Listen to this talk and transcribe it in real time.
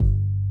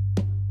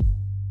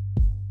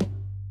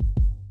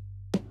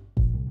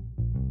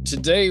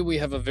today we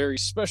have a very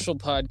special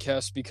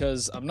podcast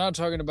because I'm not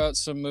talking about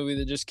some movie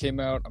that just came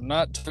out. I'm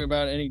not talking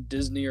about any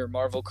Disney or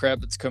Marvel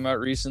crap that's come out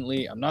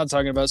recently. I'm not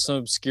talking about some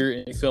obscure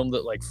indie film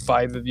that like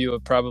 5 of you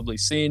have probably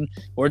seen.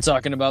 We're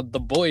talking about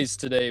The Boys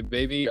today,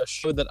 baby, a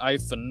show that I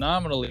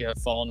phenomenally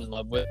have fallen in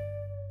love with.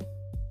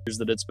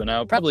 That it's been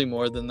out, probably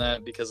more than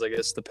that, because I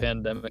guess the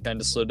pandemic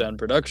kind of slowed down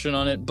production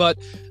on it, but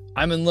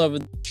I'm in love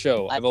with the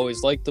show. I've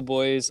always liked The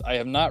Boys. I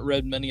have not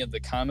read many of the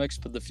comics,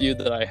 but the few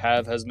that I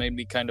have has made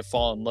me kind of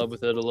fall in love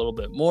with it a little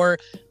bit more.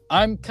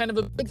 I'm kind of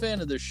a big fan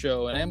of this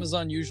show, and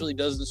Amazon usually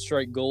doesn't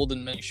strike gold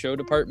in many show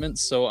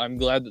departments, so I'm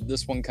glad that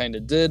this one kind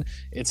of did.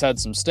 It's had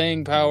some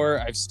staying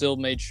power. I've still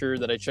made sure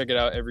that I check it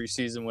out every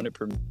season when it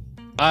premieres.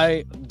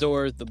 I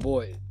adore The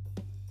Boys.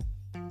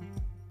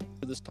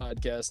 This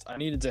podcast, I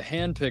needed to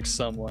handpick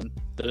someone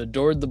that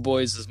adored The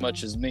Boys as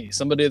much as me,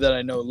 somebody that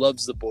I know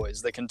loves The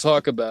Boys, that can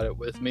talk about it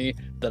with me,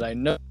 that I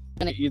know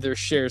either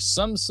shares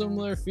some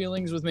similar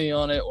feelings with me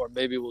on it, or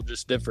maybe we'll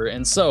just differ.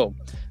 And so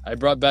I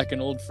brought back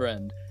an old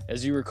friend.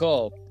 As you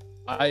recall,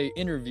 I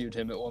interviewed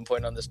him at one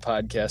point on this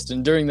podcast,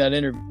 and during that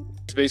interview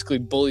he basically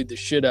bullied the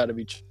shit out of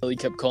each other. He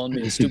kept calling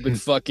me a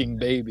stupid fucking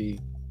baby.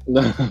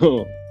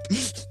 No.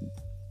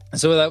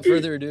 So without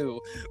further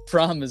ado,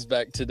 Pr0m is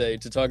back today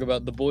to talk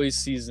about The Boys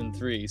Season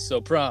 3. So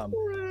Pr0m,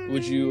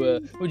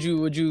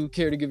 would you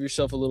care to give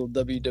yourself a little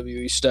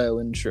WWE style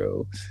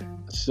intro?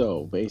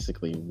 So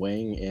basically,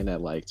 weighing in at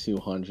like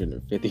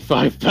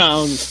 255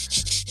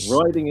 pounds,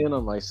 riding in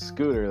on my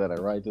scooter that I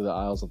ride through the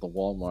aisles of the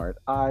Walmart,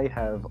 I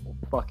have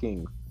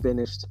fucking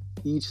finished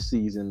each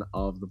season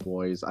of The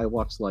Boys. I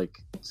watched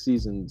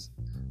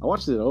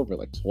it over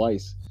like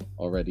twice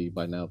already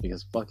by now,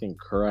 because fucking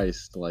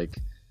Christ, like,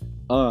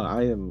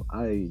 I am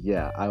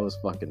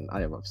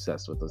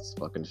obsessed with this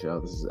fucking show.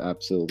 This is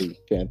absolutely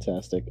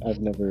fantastic. I've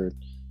never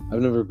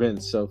been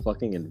so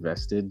fucking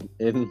invested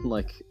in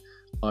like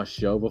a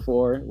show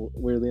before.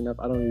 Weirdly enough,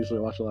 I don't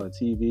usually watch a lot of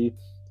TV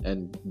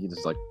and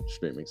just like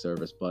streaming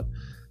service, but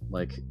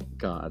like,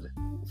 God,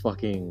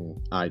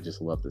 fucking, I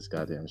just love this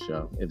goddamn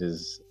show. It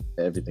is,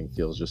 everything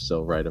feels just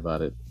so right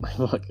about it. I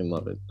fucking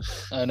love it.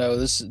 I know,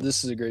 this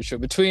is a great show.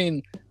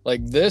 Between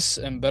like this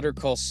and Better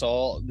Call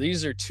Saul,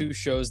 these are two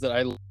shows that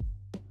I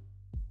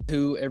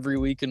who every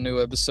week a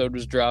new episode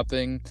was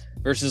dropping,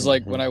 versus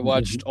like when I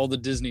watched all the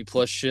Disney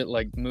Plus shit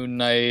like Moon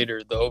Knight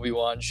or the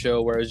Obi-Wan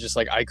show, where I was just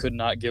like, I could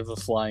not give a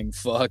flying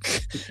fuck.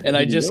 And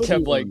I just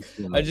kept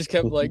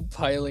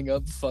piling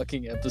up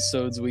fucking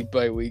episodes week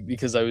by week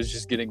because I was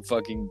just getting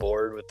fucking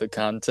bored with the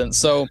content.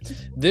 So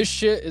this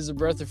shit is a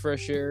breath of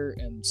fresh air,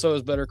 and so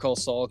is Better Call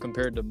Saul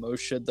compared to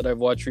most shit that I've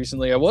watched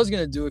recently. I was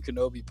gonna do a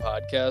Kenobi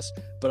podcast,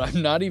 but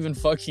I'm not even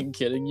fucking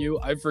kidding you.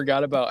 I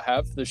forgot about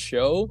half the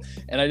show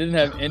and I didn't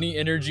have any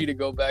energy to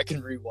go back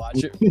and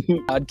rewatch it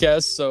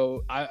podcast, so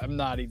I'm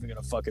not even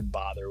gonna fucking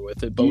bother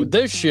with it. But with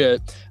this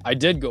shit, I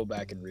did go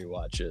back and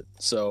rewatch it.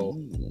 So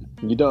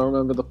you don't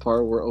remember the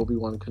part where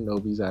Obi-Wan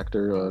Kenobi's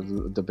actor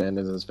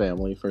abandons his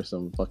family for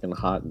some fucking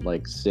hot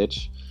like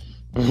sitch?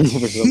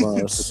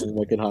 for some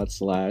wicked hot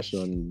slash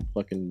on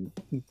fucking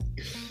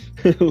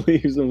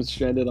leaves him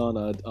stranded on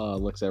a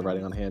looks at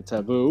writing on hand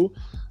taboo.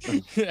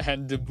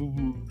 And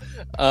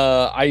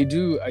I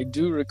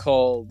do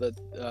recall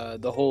that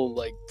the whole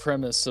like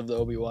premise of the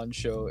Obi-Wan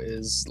show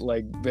is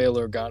like Bail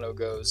Organa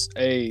goes,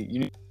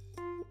 hey,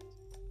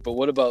 but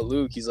what about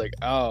Luke? He's like,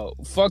 oh,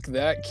 fuck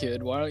that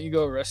kid. Why don't you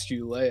go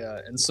rescue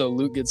Leia? And so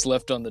Luke gets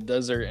left on the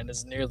desert and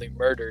is nearly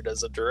murdered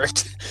as a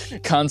direct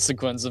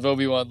consequence of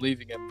Obi-Wan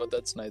leaving him. But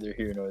that's neither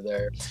here nor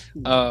there.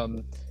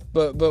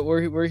 But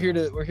we're here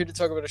to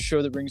talk about a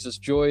show that brings us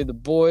joy, The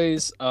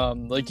Boys.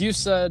 Like you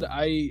said,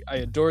 I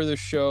adore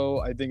this show.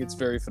 I think it's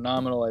very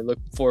phenomenal. I look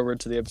forward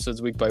to the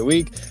episodes week by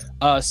week.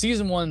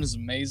 Season 1 is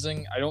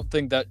amazing. I don't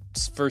think that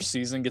first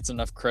season gets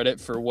enough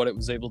credit for what it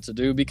was able to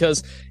do,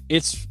 because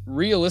it's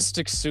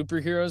realistic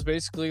superheroes,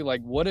 basically.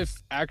 Like, what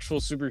if actual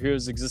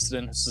superheroes existed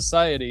in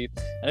society?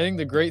 And I think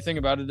the great thing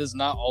about it is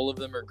not all of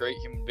them are great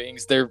human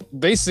beings. They're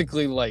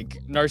basically like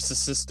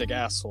narcissistic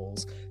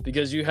assholes,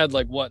 because you had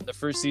like what, the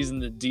first season,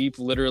 the Deep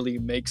literally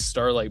makes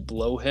Starlight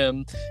blow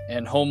him,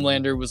 and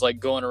Homelander was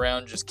like going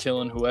around just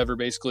killing whoever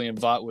basically, and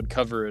Vought would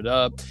cover it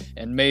up,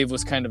 and Maeve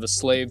was kind of a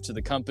slave to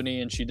the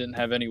company and she didn't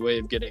have any way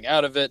of getting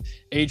out of it.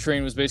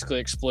 A-Train was basically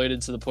exploited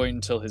to the point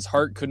until his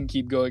heart couldn't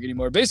keep going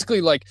anymore.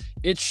 Basically, like,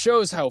 it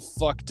shows how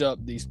fucked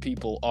up these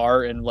people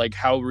are and like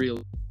how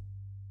real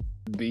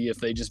be if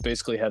they just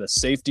basically had a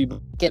safety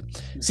blanket.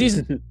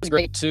 Season was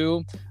great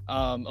too.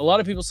 A lot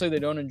of people say they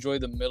don't enjoy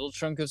the middle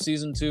chunk of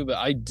season 2, but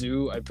I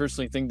do. I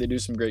personally think they do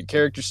some great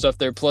character stuff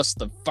there, plus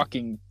the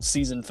fucking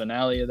season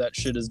finale of that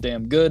shit is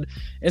damn good.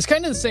 It's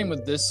kind of the same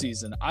with this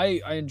season.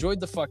 I enjoyed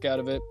the fuck out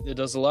of it. It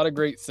does a lot of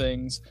great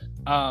things.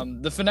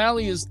 The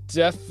finale is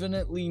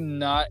definitely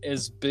not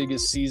as big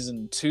as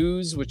season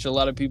 2's, which a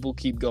lot of people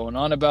keep going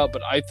on about,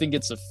 but I think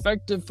it's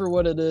effective for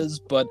what it is.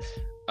 But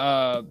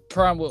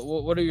Pr0m,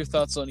 what are your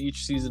thoughts on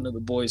each season of The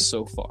Boys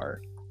so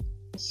far?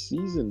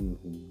 Season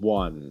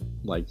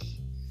 1, like,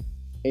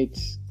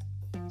 it's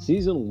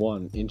season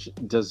 1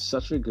 does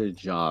such a good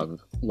job,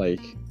 like,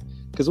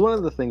 because one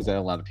of the things that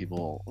a lot of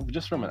people,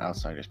 just from an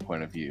outsider's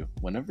point of view,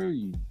 whenever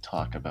you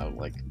talk about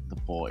like the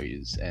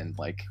boys and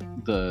like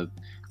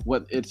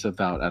what it's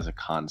about as a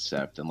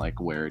concept and like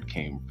where it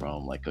came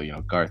from, like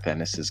Garth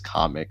Ennis's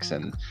comics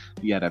and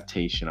the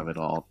adaptation of it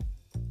all,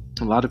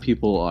 a lot of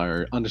people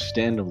are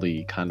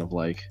understandably kind of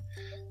like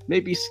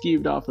maybe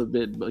skeeved off a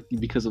bit, but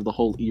because of the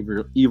whole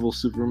evil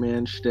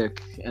Superman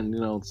shtick, and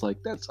it's like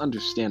that's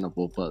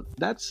understandable, but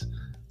that's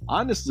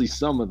honestly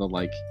some of the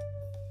like,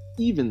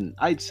 even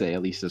I'd say,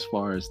 at least as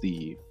far as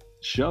the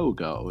show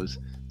goes,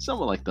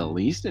 some of like the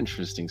least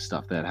interesting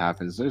stuff that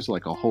happens. There's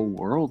like a whole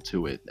world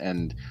to it,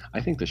 and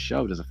I think the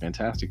show does a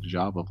fantastic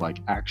job of like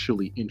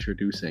actually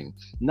introducing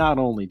not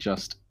only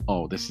just,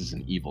 oh, this is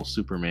an evil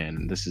Superman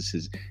and this is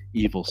his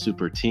evil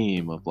super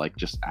team of like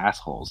just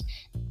assholes.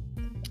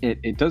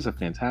 It does a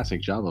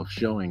fantastic job of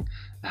showing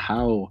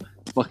how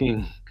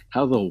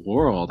the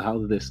world,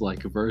 how this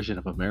like version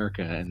of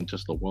America and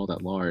just the world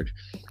at large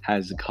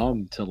has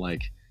come to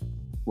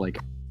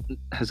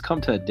has come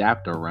to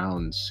adapt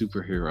around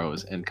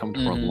superheroes and come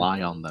to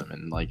rely on them,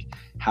 and like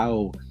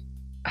how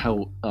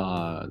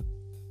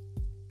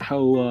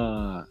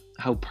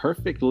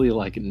perfectly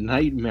like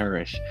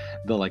nightmarish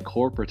the like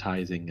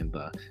corporatizing and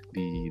the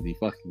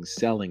fucking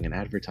selling and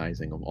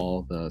advertising of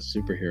all the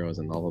superheroes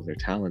and all of their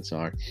talents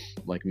are,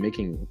 like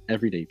making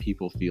everyday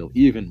people feel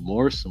even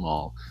more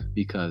small,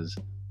 because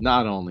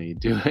not only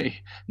do they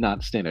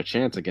not stand a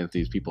chance against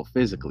these people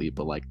physically,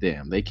 but like,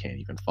 damn, they can't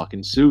even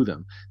fucking sue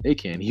them. They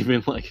can't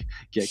even like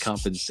get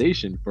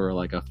compensation for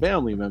like a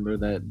family member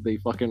that they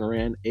fucking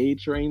ran a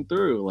train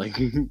through. Like,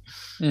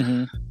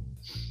 I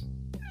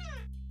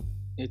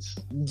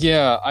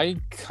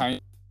kind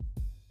of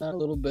that a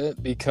little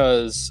bit,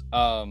 because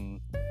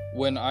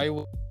when I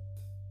was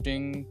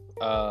watching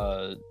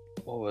what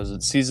was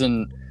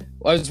it,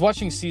 I was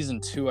watching season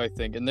 2, I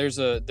think, and there's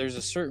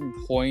a certain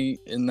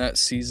point in that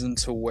season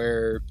to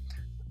where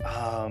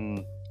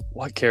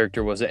what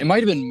character was it? It might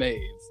have been Maeve.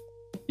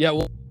 Yeah,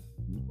 well,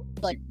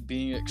 like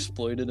being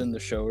exploited in the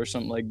show or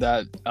something like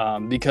that,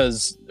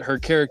 because her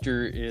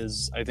character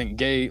is, I think,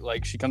 gay.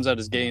 Like, she comes out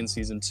as gay in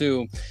season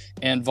 2,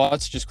 and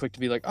Vought's just quick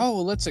to be like, oh,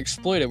 well, let's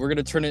exploit it. We're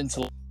gonna turn it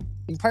into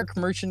park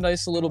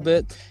merchandise a little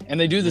bit. And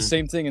they do the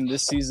same thing in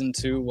this season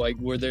too, like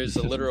where there's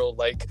a literal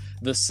like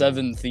the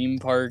 7 theme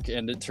park,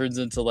 and it turns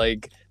into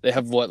like they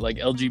have like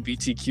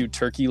LGBTQ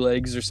turkey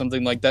legs or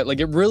something like that. Like,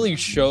 it really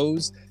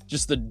shows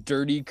just the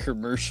dirty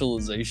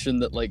commercialization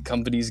that like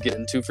companies get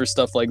into for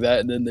stuff like that,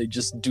 and then they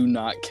just do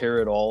not care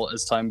at all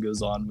as time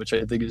goes on, which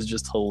I think is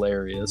just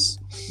hilarious.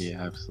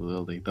 Yeah,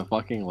 absolutely. The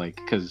fucking like,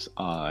 because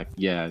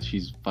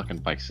she's fucking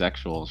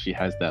bisexual. She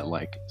has that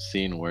like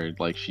scene where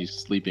like she's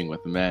sleeping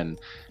with men,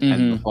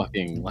 and the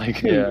fucking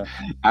like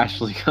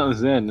Ashley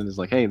comes in and is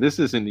like, hey, this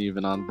isn't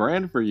even on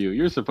brand for you.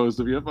 You're supposed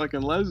to be a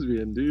fucking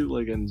lesbian, dude.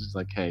 Like, and she's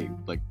like, hey,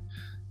 like,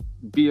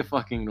 be a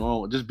fucking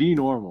normal, just be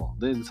normal.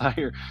 The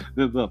entire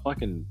the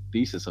fucking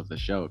thesis of the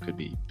show could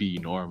be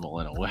normal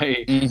in a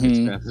way.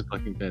 It's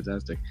fucking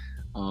fantastic.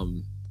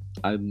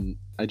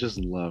 I just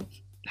love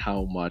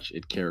how much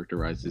it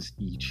characterizes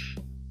each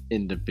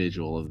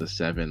individual of the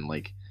 7,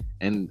 like,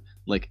 and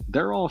like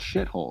they're all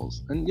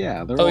shitholes, and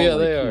they're all like,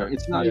 they are.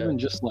 It's not even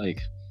just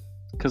like,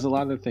 because a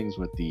lot of the things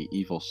with the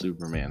evil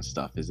Superman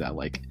stuff is that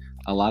like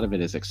a lot of it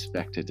is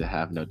expected to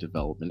have no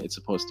development. It's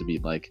supposed to be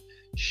like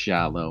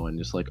shallow and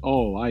just like,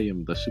 oh, I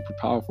am the super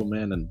powerful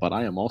man, but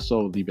I am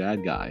also the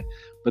bad guy.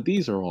 But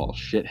these are all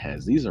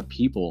shitheads. These are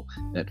people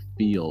that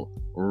feel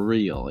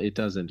real. It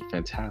does a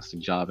fantastic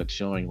job at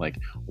showing like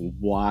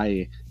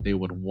why they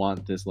would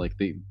want this. Like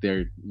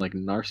they're like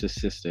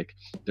narcissistic,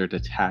 they're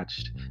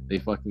detached, they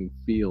fucking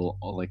feel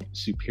like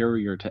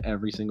superior to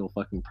every single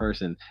fucking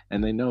person,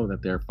 and they know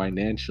that they're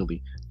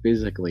financially,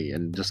 physically,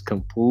 and just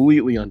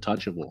completely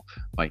untouchable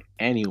by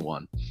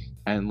anyone.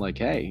 And like,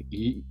 hey,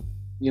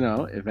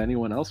 if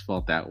anyone else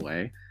felt that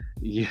way,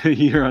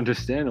 you're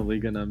understandably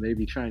gonna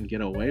maybe try and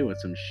get away with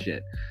some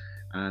shit.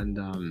 And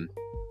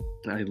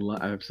I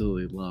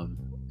absolutely love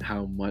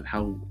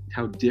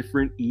how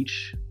different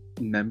each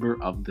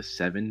member of the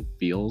 7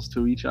 feels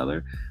to each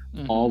other,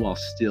 all while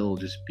still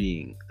just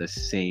being the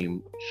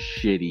same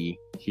shitty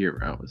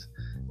heroes,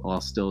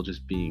 while still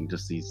just being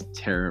just these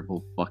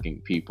terrible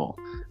fucking people,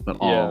 but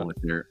all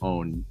with their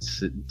own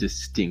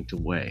distinct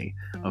way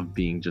of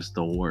being just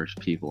the worst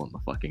people in the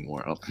fucking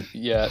world.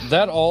 Yeah,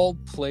 that all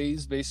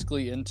plays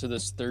basically into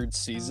this 3rd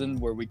season,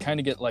 where we kind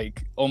of get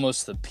like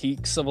almost the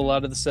peaks of a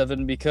lot of the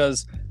 7,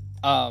 because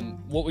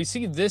what we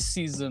see this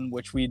season,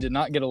 which we did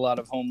not get a lot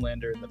of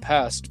Homelander in the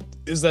past,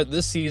 is that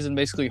this season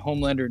basically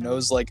Homelander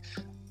knows like,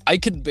 I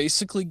could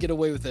basically get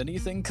away with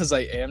anything because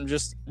I am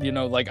just,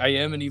 like I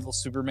am an evil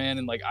Superman,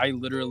 and like I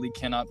literally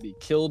cannot be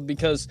killed,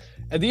 because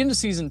at the end of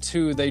season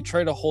 2, they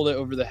try to hold it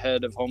over the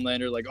head of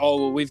Homelander, like,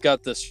 oh, well, we've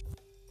got this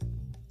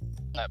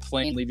that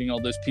plane leaving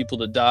all those people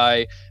to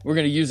die. We're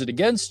going to use it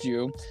against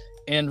you.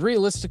 And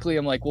realistically,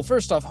 I'm like, well,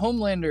 first off,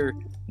 Homelander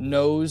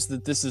knows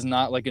that this is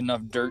not like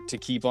enough dirt to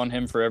keep on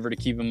him forever, to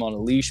keep him on a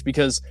leash,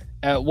 because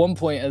at one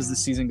point as the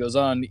season goes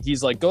on,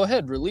 he's like, go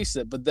ahead, release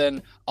it, but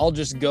then I'll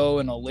just go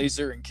and I'll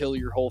laser and kill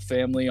your whole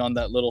family on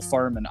that little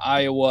farm in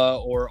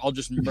Iowa, or I'll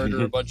just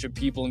murder a bunch of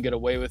people and get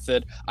away with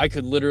it. I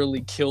could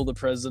literally kill the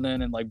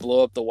president and like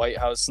blow up the White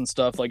House and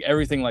stuff, like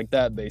everything like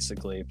that,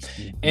 basically.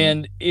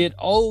 And it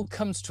all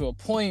comes to a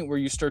point where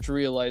you start to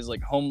realize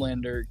like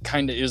Homelander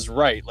kind of is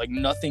right, like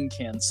nothing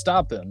can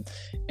stop him.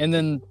 And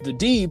then the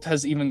Deep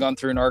has even gone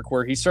through an arc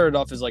where he started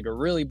off as like a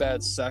really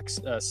bad sex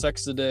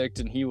addict,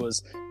 and he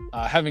was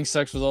having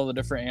sex with all the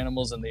different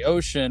animals in the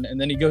ocean, and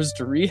then he goes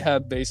to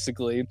rehab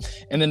basically,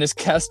 and then is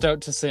cast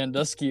out to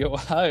Sandusky,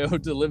 Ohio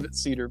to live at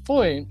Cedar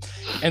Point.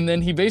 And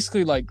then he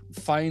basically like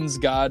finds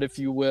God, if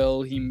you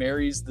will. He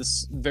marries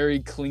this very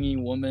clingy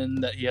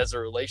woman that he has a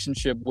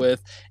relationship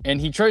with, and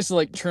he tries to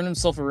like turn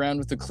himself around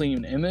with a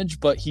clean image,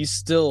 but he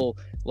still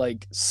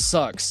like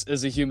sucks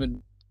as a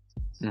human.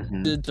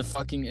 To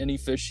fucking any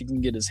fish he can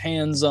get his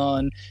hands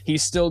on.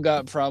 He's still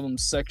got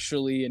problems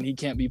sexually, and he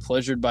can't be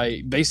pleasured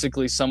by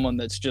basically someone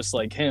that's just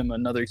like him,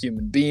 another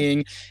human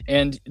being.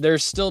 And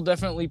there's still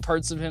definitely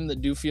parts of him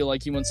that do feel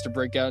like he wants to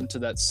break out into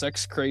that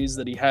sex craze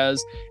that he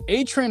has.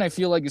 A-Train, I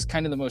feel like, is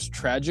kind of the most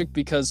tragic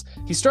because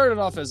he started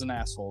off as an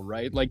asshole,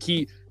 right? Like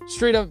he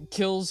straight up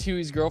kills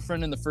Huey's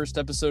girlfriend in the first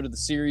episode of the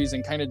series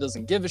and kind of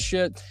doesn't give a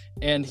shit,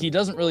 and he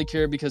doesn't really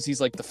care because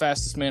he's like the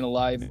fastest man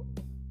alive.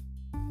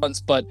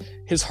 But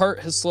his heart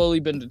has slowly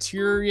been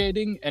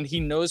deteriorating, and he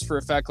knows for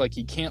a fact like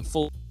he can't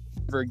fully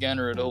ever again,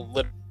 or it'll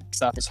literally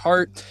stop his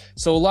heart.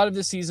 So a lot of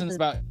the season is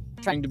about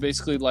trying to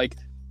basically like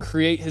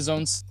create his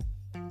own.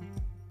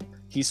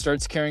 He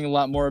starts caring a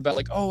lot more about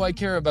like, oh, I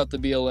care about the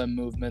BLM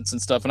movements and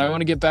stuff, and I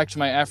want to get back to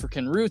my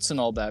African roots and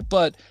all that.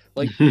 But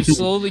like you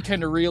slowly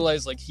kind of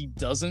realize like he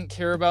doesn't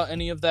care about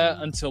any of that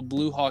until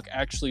Blue Hawk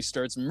actually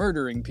starts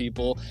murdering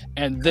people,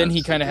 and then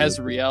he kind of has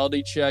a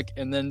reality check,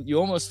 and then you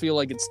almost feel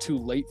like it's too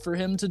late for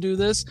him to do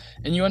this,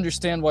 and you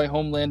understand why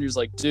Homelander's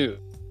like,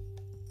 dude,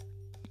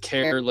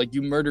 care, like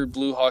you murdered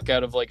Blue Hawk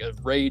out of like a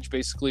rage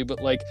basically,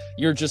 but like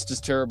you're just as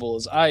terrible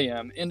as I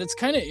am. And it's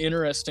kind of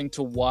interesting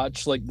to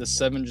watch like the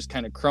Seven just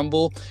kind of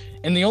crumble.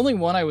 And the only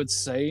one I would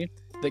say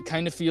that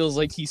kind of feels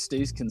like he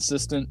stays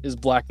consistent is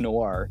Black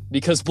Noir,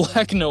 because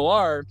Black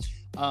Noir,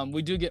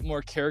 we do get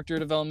more character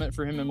development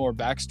for him and more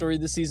backstory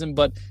this season,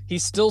 but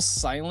he's still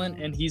silent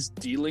and he's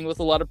dealing with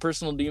a lot of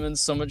personal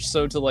demons, so much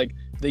so to like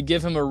they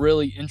give him a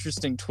really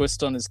interesting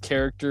twist on his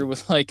character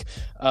with like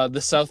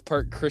the South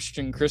Park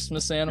Christian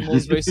Christmas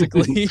animals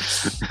basically.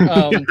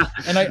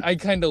 And I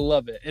kind of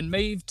love it. And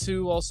Maeve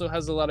too also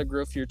has a lot of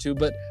growth here too.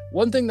 But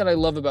one thing that I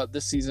love about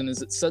this season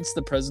is it sets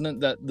the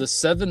precedent that the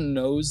Seven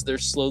knows they're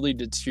slowly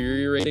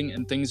deteriorating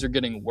and things are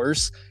getting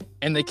worse,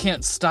 and they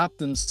can't stop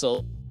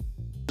themselves.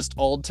 Just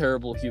all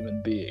terrible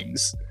human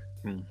beings.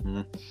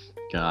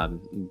 God,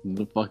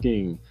 the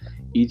fucking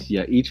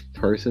each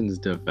person's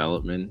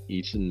development,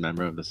 each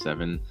member of the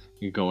Seven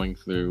going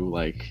through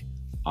like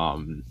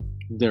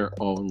their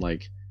own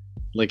like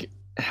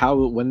how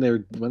when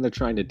they're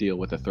trying to deal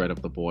with the threat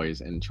of the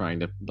boys and trying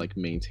to like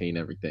maintain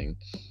everything,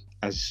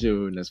 as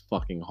soon as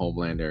fucking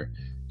Homelander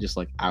just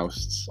like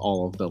ousts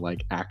all of the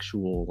like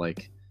actual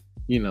like,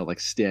 you know, like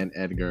Stan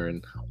Edgar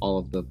and all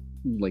of the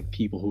like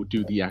people who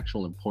do the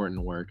actual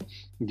important work,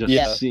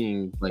 just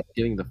seeing like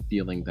getting the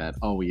feeling that,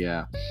 oh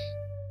yeah,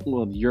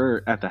 well,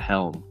 you're at the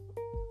helm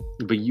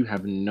but you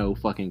have no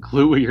fucking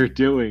clue what you're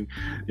doing.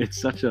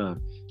 It's such a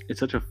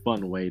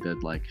fun way to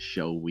like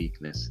show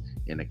weakness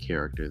in a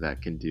character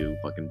that can do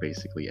fucking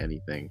basically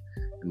anything,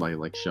 and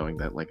like showing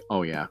that like,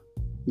 oh yeah,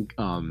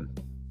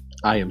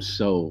 I am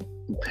so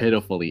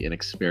pitifully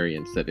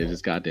inexperienced that it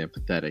is goddamn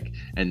pathetic,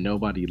 and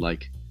nobody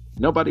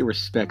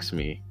respects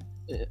me.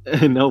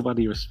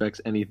 Nobody respects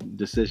any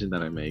decision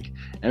that I make.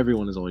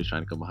 Everyone is always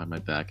trying to come behind my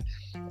back,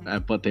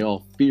 but they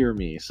all fear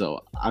me.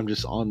 So I'm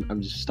just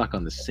stuck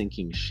on the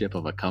sinking ship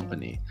of a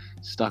company,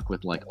 stuck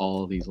with like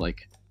all these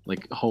like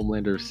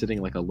Homelander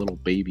sitting like a little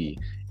baby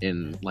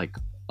in like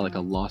a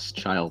lost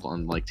child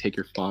on like take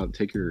your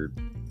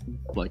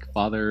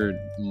father,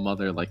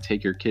 mother, like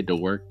take your kid to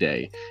work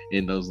day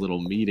in those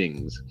little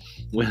meetings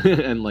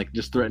and like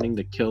just threatening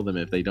to kill them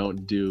if they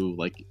don't do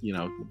like, you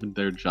know,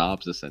 their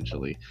jobs,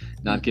 essentially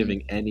not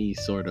giving any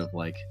sort of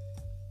like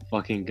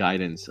fucking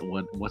guidance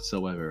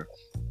whatsoever.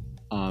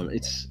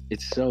 It's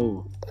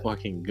so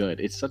fucking good.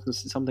 It's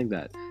something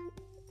that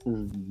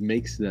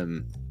makes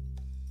them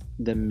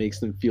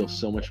feel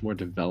so much more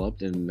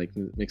developed and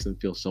makes them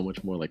feel so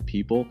much more like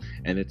people.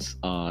 And it's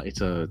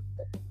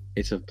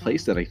a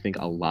place that I think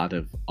a lot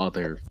of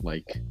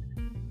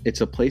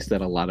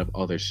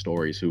other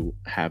stories who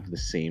have the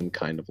same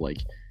kind of like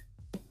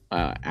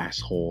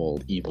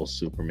asshole evil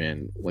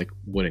Superman like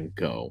wouldn't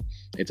go.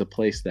 It's a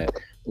place that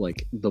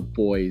like The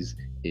Boys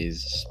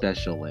is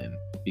special in,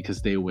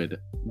 because they are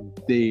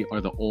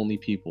the only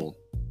people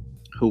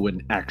who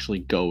would actually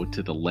go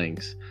to the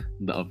lengths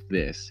of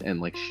this and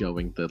like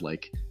showing the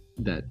like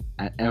that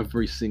at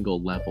every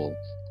single level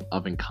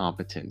of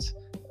incompetence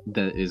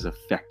that is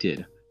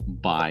affected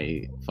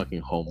by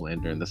fucking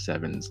Homelander and the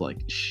Seven's like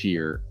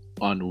sheer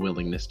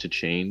unwillingness to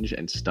change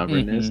and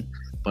stubbornness,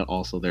 but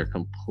also their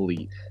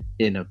complete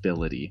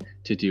inability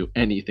to do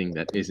anything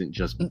that isn't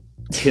just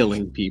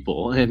killing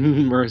people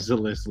and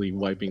mercilessly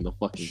wiping the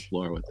fucking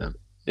floor with them.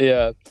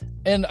 Yeah.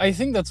 And I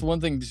think that's one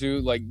thing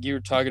too, like you were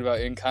talking about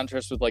in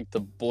contrast with like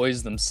the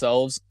boys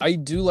themselves. I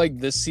do like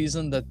this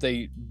season that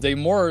they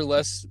more or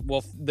less,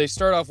 well, they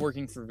start off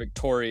working for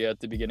Victoria at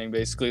the beginning,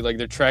 basically. Like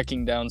they're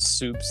tracking down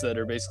soups that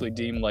are basically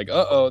deemed like,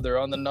 they're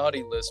on the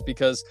naughty list,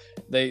 because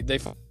they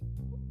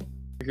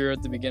here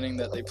at the beginning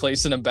that they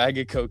place in a bag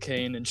of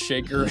cocaine and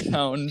shake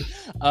around.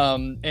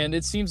 And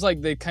it seems like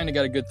they kind of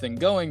got a good thing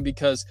going,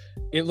 because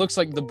it looks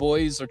like the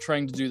boys are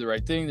trying to do the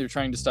right thing. They're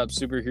trying to stop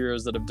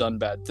superheroes that have done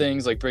bad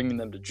things, like bringing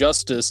them to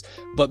justice.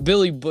 But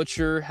Billy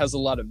Butcher has a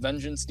lot of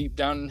vengeance deep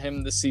down in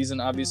him this season,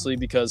 obviously,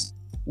 because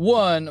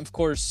one, of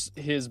course,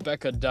 his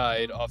Becca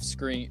died off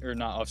screen, or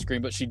not off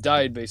screen, but she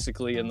died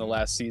basically in the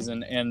last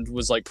season, and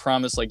was like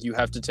promised, like, you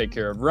have to take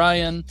care of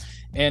Ryan.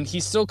 And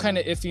he's still kind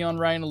of iffy on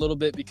Ryan a little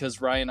bit,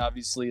 because Ryan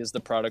obviously is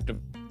the product of,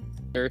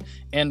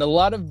 and a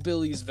lot of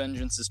Billy's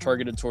vengeance is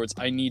targeted towards,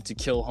 I need to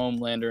kill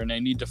Homelander and I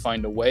need to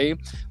find a way,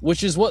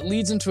 which is what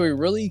leads into a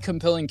really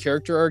compelling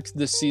character arc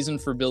this season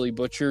for Billy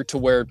Butcher, to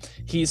where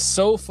he's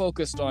so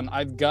focused on,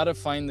 I've got to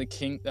find the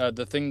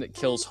thing that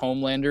kills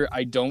Homelander.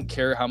 I don't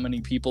care how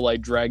many people I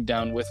drag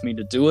down with me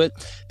to do it,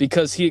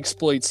 because he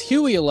exploits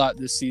Huey a lot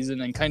this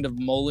season, and kind of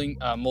molding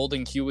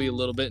Huey a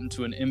little bit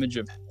into an image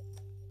of,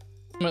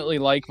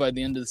 like, by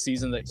the end of the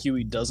season, that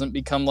Huey doesn't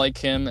become like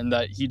him, and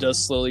that he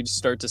does slowly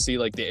start to see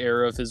like the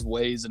error of his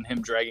ways, and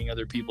him dragging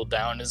other people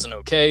down isn't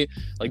okay.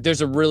 Like,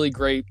 there's a really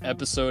great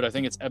episode, I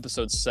think it's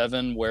episode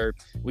 7, where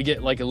we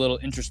get like a little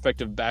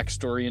introspective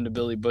backstory into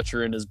Billy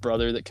Butcher and his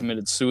brother that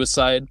committed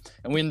suicide,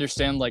 and we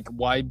understand like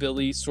why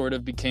Billy sort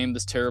of became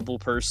this terrible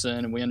person,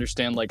 and we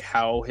understand like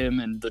how him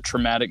and the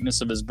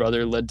traumaticness of his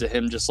brother led to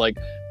him just like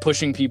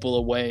pushing people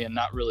away and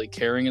not really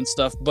caring and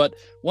stuff. But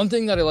one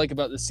thing that I like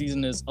about this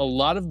season is a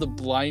lot of the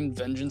blind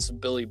vengeance of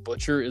Billy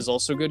Butcher is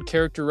also good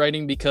character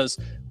writing, because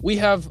we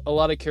have a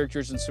lot of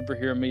characters in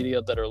superhero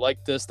media that are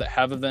like this, that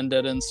have a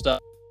vendetta and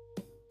stuff,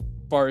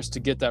 far as to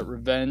get that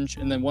revenge,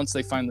 and then once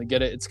they finally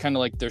get it, it's kind of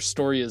like their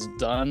story is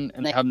done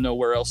and they have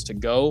nowhere else to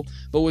go.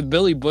 But with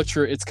Billy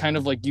Butcher, it's kind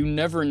of like you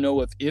never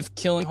know if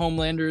killing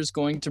Homelander is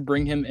going to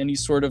bring him any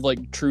sort of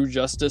like true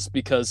justice,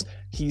 because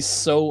he's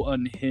so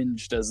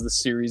unhinged as the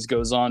series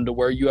goes on, to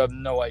where you have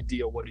no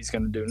idea what he's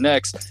going to do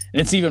next.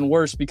 And it's even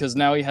worse because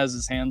now he has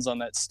his hands on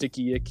that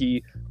sticky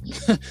icky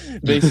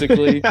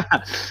basically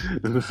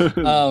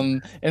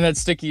and that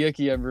sticky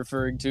icky I'm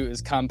referring to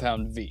is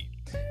Compound V.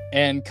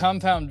 And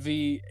Compound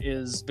V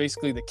is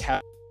basically the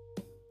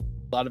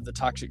a lot of the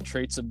toxic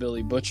traits of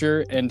Billy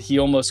Butcher, and he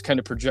almost kind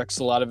of projects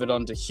a lot of it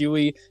onto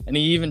Huey, and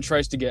he even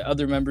tries to get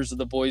other members of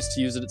the boys to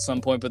use it at some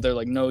point, but they're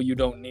like, no, you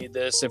don't need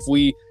this. If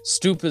we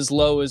stoop as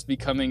low as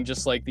becoming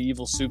just like the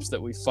evil soups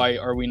that we fight,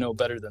 are we no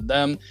better than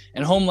them?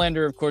 And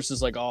Homelander, of course,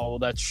 is like, oh, well,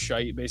 that's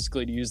shite,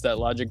 basically, to use that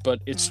logic.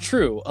 But it's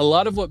true. A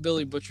lot of what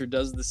Billy Butcher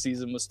does this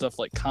season with stuff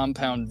like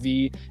Compound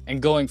V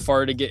and going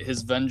far to get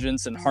his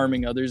vengeance and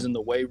harming others in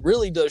the way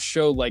really does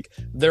show like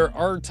there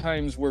are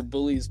times where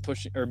Billy is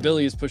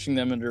pushing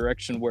them in a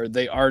direction where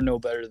they are no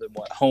better than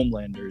what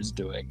Homelander is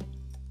doing.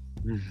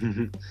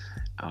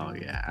 Oh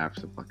yeah,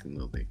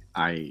 absolutely.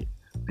 I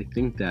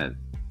think that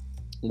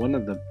one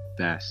of the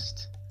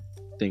best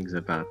things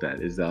about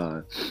that is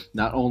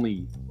not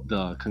only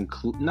the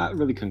not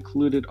really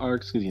concluded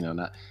arcs, because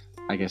not,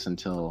 I guess,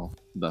 until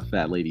the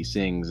fat lady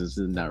sings is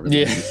not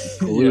really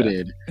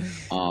concluded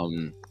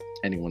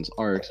anyone's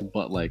arcs,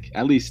 but like,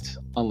 at least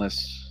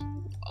unless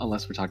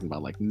we're talking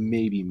about like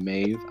maybe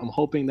Maeve. I'm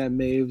hoping that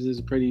Maeve's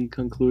is pretty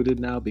concluded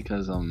now,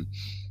 because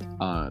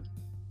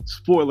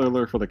spoiler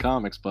alert for the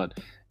comics, but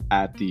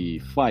at the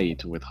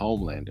fight with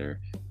Homelander,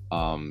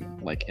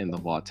 like in the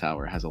Vought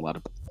Tower, has a lot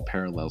of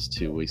parallels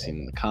to what we've seen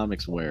in the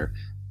comics, where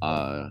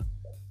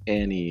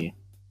Annie,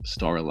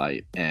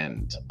 Starlight,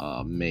 and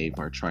Maeve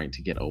are trying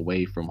to get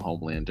away from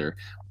Homelander,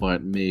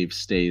 but Maeve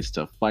stays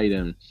to fight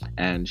him,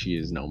 and she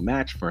is no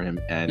match for him,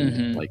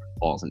 and like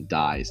falls and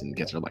dies and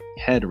gets her like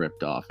head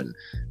ripped off, and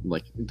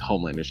like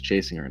Homelander's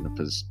chasing her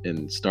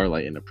in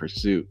Starlight in a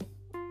pursuit.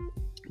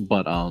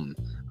 But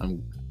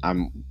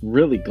I'm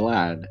really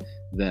glad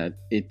that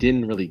it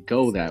didn't really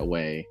go that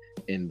way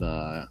in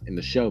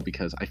the show,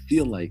 because I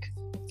feel like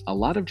a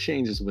lot of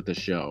changes with the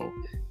show,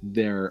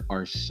 there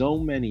are so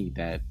many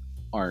that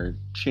are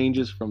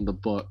changes from the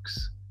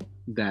books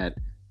that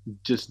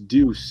just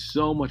do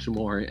so much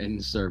more in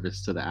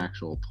service to the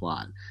actual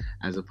plot,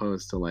 as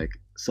opposed to like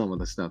some of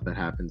the stuff that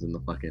happens in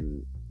the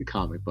fucking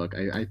comic book.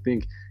 I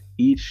think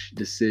each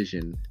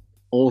decision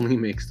only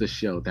makes the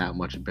show that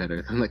much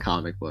better than the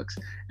comic books,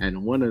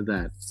 and one of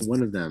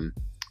them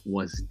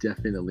was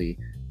definitely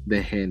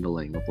the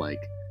handling of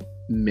like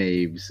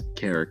Maeve's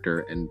character,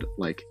 and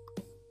like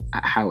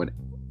how it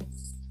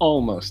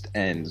almost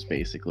ends,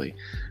 basically,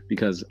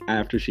 because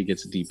after she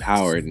gets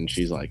depowered and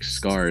she's like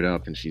scarred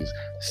up and she's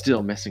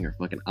still missing her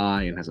fucking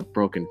eye and has a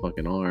broken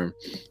fucking arm,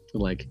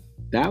 like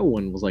that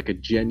one was like a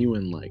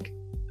genuine like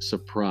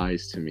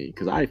surprise to me,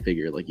 because I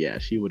figured like, yeah,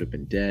 she would have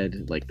been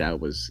dead, like that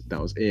was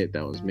it,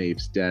 that was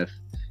Maeve's death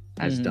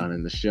as done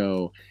in the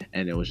show,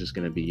 and it was just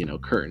going to be, you know,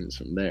 curtains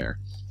from there.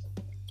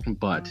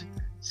 But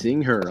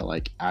seeing her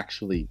like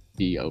actually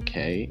be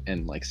okay,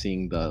 and like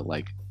seeing the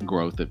like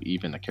growth of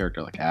even a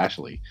character like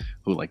Ashley,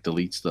 who like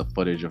deletes the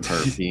footage of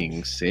her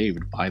being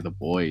saved by the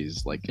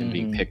boys, like and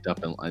being picked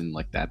up in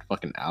like that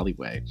fucking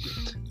alleyway,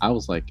 I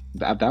was like,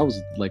 that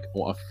was like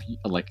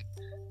like,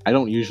 I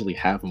don't usually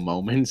have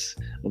moments.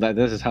 That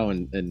this is how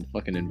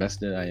fucking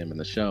invested I am in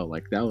the show.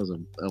 Like that was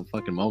a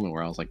fucking moment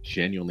where I was like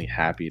genuinely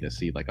happy to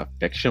see like a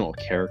fictional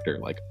character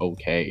like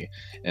okay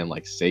and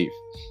like safe.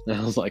 And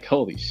I was like,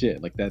 holy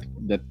shit! Like that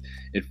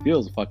it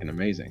feels fucking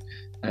amazing,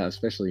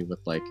 especially with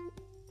like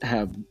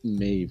have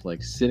Maeve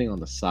like sitting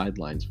on the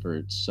sidelines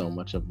for so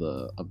much of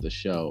the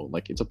show.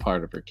 Like it's a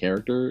part of her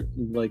character,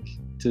 like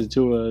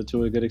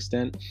to a good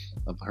extent,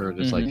 of her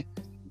just like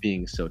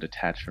being so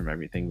detached from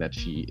everything that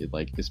she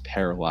like is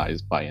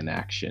paralyzed by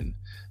inaction.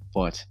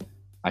 But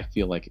I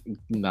feel like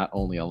not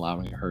only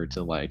allowing her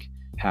to like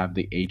have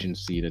the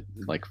agency to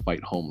like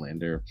fight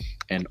Homelander,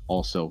 and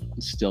also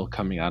still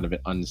coming out of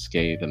it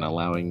unscathed, and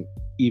allowing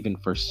even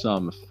for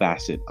some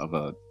facet of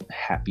a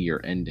happier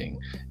ending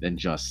than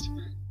just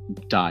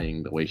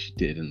dying the way she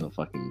did in the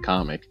fucking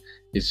comic,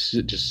 is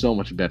just so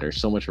much better,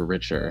 so much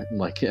richer,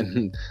 like,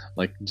 and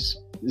like just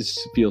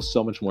feels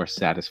so much more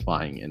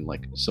satisfying, and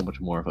like so much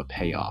more of a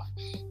payoff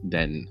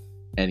than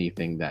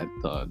anything that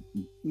the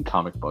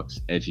comic books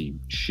edgy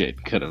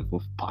shit could have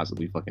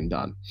possibly fucking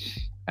done.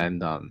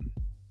 And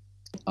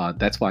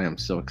that's why I'm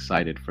so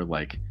excited for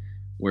like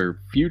where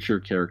future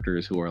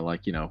characters who are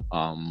like, you know,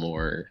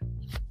 more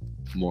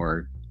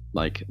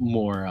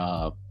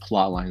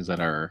plot lines that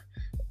are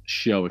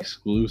show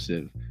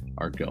exclusive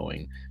are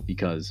going,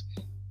 because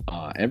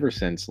ever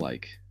since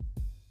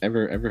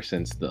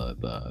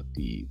the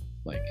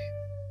like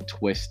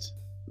twist,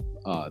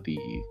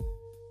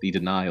 the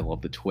denial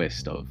of the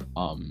twist of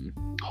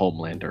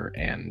Homelander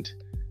and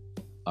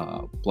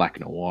Black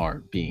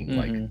Noir being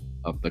like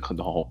of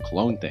the whole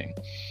clone thing,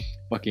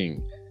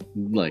 fucking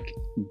like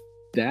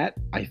that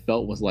I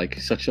felt was like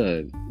such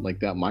a like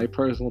that. My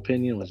personal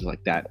opinion was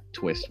like that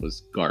twist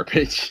was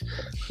garbage.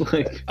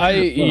 Like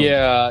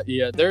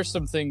yeah, there's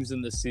some things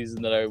in this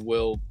season that I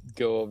will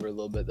go over a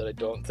little bit that I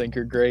don't think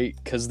are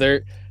great, because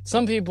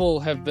some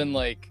people have been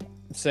like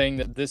saying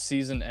that this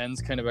season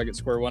ends kind of back at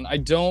square one. I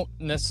don't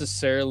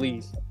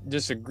necessarily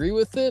disagree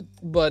with it,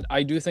 but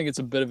I do think it's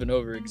a bit of an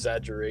over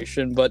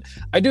exaggeration. But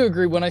I do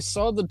agree, when I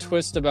saw the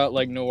twist about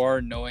like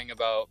Noir knowing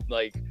about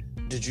like,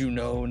 did you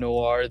know,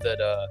 Noir,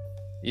 that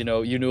you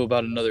know, you knew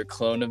about another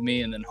clone of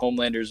me, and then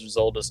Homelander's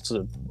result is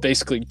to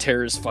basically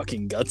tear his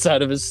fucking guts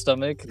out of his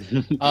stomach.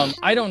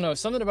 I don't know,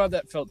 something about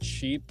that felt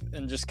cheap,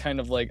 and just kind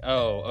of like,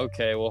 oh,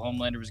 okay, well,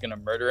 Homelander was gonna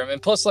murder him.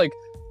 And plus, like,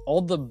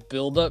 all the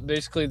build-up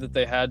basically that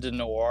they had to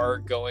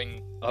Noir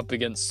going up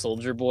against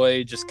Soldier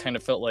Boy just kind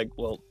of felt like,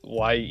 well,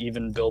 why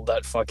even build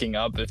that fucking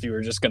up if you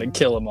were just gonna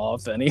kill him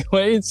off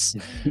anyways?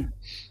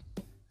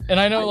 And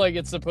I know like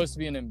it's supposed to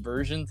be an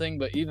inversion thing,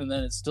 but even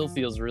then it still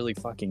feels really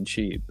fucking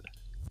cheap.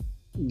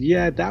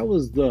 Yeah, that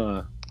was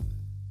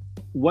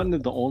one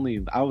of the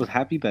only. I was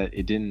happy that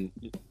it didn't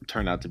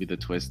turn out to be the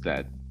twist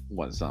that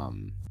was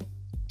that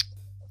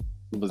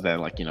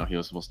like, you know, he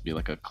was supposed to be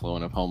like a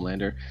clone of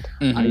Homelander.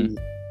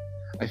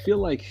 I feel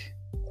like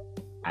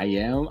I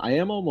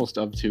am almost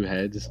of two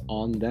heads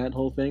on that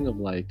whole thing of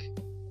like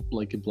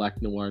Black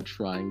Noir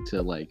trying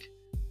to like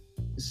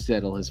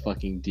settle his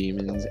fucking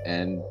demons,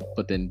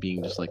 but then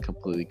being just like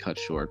completely cut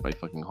short by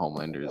fucking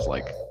Homelander's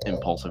like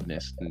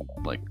impulsiveness and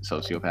like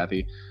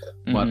sociopathy.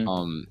 But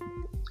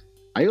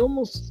I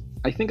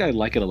think I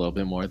like it a little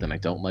bit more than I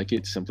don't like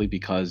it, simply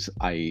because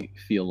I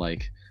feel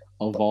like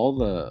of all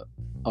the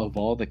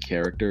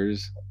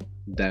characters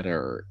that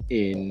are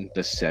in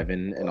the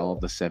Seven and all of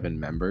the Seven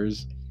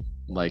members,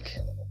 like,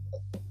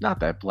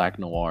 not that Black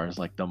Noir is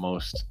like the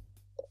most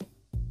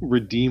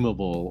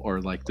redeemable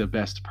or like the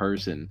best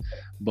person,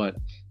 but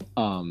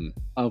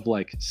of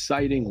like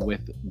siding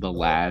with the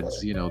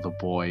lads, you know, the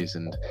boys,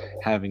 and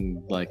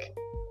having like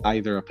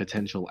either a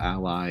potential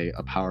ally,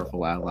 a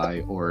powerful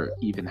ally, or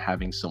even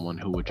having someone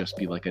who would just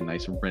be like a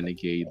nice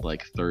renegade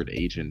like third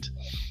agent.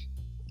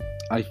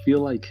 I feel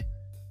like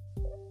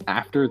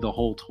after the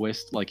whole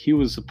twist, like he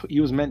was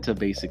meant to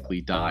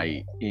basically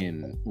die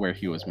in where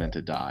he was meant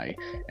to die,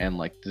 and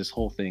like this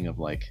whole thing of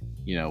like,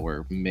 you know,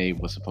 where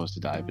Maeve was supposed to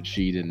die but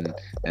she didn't,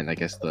 and I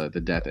guess the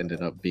death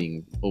ended up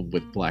being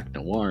with Black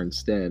Noir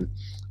instead.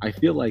 I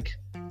feel like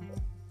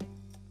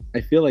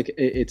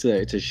it's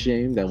a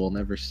shame that we'll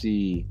never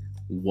see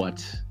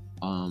what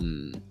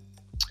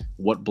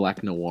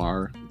Black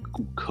Noir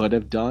could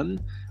have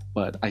done,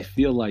 but I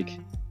feel like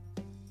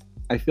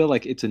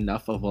it's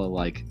enough of a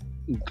like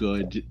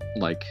good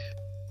like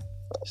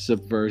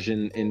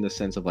subversion in the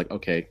sense of like,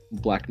 okay,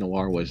 Black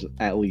Noir was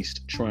at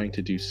least trying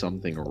to do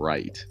something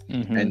right,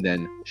 and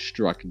then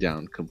struck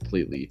down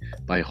completely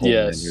by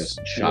Homelander's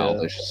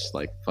childish,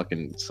 like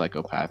fucking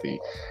psychopathy.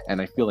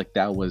 And I feel like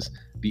that was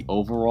the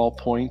overall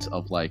point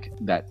of like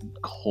that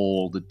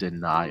cold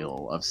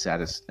denial of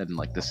and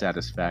like the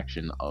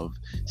satisfaction of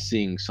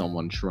seeing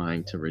someone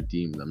trying to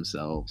redeem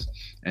themselves,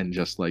 and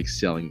just like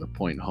selling the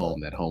point home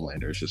that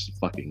Homelander is just a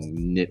fucking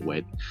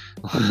nitwit.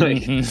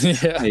 Like,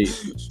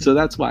 so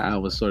that's why I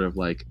was sort of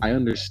like, I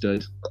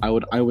understood. I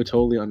would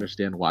totally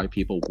understand why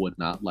people would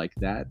not like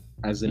that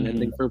as an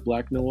ending for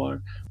Black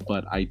Noir,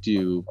 but I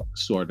do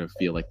sort of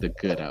feel like the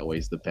good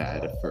outweighs the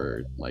bad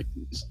for like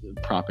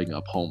propping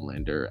up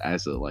Homelander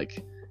as a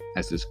like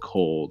as this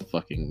cold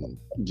fucking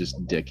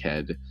just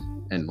dickhead,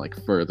 and like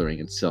furthering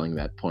and selling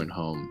that point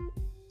home,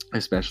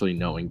 especially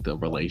knowing the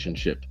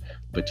relationship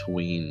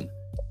between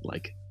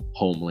like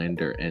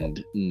Homelander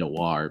and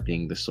Noir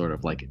being this sort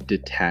of like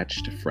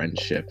detached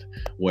friendship,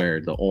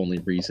 where the only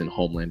reason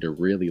Homelander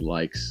really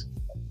likes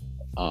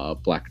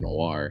Black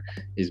Noir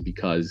is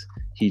because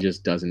he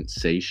just doesn't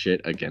say shit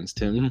against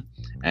him.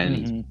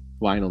 And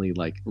finally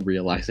like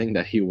realizing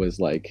that he was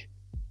like,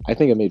 I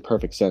think it made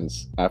perfect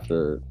sense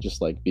after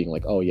just like being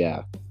like, oh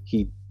yeah,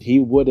 he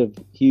could,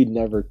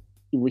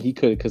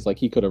 because like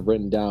he could have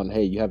written down,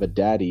 hey, you have a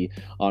daddy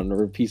on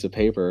a piece of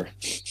paper,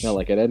 you know,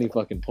 like at any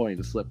fucking point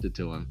and slipped it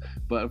to him.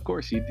 But of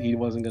course he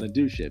wasn't gonna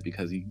do shit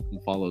because he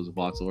follows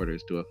Vought's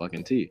orders to a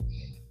fucking T.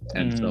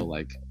 And so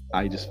like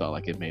I just felt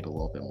like it made a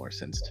little bit more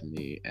sense to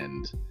me.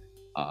 And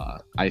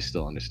I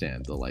still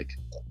understand the like,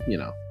 you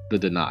know, the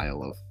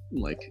denial of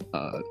like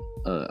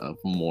of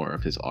more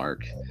of his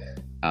arc.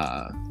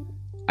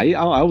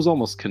 I was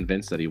almost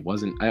convinced that he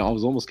wasn't. I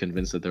was almost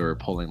convinced that they were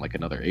pulling like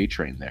another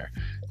A-Train there,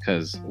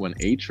 because when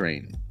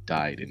A-Train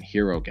died in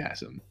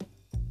Herogasm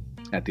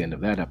at the end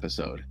of that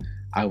episode,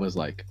 I was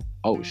like,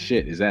 oh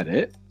shit, is that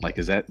it? Like,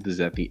 is that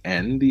the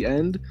end? The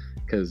end?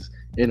 Because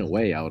in a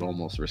way, I would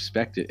almost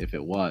respect it if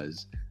it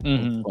was,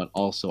 but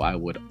also I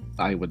would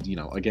you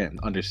know, again,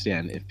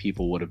 understand if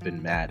people would have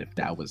been mad if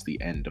that was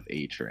the end of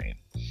A-Train.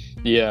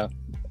 Yeah.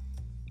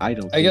 I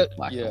don't think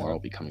Black Noir will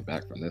be coming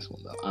back from this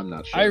one, though. I'm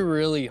not sure. I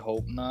really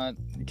hope not,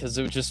 because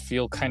it would just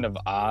feel kind of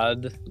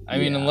odd. I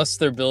mean, unless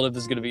their buildup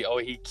is going to be, oh,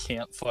 he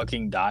can't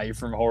fucking die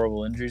from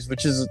horrible injuries, would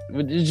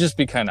just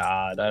be kind of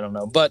odd. I don't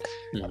know. But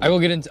I will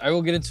get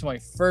into my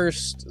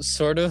first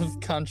sort of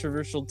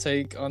controversial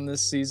take on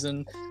this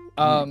season.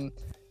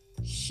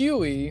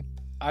 Huey,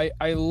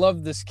 I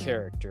love this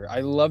character.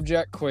 I love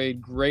Jack Quaid,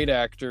 great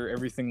actor,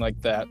 everything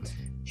like that.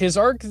 His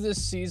arc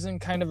this season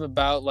kind of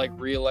about like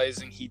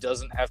realizing he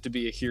doesn't have to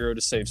be a hero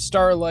to save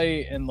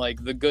Starlight, and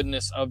like the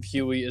goodness of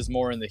Huey is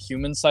more in the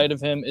human side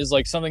of him, is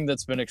like something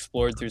that's been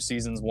explored through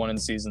seasons 1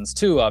 and seasons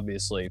 2,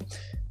 obviously.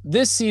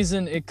 This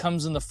season, it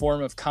comes in the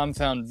form of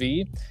Compound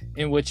V,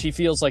 in which he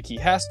feels like he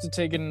has to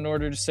take it in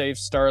order to save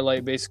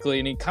Starlight, basically.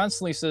 And he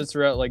constantly says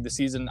throughout like the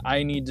season,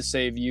 I need to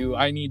save you.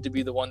 I need to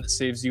be the one that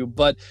saves you.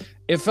 But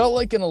it felt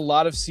like in a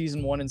lot of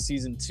season 1 and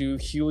season 2,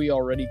 Huey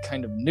already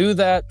kind of knew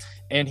that.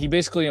 And he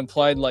basically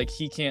implied like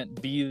he can't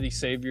be the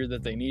savior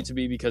that they need to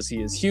be because he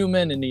is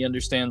human. And he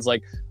understands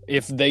like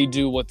if they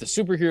do what the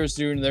superheroes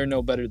do, they're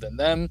no better than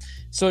them.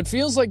 So it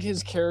feels like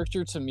his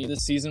character to me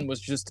this season was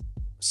just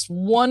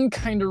one,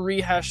 kind of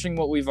rehashing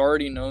what we've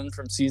already known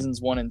from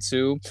seasons 1 and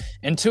 2,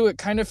 and 2, it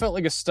kind of felt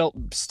like a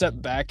step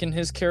back in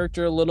his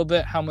character a little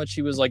bit, how much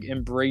he was like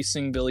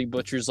embracing Billy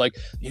Butcher's like,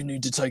 you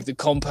need to take the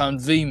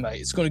Compound V,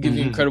 mate, it's going to give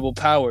you incredible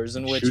powers,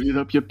 in which shoot it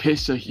up your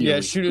pisser, Huey. Yeah,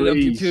 shoot it up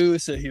your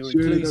pisser, Huey,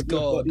 please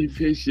God,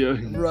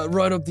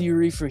 right up the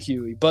urethra,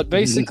 Huey. But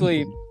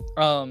basically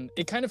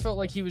it kind of felt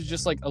like he was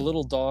just like a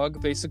little dog,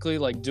 basically,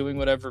 like doing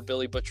whatever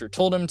Billy Butcher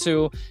told him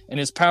to, and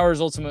his powers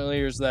ultimately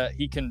is that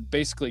he can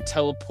basically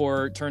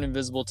teleport, turn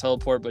invisible,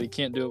 teleport, but he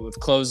can't do it with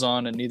clothes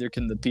on, and neither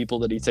can the people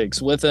that he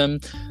takes with him.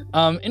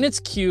 And it's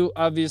cute,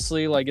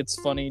 obviously, like it's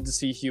funny to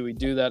see Huey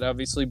do that,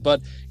 obviously,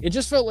 but it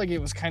just felt like it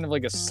was kind of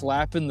like a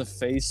slap in the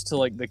face to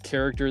like the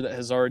character that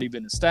has already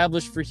been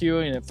established for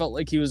Huey, and it felt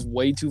like he was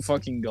way too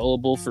fucking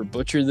gullible for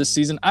Butcher this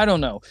season. I don't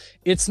know.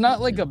 It's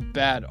not like a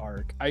bad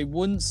arc. I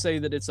wouldn't say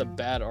that it's a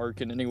bad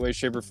arc in any way,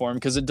 shape, or form,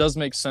 because it does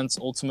make sense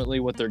ultimately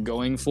what they're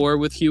going for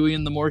with Huey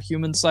and the more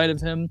human side of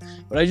him,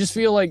 but I just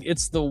feel like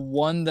it's the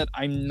one that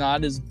I'm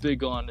not as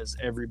big on as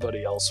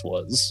everybody else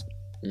was.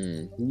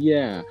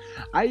 Yeah,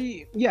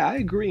 I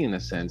agree in a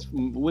sense,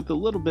 with a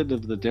little bit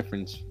of the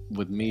difference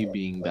with me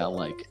being that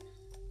like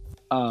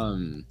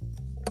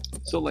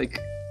so like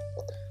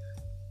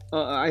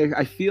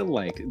I feel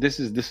like this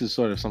is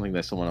sort of something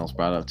that someone else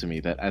brought up to me,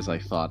 that as I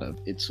thought of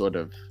it, sort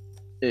of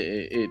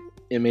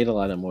it made a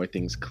lot of more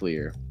things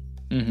clear.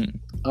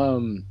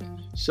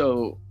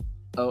 So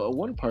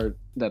one part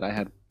that I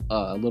had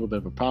a little bit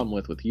of a problem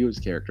with Hugh's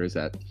character is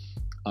that,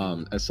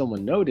 as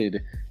someone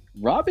noted,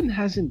 Robin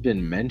hasn't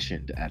been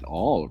mentioned at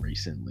all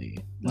recently.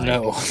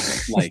 No.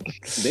 Like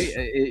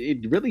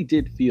it really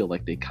did feel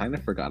like they kind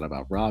of forgot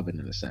about Robin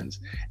in a sense.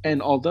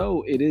 And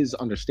although it is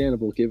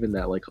understandable, given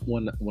that like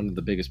one of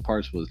the biggest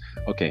parts was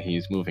okay,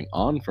 he's moving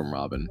on from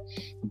Robin,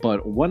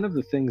 but one of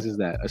the things is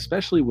that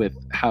especially with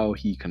how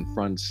he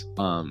confronts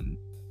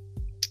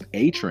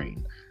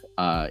A-Train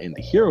in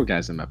the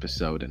Herogasm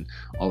episode and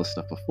all the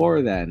stuff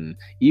before that, and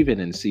even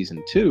in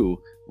season 2,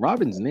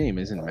 Robin's name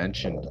isn't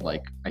mentioned.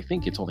 Like I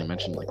think it's only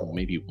mentioned like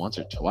maybe once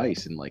or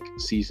twice in like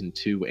season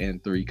 2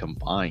 and 3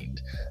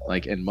 combined.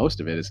 Like, and most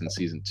of it is in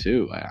season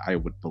 2. I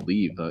would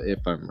believe,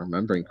 if I'm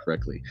remembering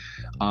correctly.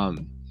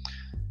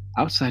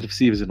 Outside of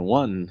season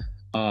 1,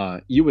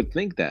 you would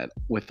think that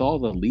with all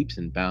the leaps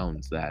and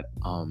bounds that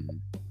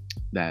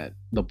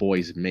the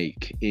boys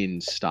make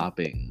in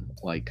stopping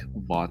like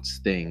Vaught's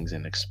things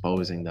and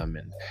exposing them,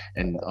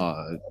 and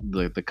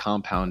the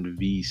compound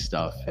V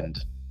stuff, and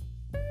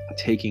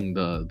taking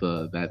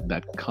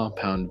that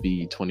compound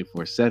V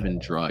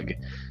 24/7 drug,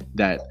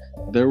 that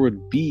there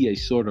would be a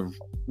sort of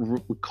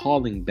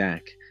calling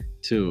back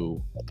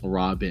to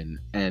Robin,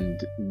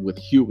 and with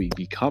Huey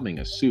becoming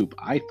a soup.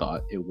 I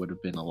thought it would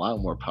have been a lot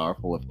more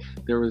powerful if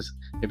there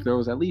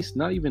was at least,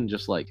 not even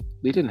just like,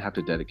 they didn't have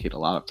to dedicate a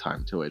lot of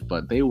time to it,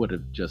 but they would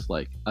have just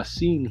like a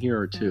scene here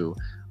or two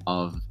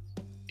of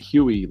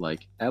Huey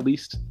like at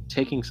least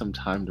taking some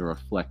time to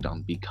reflect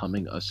on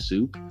becoming a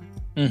soup,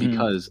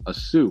 because a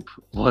soup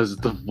was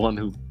the one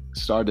who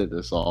started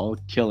this all,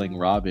 killing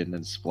Robin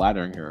and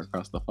splattering her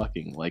across the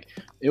fucking, like,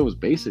 it was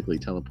basically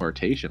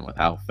teleportation with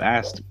how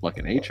fast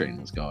fucking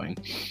A-Train was going.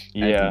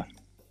 Yeah.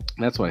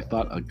 And that's why I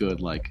thought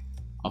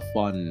a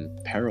fun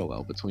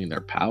parallel between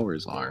their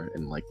powers are,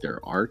 and like their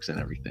arcs and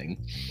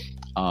everything.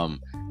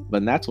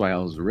 But that's why I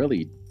was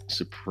really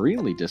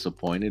supremely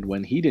disappointed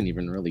when he didn't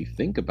even really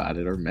think about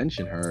it or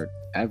mention her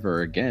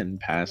ever again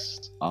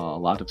past a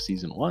lot of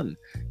season 1,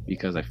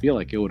 because I feel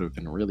like it would have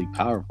been really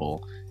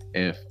powerful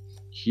if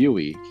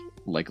Huey,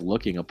 like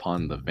looking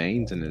upon the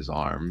veins in his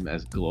arm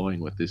as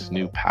glowing with this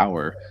new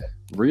power,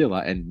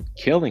 and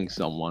killing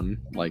someone,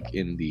 like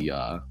in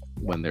the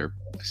when they're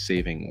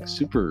saving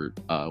Soldier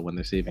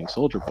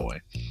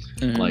Boy,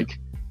 like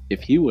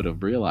if he would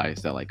have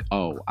realized that like,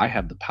 oh, I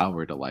have the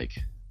power to, like,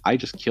 I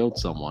just killed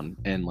someone,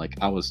 and like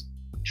I was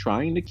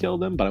trying to kill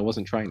them, but I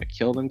wasn't trying to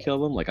kill them,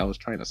 like I was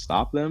trying to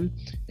stop them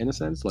in a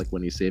sense, like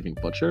when he's saving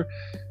Butcher.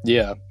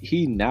 Yeah.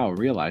 He now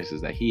realizes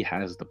that he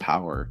has the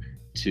power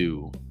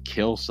to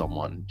kill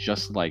someone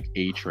just like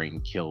A-Train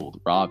killed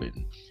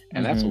Robin.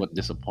 And that's what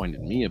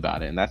disappointed me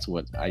about it, and that's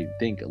what I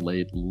think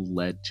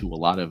led to a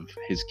lot of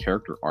his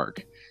character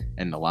arc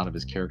and a lot of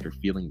his character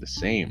feeling the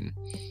same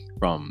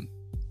from,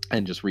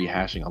 and just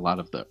rehashing a lot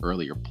of the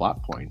earlier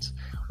plot points,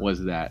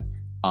 was that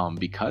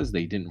because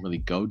they didn't really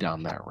go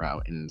down that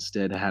route, and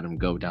instead had him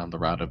go down the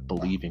route of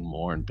believing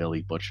more in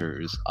Billy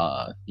Butcher's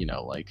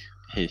like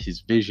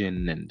his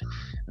vision, and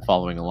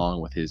following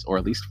along with his, or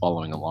at least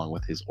following along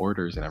with his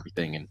orders and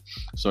everything, and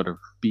sort of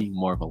being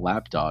more of a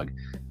lapdog.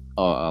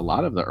 A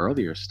lot of the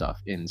earlier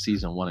stuff in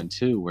season 1 and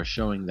 2 were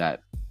showing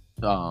that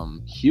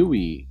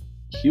Huey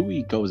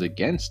goes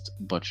against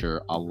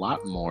Butcher a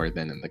lot more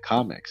than in the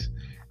comics.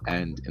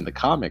 And in the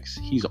comics,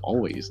 he's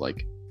always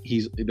like,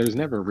 there's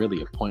never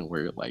really a point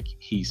where like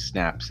he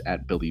snaps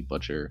at Billy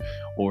Butcher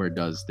or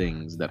does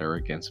things that are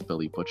against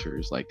Billy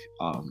Butcher's like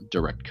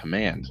direct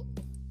command.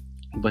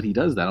 But he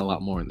does that a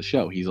lot more in the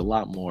show. He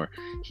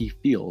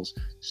feels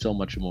so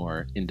much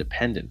more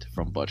independent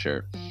from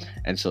Butcher.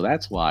 And so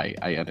that's why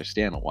I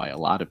understand why a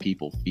lot of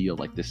people feel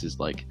like this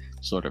is like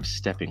sort of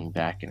stepping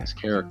back in his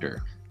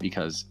character,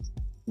 because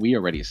we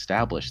already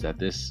established that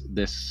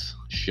this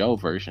show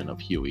version of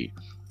Huey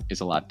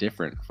is a lot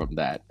different from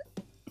that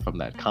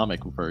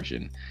comic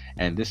version,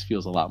 and this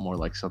feels a lot more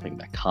like something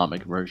that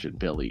comic version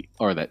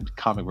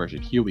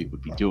Huey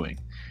would be doing.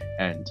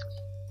 And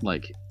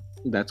like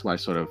that's why I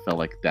sort of felt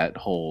like that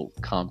whole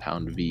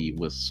Compound V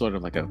was sort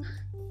of like a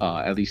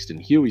at least in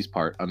Huey's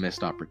part, a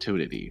missed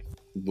opportunity.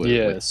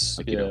 Yes,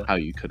 you know, how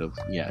you could have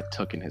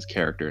taken his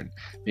character and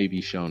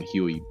maybe shown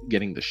Huey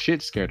getting the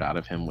shit scared out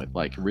of him with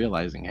like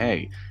realizing,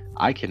 hey,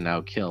 I can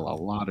now kill a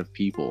lot of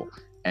people,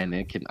 and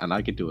I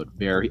can do it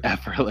very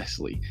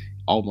effortlessly,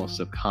 almost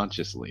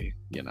subconsciously,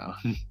 you know.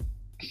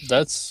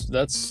 That's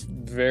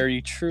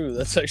very true.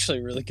 That's actually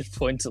a really good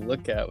point to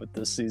look at with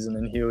this season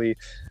in Huey.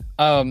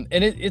 And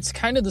it's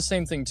kind of the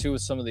same thing too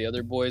with some of the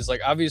other boys.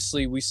 Like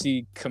obviously we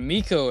see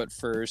Kamiko at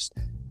first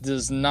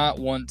does not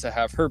want to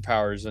have her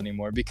powers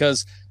anymore,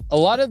 because a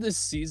lot of this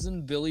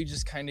season Billy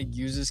just kind of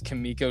uses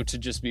Kamiko to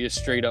just be a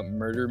straight up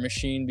murder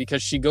machine,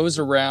 because she goes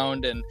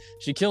around and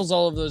she kills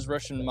all of those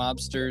Russian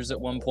mobsters at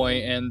one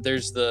point, and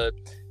there's the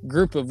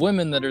group of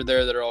women that are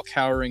there that are all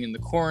cowering in the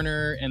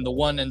corner, and the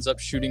one ends up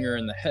shooting her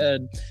in the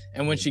head.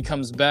 And when she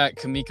comes back,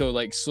 Kamiko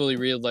like slowly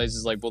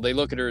realizes like, well, they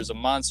look at her as a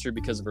monster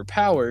because of her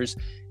powers.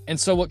 And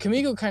so what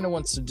Kamiko kind of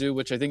wants to do,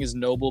 which I think is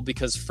noble,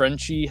 because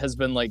Frenchie has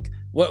been like,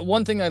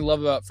 one thing I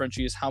love about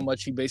Frenchie is how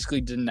much he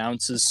basically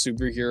denounces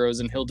superheroes,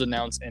 and he'll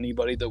denounce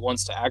anybody that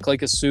wants to act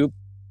like a soup.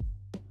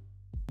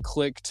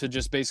 clique to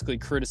just basically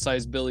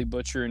criticize Billy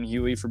Butcher and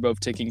Huey for both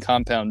taking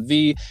Compound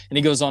V, and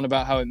he goes on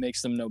about how it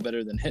makes them no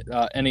better than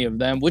any of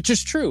them, which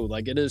is true.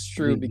 Like, it is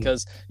true,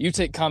 because you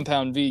take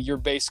Compound V, you're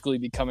basically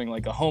becoming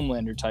like a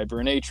Homelander type or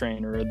an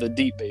A-Train or the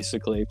Deep,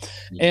 basically.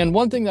 And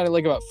one thing that I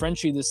like about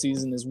Frenchie this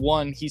season is,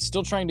 one, he's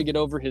still trying to get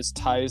over his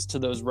ties to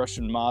those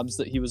Russian mobs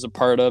that he was a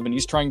part of, and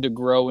he's trying to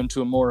grow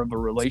into more of a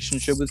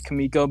relationship with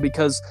Kimiko,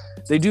 because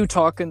they do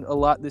talk a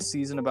lot this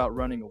season about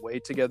running away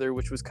together,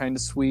 which was kind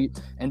of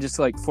sweet, and just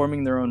like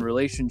forming their own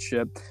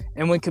relationship.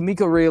 And when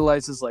Kimiko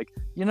realizes, like,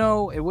 you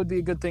know, it would be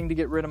a good thing to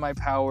get rid of my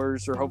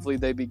powers, or hopefully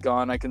they be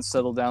gone, I can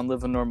settle down,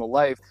 live a normal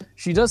life,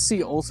 she does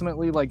see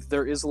ultimately like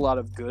there is a lot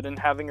of good in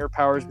having her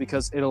powers,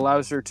 because it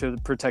allows her to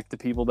protect the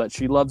people that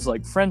she loves,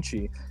 like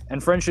Frenchie.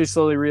 And Frenchie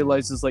slowly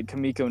realizes like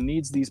Kimiko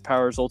needs these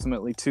powers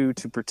ultimately too,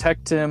 to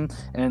protect him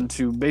and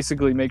to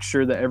basically make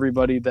sure that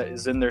everybody that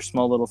is in their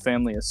small little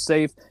family is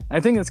safe. And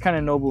I think that's kind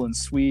of noble and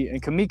sweet. And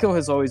Kimiko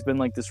has always been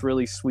like this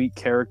really sweet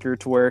character,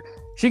 to where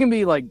she can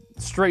be like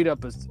straight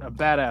up a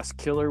badass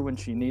killer when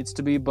she needs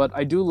to be. But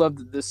I do love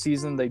that this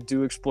season they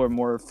do explore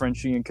more of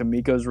Frenchie and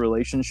Kimiko's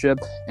relationship,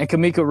 and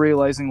Kimiko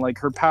realizing like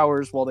her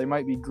powers, while they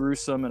might be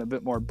gruesome and a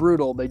bit more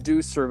brutal, they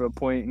do serve a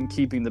point in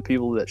keeping the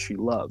people that she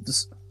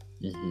loves.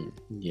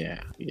 Yeah.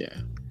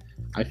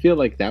 I feel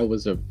like that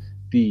was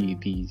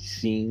the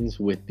scenes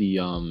with the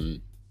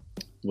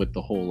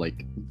whole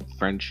like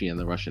Frenchie and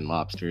the Russian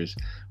mobsters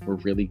were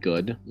really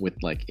good with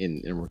like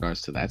in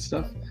regards to that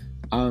stuff.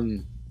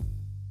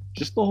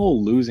 Just the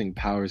whole losing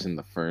powers in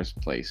the first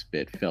place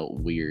bit felt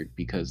weird,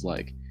 because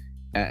like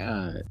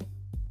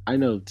I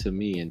know to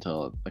me and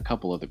to a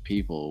couple other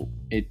people,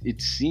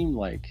 it seemed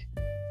like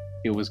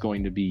it was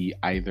going to be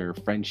either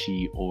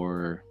Frenchie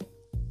or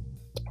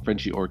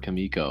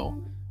Kimiko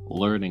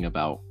learning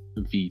about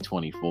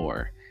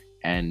V24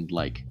 and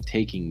like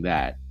taking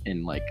that,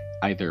 and like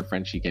either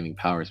Frenchie getting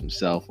powers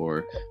himself,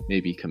 or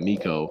maybe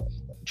Kimiko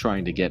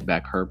trying to get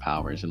back her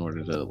powers in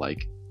order to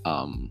like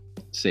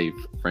save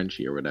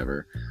Frenchie or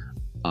whatever.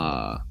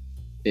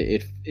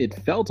 It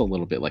felt a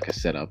little bit like a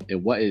setup.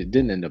 It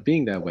didn't end up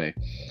being that way,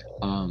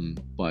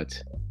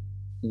 but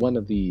one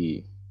of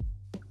the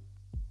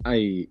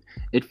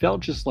it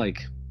felt just like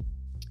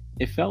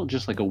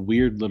a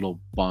weird little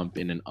bump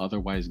in an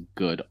otherwise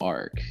good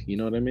arc. You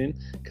know what I mean?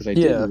 Because I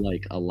did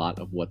like a lot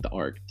of what the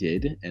arc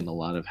did, and a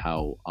lot of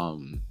how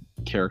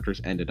characters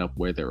ended up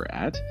where they were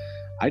at.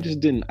 I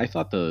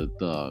thought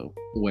the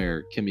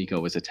where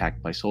Kimiko was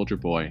attacked by Soldier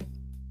Boy,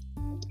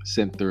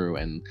 sent through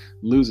and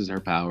loses her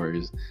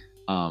powers,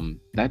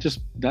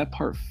 that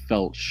part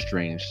felt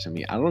strange to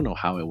me. I don't know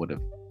how I would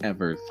have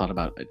ever thought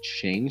about a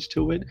change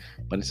to it,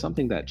 but it's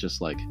something that just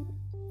like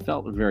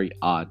felt very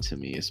odd to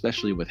me,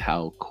 especially with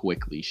how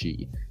quickly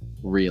she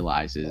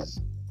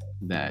realizes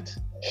that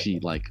she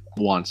like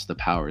wants the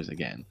powers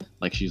again.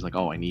 Like she's like,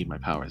 oh, I need my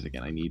powers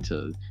again, I need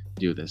to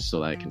do this so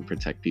that I can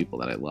protect people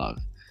that I love.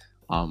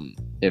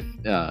 If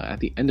at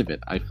the end of it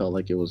I felt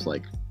like it was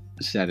like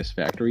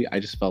satisfactory, I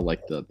just felt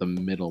like the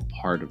middle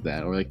part of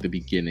that, or like the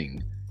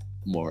beginning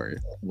more,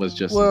 was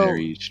just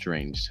very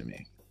strange to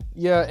me.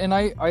 Yeah, and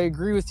I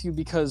agree with you,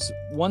 because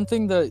one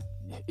thing that,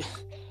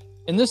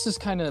 and this is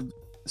kind of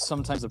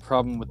sometimes the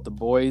problem with The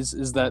Boys,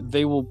 is that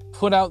they will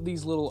put out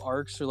these little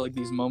arcs or like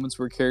these moments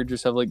where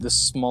characters have like this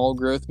small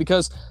growth,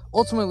 because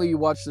ultimately you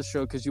watch the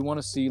show because you want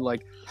to see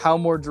like how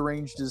more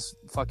deranged is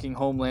fucking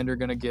Homelander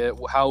gonna get,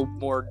 how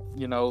more,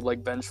 you know,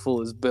 like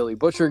vengeful is Billy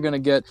Butcher gonna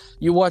get.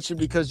 You watch it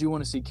because you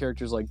want to see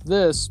characters like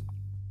this.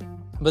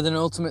 But then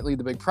ultimately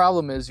the big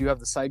problem is you have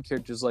the side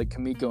characters like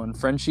Kimiko and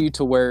Frenchie,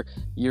 to where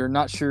you're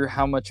not sure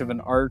how much of an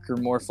arc or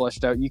more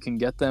fleshed out you can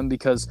get them,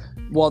 because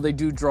while they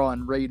do draw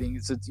in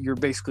ratings, you're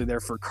basically there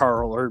for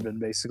Carl Urban.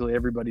 Basically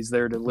everybody's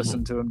there to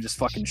listen to him just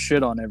fucking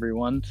shit on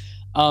everyone.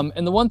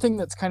 And the one thing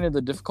that's kind of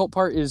the difficult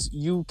part is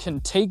you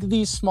can take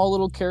these small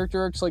little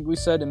character arcs, like we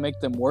said, and make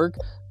them work,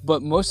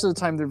 but most of the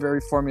time they're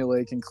very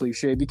formulaic and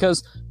cliche,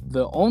 because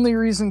the only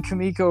reason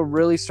Kimiko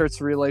really starts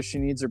to realize she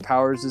needs her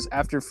powers is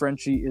after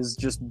Frenchie is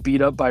just beat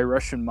up by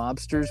Russian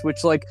mobsters,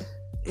 which, like,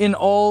 in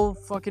all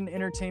fucking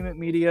entertainment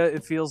media,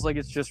 it feels like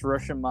it's just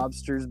Russian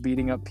mobsters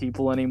beating up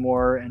people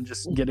anymore and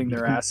just getting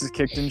their asses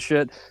kicked and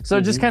shit. So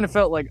it just kind of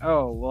felt like,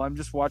 oh, well, I'm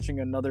just watching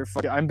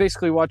I'm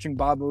basically watching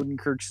Bob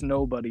Odenkirk's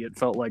Nobody. It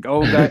felt like,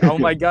 oh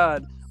my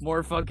God,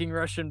 more fucking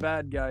Russian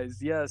bad guys.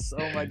 Yes.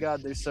 Oh my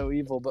God, they're so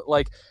evil. But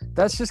like,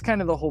 that's just kind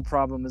of the whole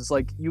problem, is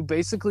like, you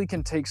basically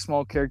can take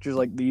small characters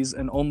like these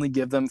and only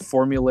give them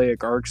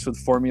formulaic arcs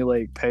with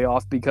formulaic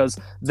payoff, because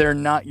they're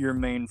not your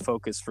main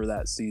focus for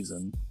that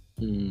season.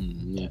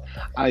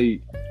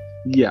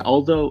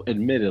 Although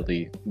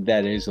admittedly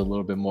that is a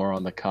little bit more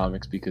on the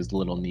comics, because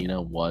little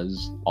Nina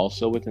was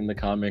also within the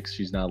comics.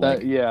 She's not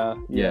like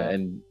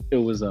and it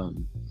was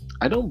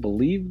I don't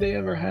believe they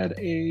ever had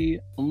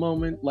a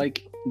moment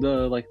like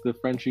the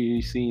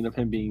Frenchie scene of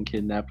him being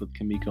kidnapped with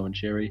Kimiko and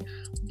Cherry,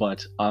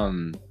 but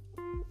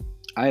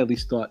I at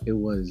least thought it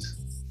was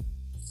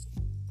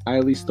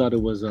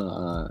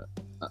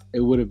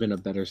it would have been a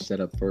better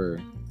setup for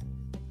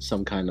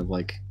some kind of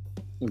like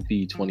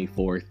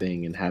V24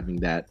 thing and having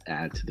that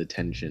add to the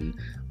tension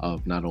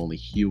of not only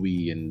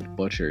Huey and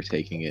Butcher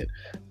taking it,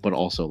 but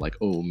also like,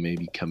 oh,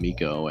 maybe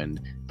Kamiko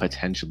and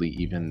potentially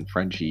even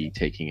Frenchie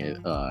taking it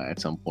at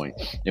some point.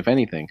 If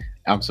anything,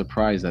 I'm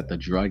surprised that the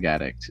drug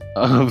addict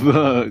of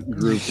the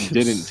group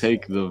didn't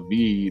take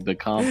the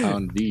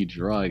compound V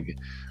drug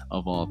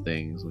of all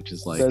things, which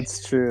is like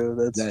That's true.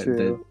 That's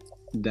true.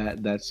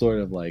 That sort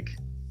of like,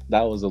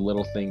 that was a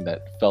little thing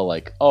that felt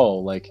like, oh,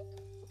 like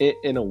it,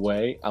 in a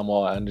way, I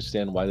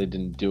understand why they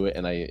didn't do it,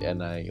 and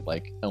I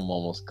like I'm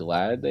almost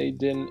glad they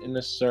didn't in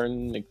a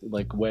certain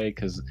like way,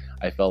 because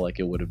I felt like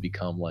it would have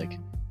become like,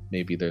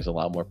 maybe there's a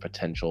lot more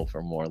potential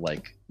for more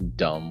like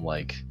dumb,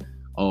 like,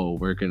 oh,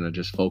 we're gonna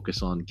just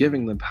focus on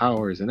giving them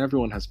powers and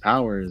everyone has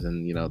powers,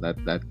 and you know,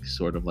 that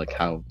sort of like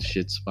how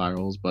shit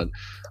spirals. But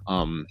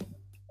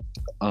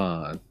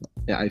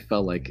yeah, I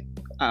felt like,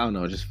 I don't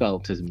know, it just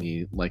felt to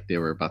me like they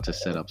were about to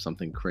set up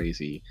something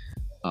crazy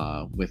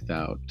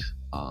without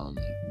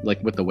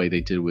like with the way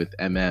they did with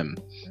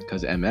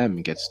because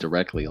gets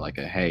directly like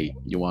a, hey,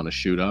 you want to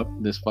shoot up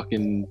this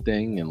fucking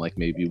thing and like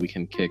maybe we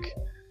can kick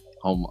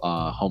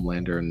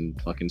Homelander and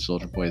fucking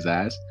Soldier Boy's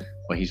ass,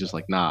 but he's just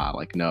like, nah,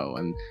 like, no.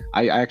 And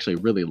I actually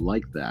really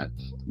like that,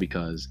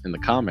 because in the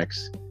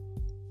comics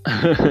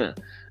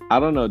I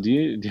don't know. Do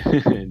you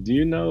do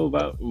you know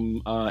about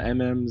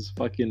MM's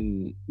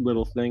fucking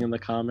little thing in the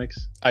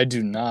comics? I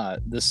do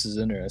not. This is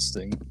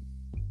interesting.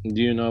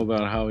 Do you know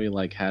about how he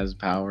like has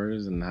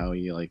powers and how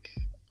he like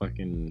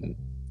fucking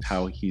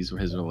how he's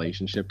his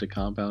relationship to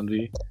Compound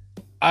V?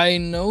 I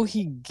know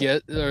he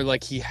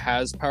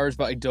has powers,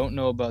 but I don't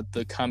know about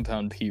the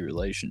Compound P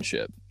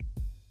relationship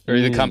or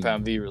the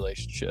Compound V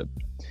relationship.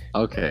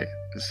 Okay,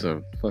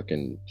 so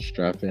fucking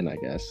strap in, I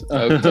guess.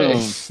 Okay,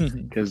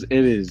 because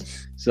it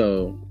is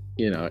so.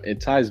 You know, it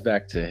ties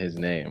back to his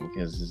name,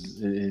 because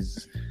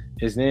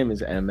his name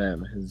is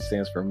MM. It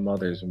stands for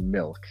Mother's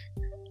Milk,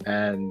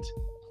 and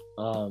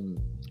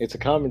it's a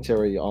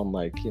commentary on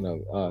like, you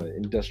know,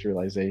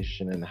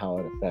 industrialization and how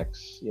it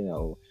affects, you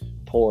know,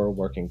 poor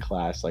working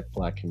class like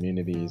Black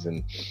communities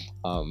and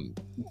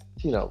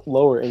you know,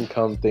 lower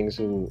income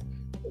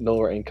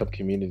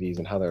communities,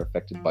 and how they're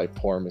affected by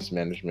poor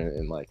mismanagement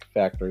in like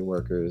factory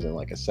workers and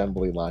like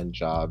assembly line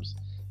jobs,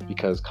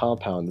 because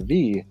Compound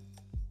V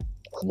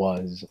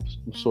was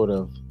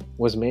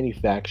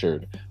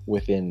manufactured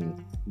within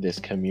this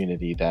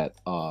community that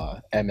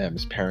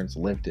MM's parents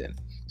lived in,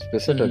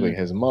 specifically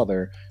his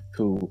mother,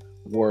 who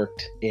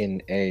worked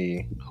in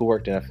a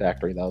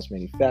factory that was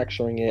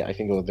manufacturing it. I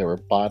think they were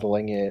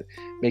bottling it,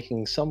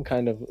 making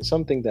something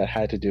that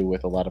had to do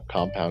with a lot of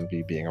Compound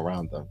V being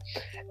around them.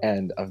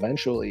 And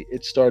eventually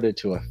it started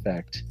to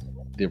affect,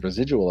 the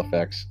residual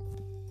effects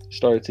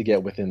started to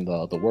get within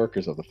the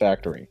workers of the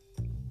factory.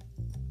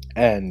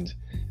 And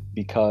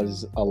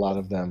because a lot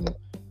of them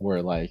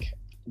were like,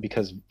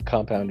 because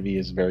Compound V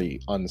is very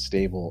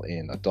unstable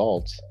in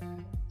adults,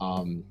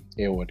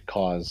 it would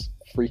cause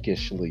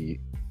freakish,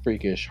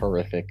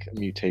 horrific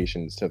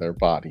mutations to their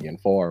body and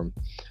form.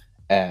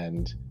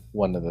 And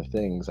one of the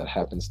things that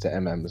happens to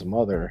MM's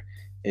mother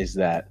is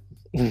that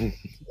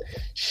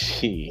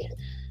she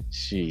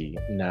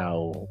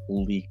now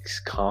leaks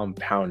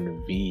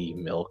Compound V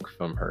milk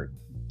from her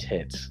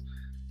tits.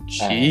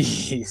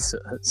 Jesus.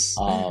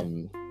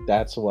 And,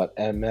 that's what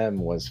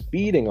was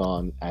feeding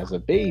on as a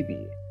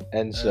baby.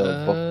 And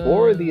so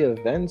before the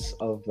events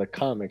of the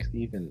comics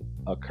even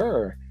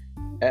occur,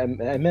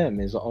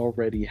 is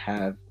already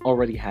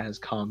has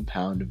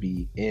Compound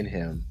V in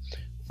him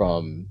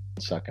from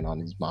sucking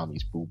on his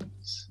mommy's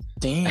boobies.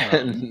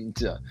 Damn.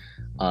 And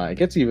it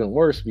gets even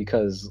worse,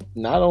 because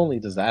not only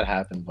does that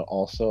happen, but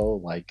also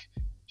like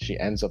she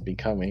ends up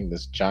becoming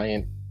this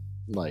giant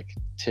like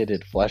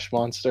titted flesh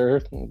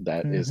monster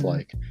that is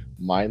like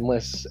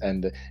mindless,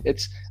 and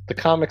the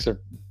comics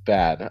are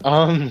bad.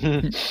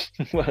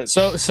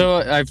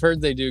 So I've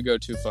heard they do go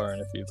too far in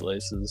a few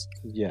places.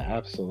 Yeah,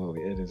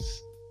 absolutely.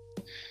 It's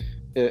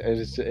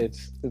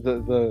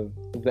the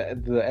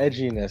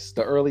edginess,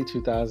 the early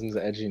 2000s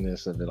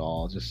edginess of it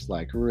all just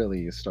like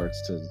really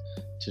starts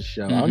to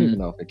show. I don't even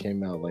know if it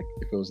came out, like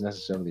if it was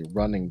necessarily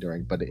running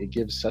during, but it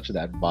gives such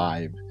that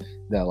vibe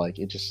that like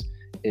it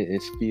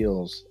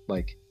feels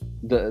like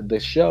the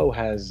show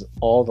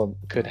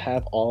could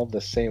have all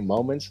the same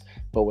moments,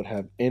 but would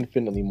have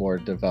infinitely more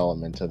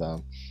development to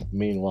them.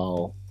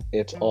 Meanwhile,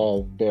 it's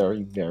all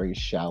very, very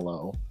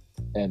shallow,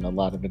 and a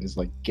lot of it is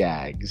like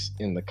gags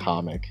in the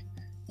comic,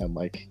 and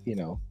like, you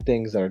know,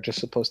 things that are just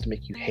supposed to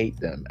make you hate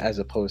them as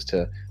opposed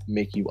to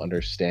make you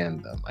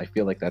understand them. I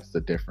feel like that's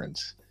the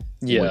difference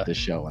with the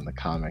show and the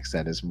comics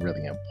that is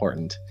really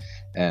important.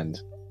 And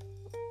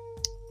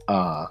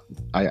I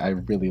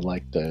really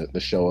like the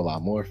show a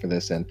lot more for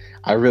this, and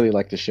I really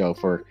like the show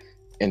for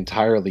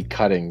entirely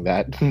cutting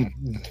that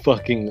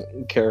fucking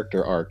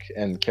character arc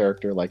and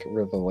character like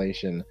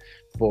revelation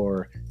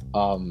for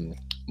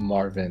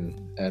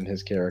Marvin and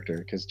his character,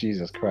 because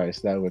Jesus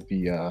Christ, that would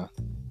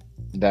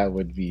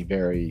be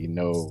very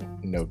no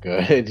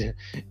good,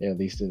 at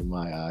least in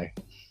my eye.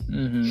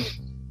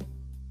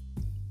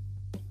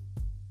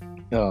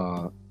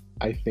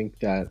 I think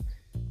that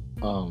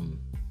um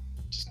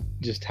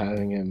just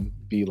having him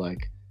be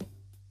like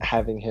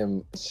having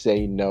him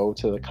say no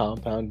to the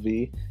compound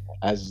V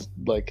as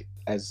like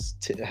as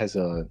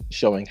a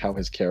showing how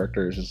his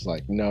character is just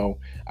like, no,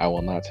 I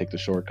will not take the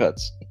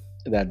shortcuts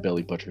that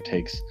Billy Butcher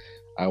takes.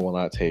 I will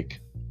not take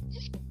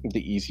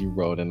the easy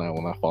road, and I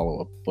will not follow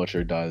what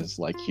Butcher does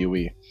like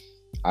Huey.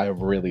 I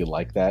really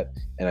like that,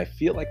 and I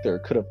feel like there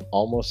could have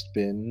almost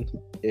been,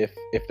 if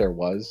there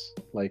was,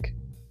 like,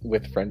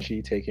 with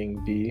Frenchie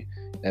taking V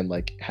and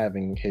like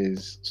having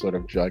his sort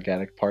of drug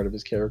addict part of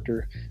his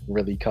character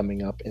really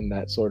coming up in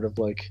that sort of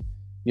like,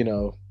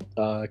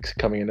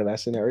 coming into that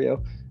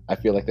scenario. I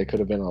feel like there could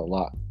have been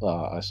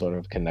a sort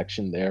of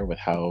connection there with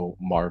how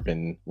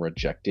Marvin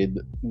rejected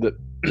the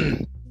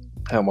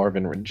how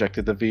Marvin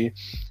rejected the V,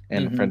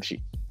 and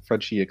Mhm.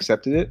 Frenchie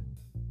accepted it.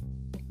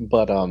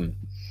 But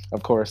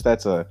of course,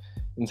 that's a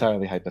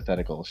entirely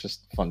hypothetical. It's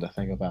just fun to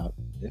think about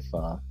if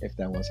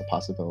that was a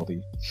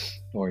possibility,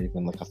 or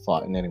even like a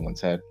thought in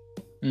anyone's head.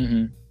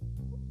 Mhm.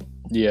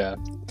 Yeah.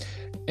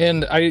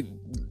 And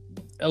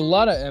a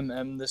lot of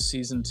MM this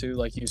season too,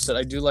 like you said.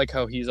 I do like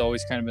how he's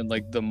always kind of been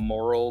like the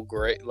moral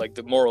great, like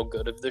the moral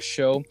good of this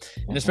show,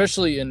 and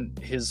especially in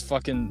his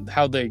fucking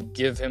how they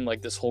give him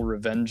like this whole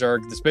revenge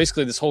arc. This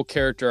basically this whole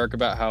character arc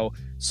about how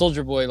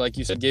Soldier Boy, like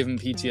you said, gave him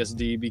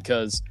PTSD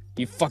because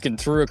he fucking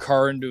threw a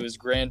car into his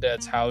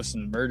granddad's house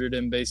and murdered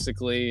him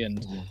basically.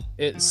 And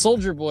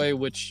Soldier Boy,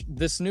 which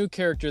this new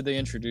character they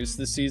introduced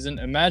this season,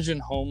 imagine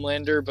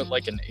Homelander but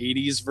like an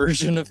 80s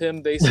version of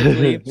him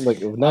basically.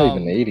 Like not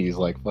even 80s,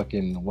 like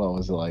fucking what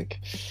was it like?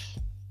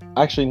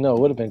 Actually, no, it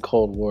would have been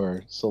Cold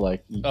War. So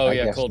like, Oh I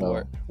yeah, guess Cold no.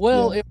 War.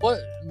 Well, Yeah.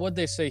 what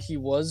they say he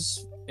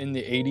was in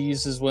the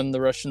 80s is when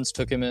the Russians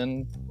took him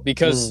in,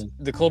 because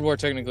the Cold War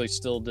technically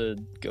still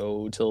did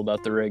go till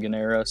about the Reagan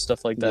era,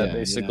 stuff like that, Yeah,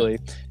 basically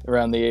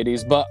around the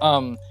 80s. But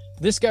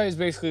this guy is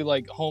basically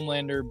like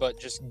Homelander, but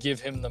just give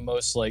him the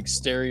most like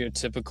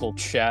stereotypical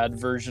Chad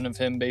version of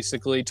him,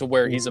 basically, to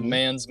where he's a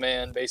man's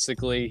man.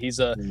 Basically, he's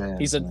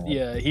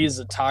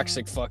a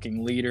toxic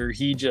fucking leader.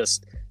 He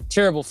just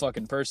terrible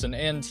fucking person,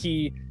 and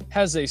he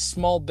has a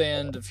small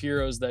band of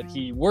heroes that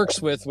he works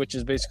with, which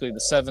is basically the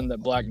 7 that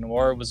Black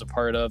Noir was a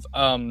part of.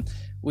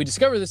 We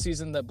discover this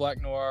season that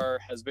Black Noir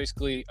has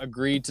basically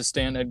agreed to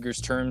Stan Edgar's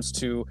terms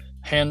to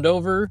hand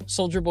over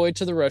Soldier Boy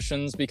to the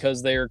Russians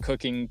because they are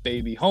cooking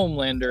baby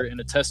Homelander in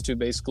a test tube,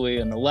 basically,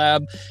 in the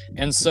lab.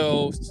 And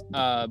so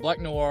Black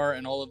Noir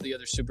and all of the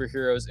other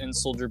superheroes in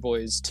Soldier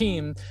Boy's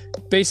team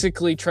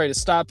basically try to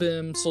stop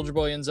him. Soldier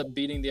Boy ends up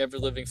beating the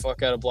ever-living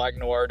fuck out of Black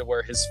Noir to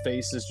where his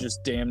face is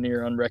just damn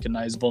near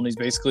unrecognizable, and he's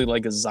basically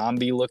like a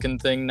zombie-looking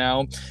thing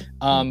now.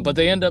 But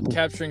they end up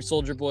capturing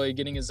Soldier Boy,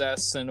 getting his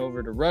ass sent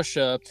over to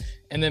Russia,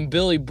 and then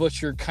Billy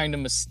Butcher kind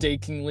of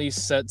mistakenly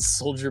sets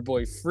Soldier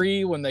Boy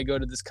free when they go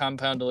to this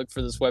compound to look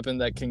for this weapon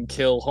that can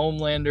kill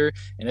Homelander.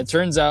 And it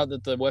turns out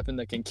that the weapon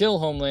that can kill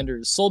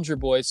Homelander is Soldier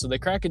Boy. So they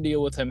crack a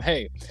deal with him.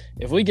 Hey,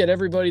 if we get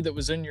everybody that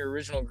was in your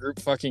original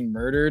group fucking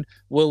murdered,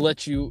 will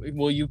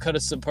you cut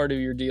us a part of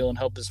your deal and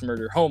help us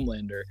murder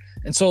Homelander?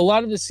 And so a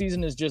lot of this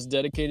season is just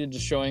dedicated to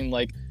showing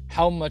like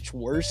how much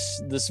worse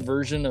this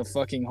version of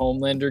fucking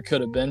Homelander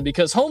could have been,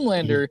 because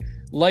Homelander,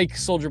 like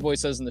Soldier Boy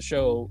says in the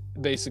show,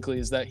 basically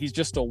is that he's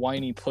just a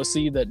whiny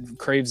pussy that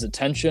craves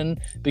attention,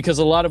 because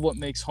a lot of what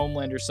makes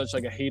Homelander such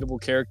like a hateable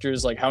character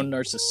is like how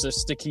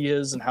narcissistic he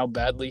is and how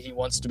badly he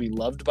wants to be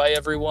loved by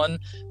everyone.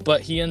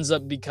 But he ends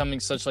up becoming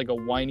such like a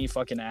whiny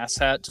fucking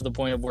asshat to the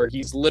point of where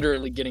he's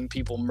literally getting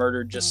people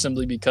murdered just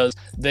simply because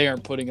they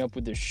aren't putting up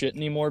with this shit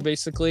anymore,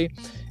 basically.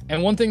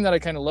 And one thing that I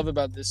kind of love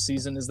about this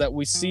season is that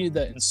we see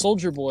that in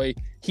Soldier Boy,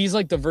 he's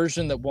like the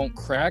version that won't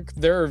crack.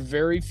 There are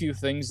very few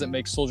things that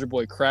make Soldier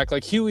Boy crack.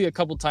 Like Huey a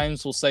couple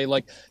times will say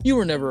like, you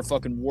were never a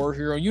fucking war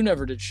hero, you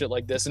never did shit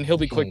like this, and he'll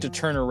be quick to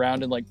turn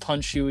around and like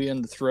punch Huey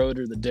in the throat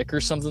or the dick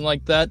or something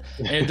like that.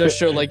 And it does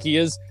show like he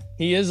is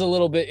a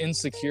little bit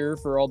insecure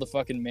for all the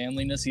fucking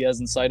manliness he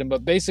has inside him.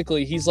 But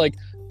basically he's like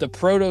the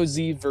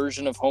proto-Z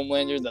version of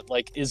Homelander that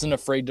like isn't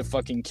afraid to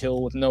fucking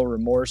kill with no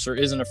remorse, or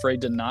isn't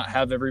afraid to not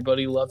have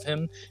everybody love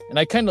him. And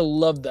I kind of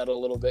love that a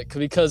little bit,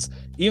 because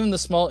even the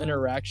small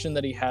interaction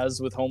that he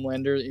has with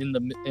Homelander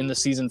in the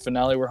season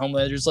finale, where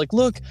Homelander's like,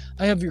 look,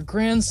 I have your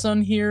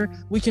grandson here,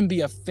 we can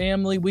be a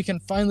family, we can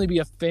finally be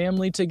a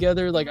family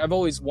together, like I've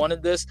always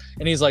wanted this.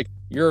 And he's like,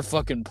 you're a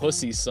fucking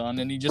pussy, son,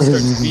 and he just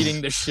starts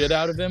beating the shit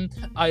out of him.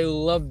 I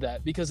love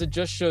that, because it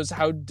just shows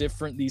how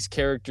different these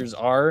characters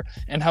are,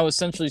 and how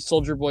essentially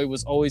Soldier Boy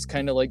was always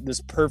kind of like this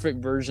perfect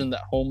version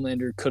that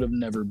Homelander could have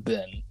never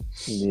been.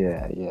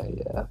 Yeah.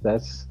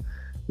 That's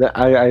that.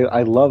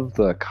 I love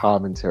the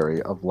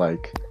commentary of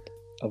like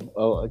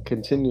of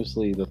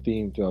continuously the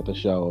theme throughout the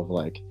show of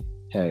like,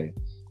 hey,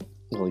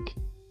 like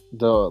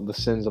the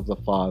sins of the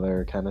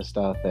father kind of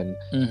stuff, and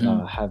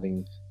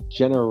having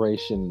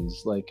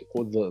generations, like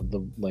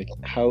the like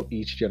how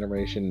each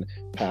generation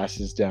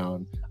passes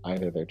down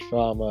either their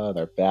trauma,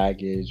 their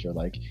baggage, or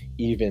like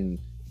even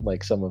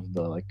like some of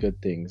the like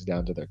good things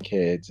down to their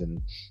kids,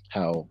 and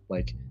how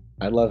like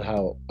I love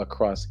how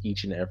across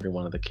each and every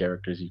one of the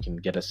characters you can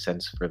get a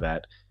sense for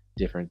that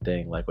different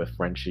thing, like with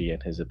Frenchie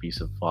and his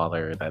abusive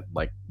father that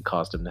like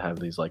caused him to have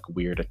these like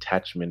weird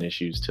attachment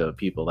issues to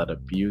people that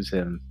abuse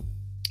him,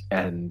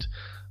 and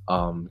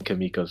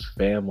Kamiko's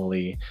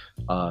family,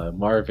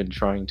 Marvin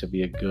trying to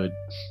be a good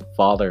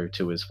father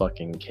to his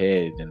fucking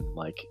kid and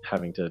like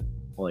having to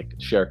like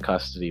share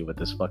custody with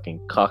this fucking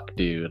cuck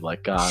dude.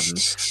 Like God,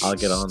 and I'll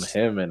get on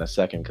him in a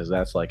second because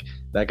that's like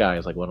that guy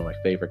is like one of my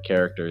favorite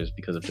characters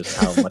because of just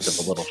how much of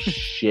a little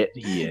shit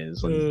he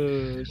is.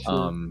 And,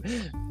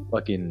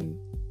 fucking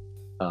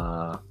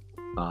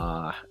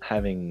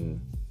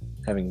having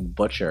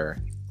Butcher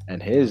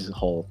and his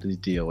whole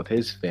deal with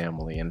his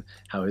family and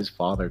how his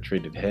father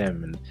treated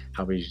him and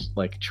how he's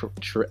like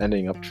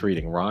ending up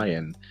treating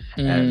Ryan,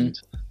 and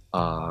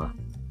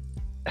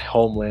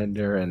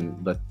Homelander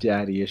and the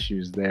daddy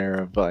issues there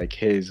of like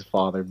his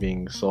father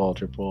being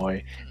Soldier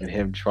Boy and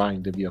him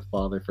trying to be a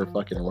father for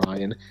fucking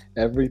Ryan.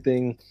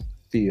 Everything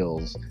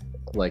feels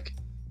like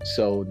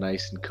so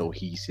nice and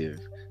cohesive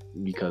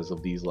because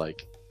of these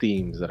like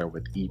themes that are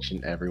with each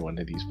and every one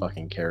of these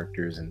fucking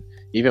characters, and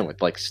even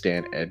with like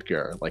Stan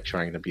Edgar like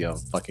trying to be a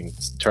fucking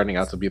turning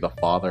out to be the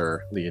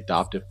father, the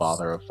adoptive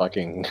father of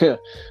fucking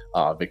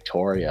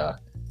Victoria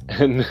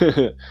and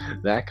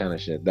that kind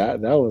of shit. That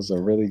was a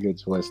really good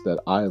twist that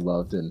I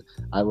loved, and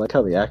I like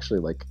how they actually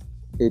like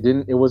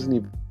it wasn't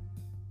even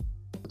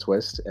a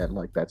twist and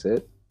like that's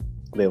it.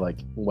 They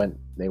went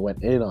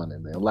in on it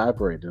and they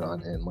elaborated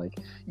on it, and like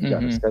you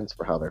got a sense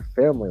for how their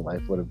family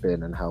life would have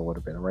been and how it would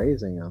have been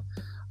raising them.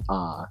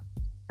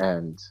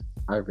 And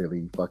I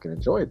really fucking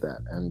enjoyed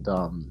that. And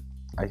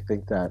I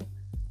think that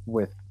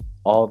with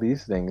all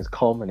these things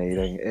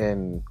culminating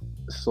in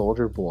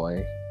Soldier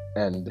Boy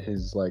and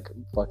his like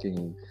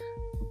fucking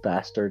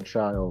bastard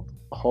child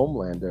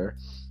Homelander,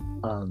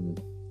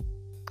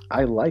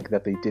 I like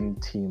that they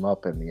didn't team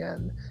up in the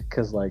end,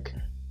 because like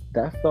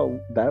that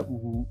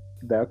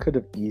could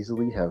have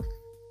easily have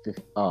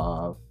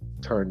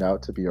turned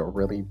out to be a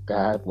really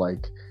bad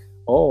like,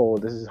 oh,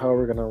 this is how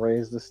we're gonna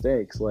raise the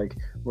stakes. Like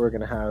we're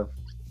gonna have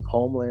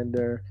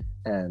Homelander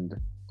and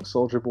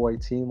Soldier Boy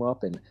team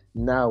up, and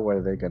now what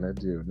are they gonna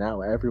do?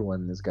 Now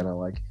everyone is gonna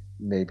like,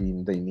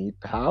 maybe they need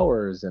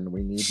powers, and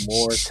we need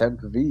more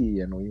Temp V,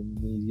 and we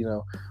need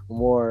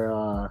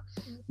more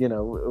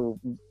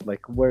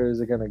like where is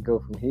it gonna go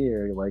from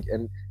here? Like,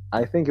 and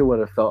I think it would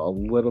have felt a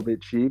little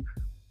bit cheap,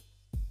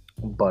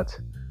 but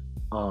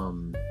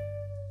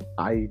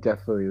I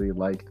definitely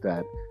like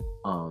that.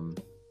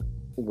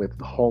 With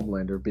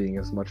Homelander being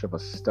as much of a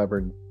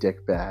stubborn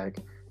dickbag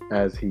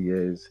as he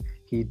is,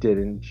 he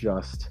didn't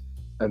just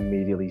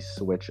immediately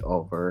switch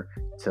over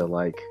to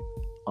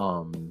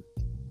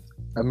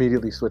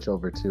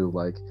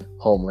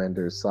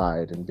Homelander's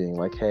side and being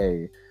like,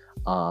 hey,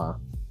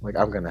 like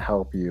I'm gonna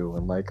help you,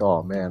 and like,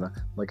 oh man,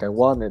 like I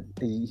wanted.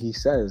 He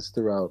says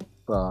throughout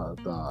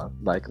the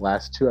like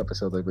last 2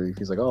 episodes, I believe,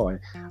 he's like, oh, I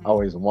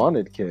always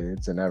wanted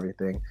kids and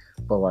everything,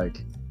 but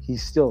like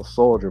he's still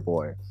Soldier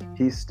Boy.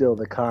 He's still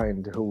the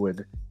kind who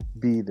would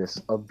be this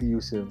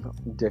abusive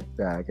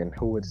dickbag and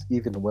who was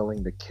even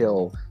willing to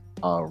kill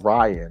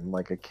Ryan,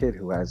 like a kid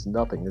who has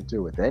nothing to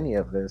do with any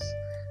of this.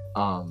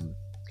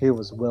 He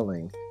was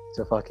willing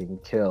to fucking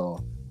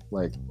kill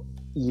like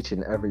each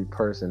and every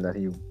person that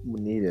he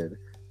needed,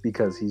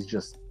 because he's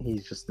just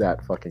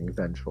that fucking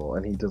vengeful,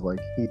 and he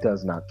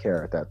does not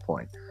care at that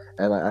point.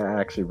 And I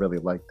actually really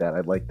like that. I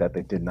like that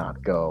they did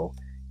not go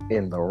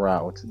in the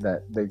route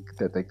that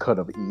they could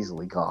have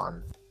easily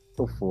gone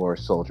for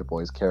Soldier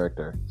Boy's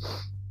character.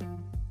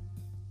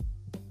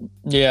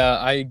 Yeah,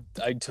 I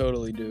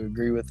totally do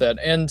agree with that,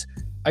 and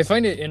I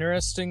find it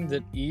interesting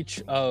that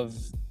each of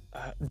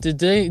did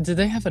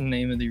they have a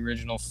name of the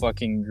original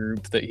fucking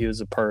group that he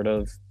was a part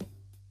of,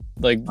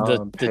 like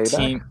the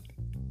team?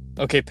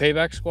 Okay,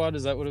 Payback Squad,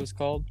 is that what it was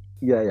called?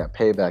 Yeah,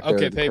 Payback.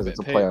 Okay, because it's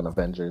a play on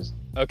Avengers.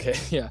 Okay,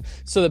 yeah.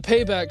 So the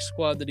Payback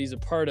Squad that he's a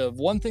part of,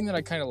 one thing that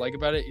I kind of like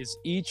about it is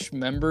each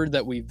member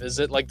that we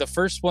visit, like the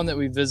first one that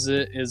we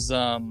visit is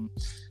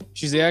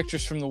she's the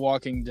actress from The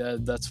Walking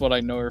Dead. That's what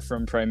I know her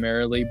from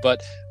primarily,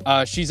 but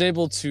she's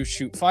able to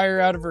shoot fire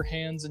out of her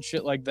hands and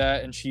shit like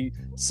that, and she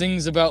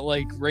sings about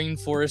like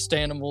rainforest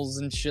animals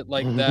and shit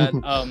like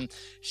that.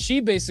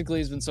 She basically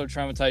has been so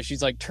traumatized,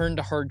 she's like turned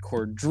to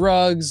hardcore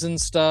drugs and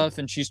stuff,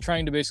 and she's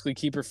trying to basically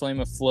keep her flame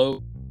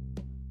afloat,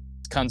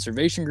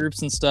 conservation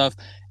groups and stuff,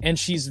 and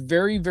she's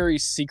very, very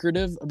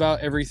secretive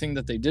about everything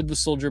that they did with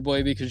Soldier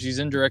Boy, because she's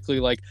indirectly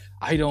like,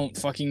 I don't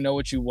fucking know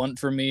what you want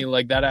from me,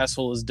 like that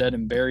asshole is dead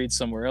and buried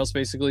somewhere else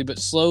basically. But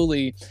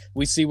slowly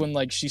we see when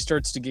like she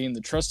starts to gain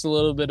the trust a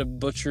little bit of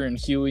Butcher and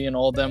Huey and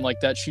all them like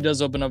that, she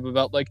does open up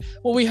about like,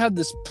 well, we had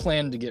this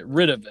plan to get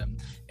rid of him,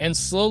 and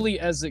slowly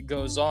as it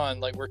goes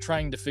on, like we're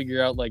trying to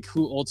figure out like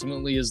who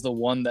ultimately is the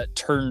one that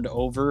turned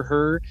over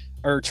her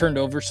turned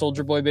over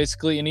Soldier Boy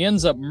basically, and he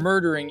ends up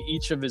murdering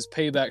each of his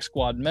Payback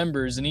Squad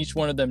members, and each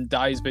one of them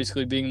dies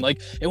basically being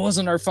like, it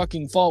wasn't our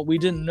fucking fault, we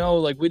didn't know,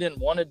 like we didn't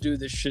want to do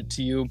this shit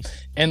to you.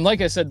 And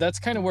like I said, that's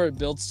kind of where it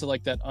builds to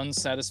like that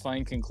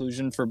unsatisfying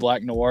conclusion for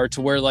Black Noir,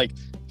 to where like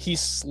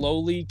he's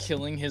slowly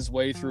killing his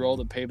way through all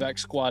the Payback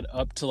Squad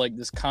up to like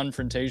this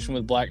confrontation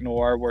with Black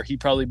Noir, where he'd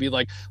probably be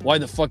like, why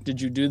the fuck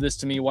did you do this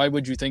to me? Why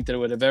would you think that it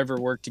would have ever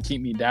worked to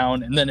keep me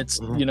down? And then it's,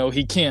 you know,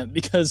 he can't,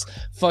 because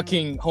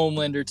fucking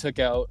Homelander took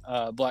out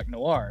Black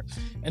Noir.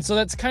 And so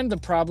that's kind of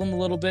the problem a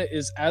little bit,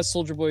 is as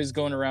Soldier Boy is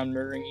going around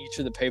murdering each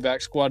of the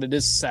Payback Squad, it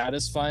is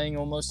satisfying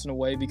almost in a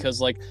way, because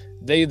like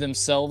they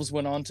themselves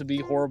went on to be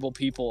horrible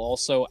people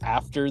also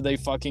after they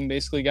fucking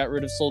basically got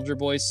rid of Soldier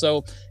Boy.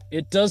 So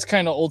it does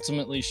kind of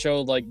ultimately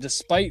show, like,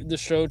 despite the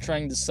show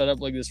trying to set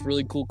up like this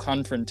really cool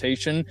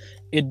confrontation,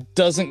 it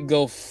doesn't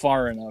go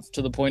far enough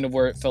to the point of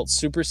where it felt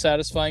super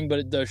satisfying. But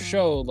it does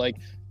show like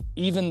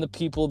even the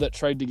people that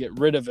tried to get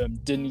rid of him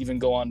didn't even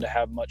go on to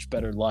have much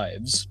better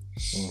lives.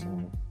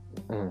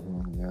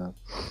 Yeah.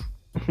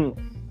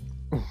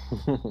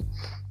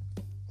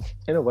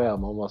 In a way,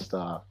 I'm almost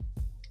I'm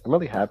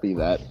really happy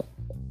that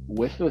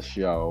with the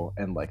show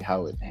and like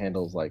how it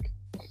handles, like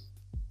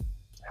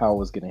how it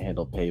was gonna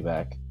handle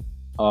Payback,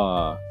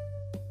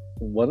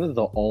 one of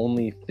the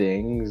only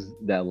things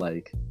that,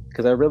 like,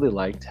 because I really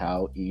liked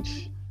how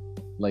each,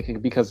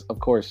 like, because of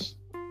course,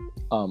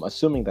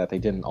 assuming that they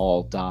didn't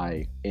all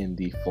die in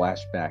the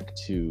flashback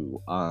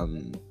to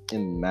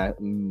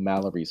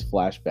Mallory's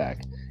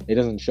flashback, it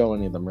doesn't show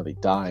any of them really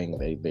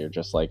dying. They're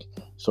just like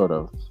sort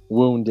of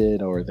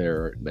wounded, or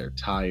they're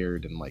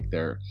tired, and like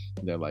they're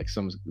like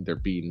they're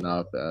beaten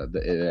up.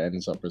 It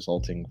ends up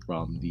resulting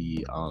from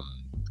the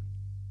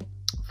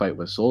fight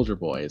with Soldier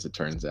Boy, as it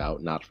turns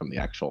out, not from the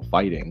actual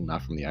fighting,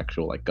 not from the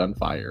actual like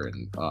gunfire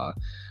and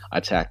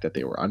attack that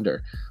they were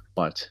under,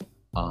 but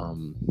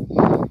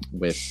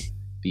with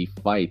the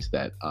fight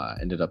that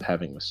ended up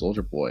having with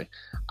Soldier Boy.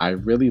 I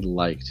really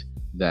liked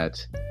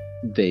that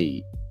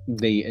they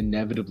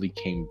inevitably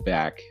came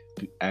back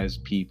as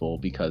people,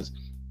 because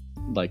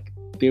like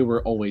they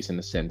were always in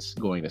a sense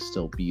going to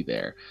still be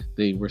there.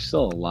 They were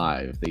still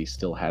alive, they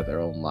still had their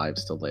own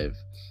lives to live,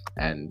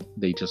 and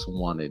they just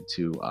wanted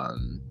to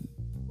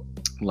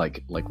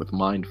like with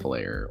Mind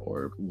Flayer,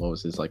 or what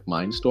was his, like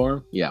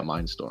Mindstorm? Yeah,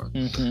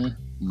 Mindstorm.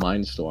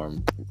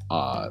 Mindstorm,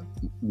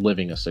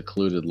 living a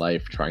secluded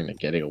life, trying to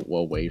get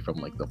away from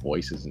like the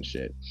voices and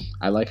shit.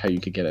 I like how you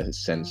could get a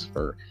sense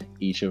for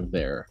each of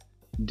their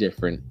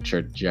different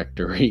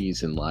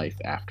trajectories in life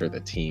after the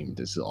team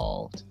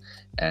dissolved.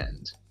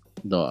 And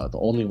the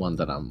only one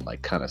that I'm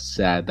like kind of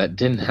sad that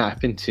didn't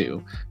happen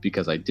to,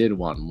 because I did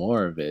want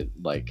more of it,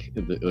 like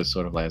it was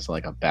sort of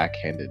like a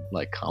backhanded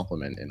like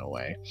compliment in a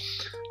way.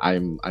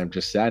 I'm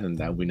just saddened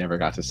that we never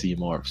got to see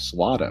more of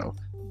Swatto,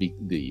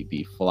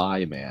 the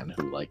fly man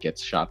who like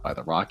gets shot by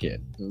the rocket,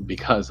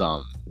 because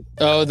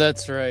oh,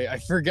 that's right, I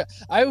forgot.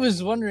 I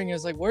was wondering, I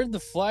was like, where'd the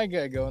fly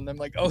guy go? And I'm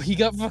like, oh, he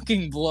got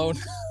fucking blown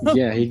up.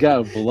 Yeah, he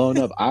got blown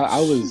up.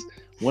 I was,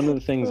 one of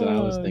the things that I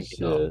was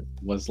thinking of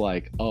was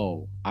like,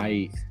 oh,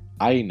 I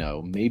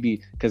know,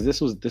 maybe because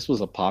this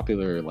was a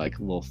popular like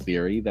little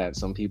theory that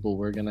some people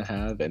were gonna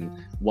have, and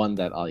one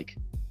that like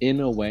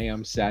in a way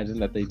I'm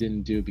saddened that they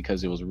didn't do,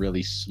 because it was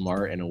really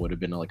smart and it would have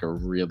been like a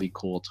really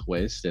cool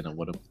twist and it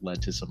would have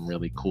led to some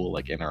really cool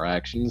like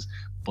interactions.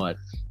 But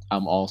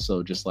I'm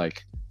also just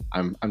like,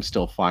 I'm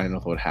still fine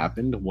with what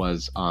happened.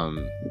 Was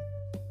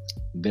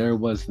there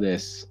was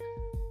this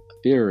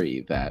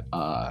theory that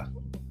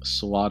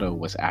Swatto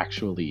was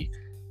actually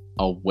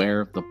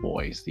aware of the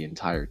boys the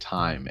entire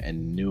time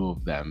and knew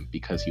of them,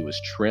 because he was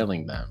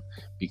trailing them,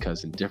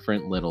 because in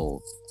different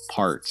little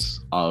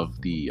parts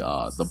of the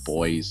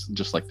boys,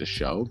 just like the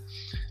show,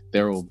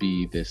 there will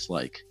be this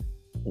like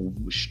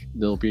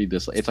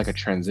it's like a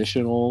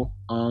transitional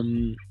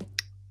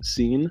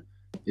scene.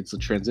 It's a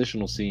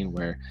transitional scene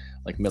where,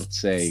 like,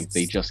 let's say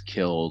they just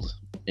killed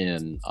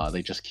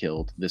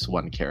this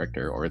one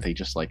character, or they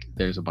just like,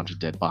 there's a bunch of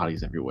dead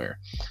bodies everywhere.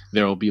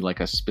 There will be like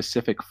a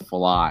specific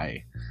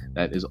fly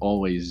that is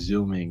always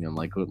zooming and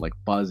like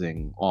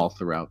buzzing all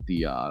throughout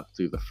the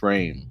through the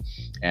frame,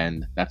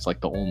 and that's like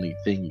the only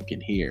thing you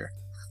can hear.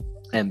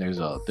 And there's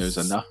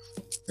enough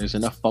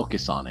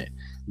focus on it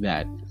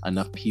that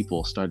enough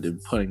people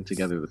started putting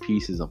together the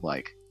pieces of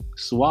like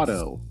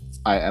Swatto,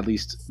 at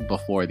least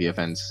before the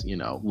events, you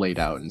know, laid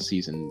out in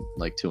season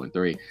like 2 and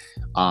 3.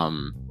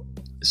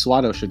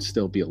 Swatto should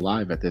still be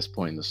alive at this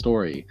point in the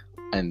story,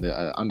 and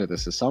under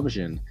this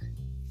assumption,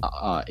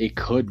 it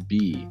could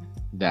be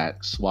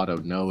that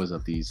Swatto knows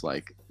of these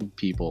like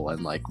people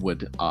and like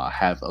would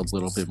have a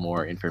little bit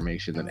more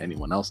information than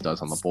anyone else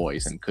does on the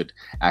boys, and could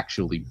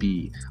actually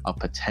be a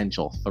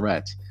potential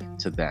threat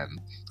to them,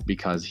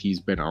 because he's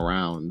been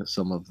around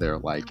some of their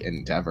like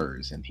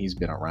endeavors, and he's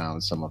been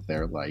around some of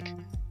their like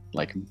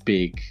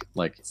big,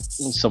 like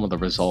some of the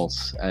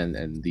results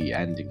and the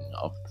ending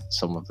of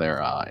some of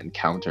their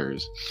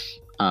encounters,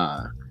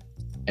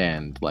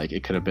 and like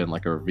it could have been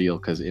like a reveal,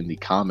 because in the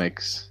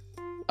comics,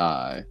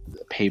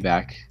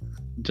 Payback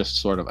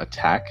just sort of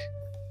attack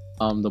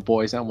the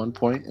boys at one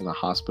point in the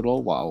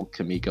hospital while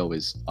Kimiko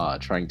is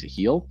trying to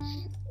heal,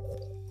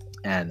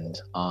 and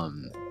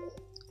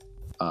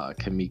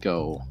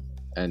Kimiko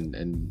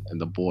and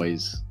the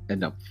boys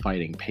end up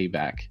fighting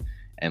Payback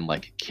and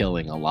like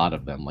killing a lot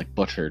of them. Like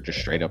Butcher just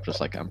straight up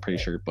just like, I'm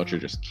pretty sure Butcher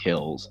just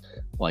kills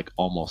like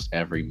almost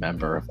every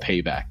member of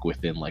Payback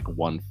within like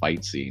one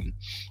fight scene,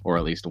 or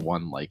at least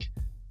one like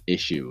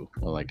issue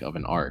or like of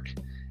an arc.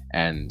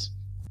 And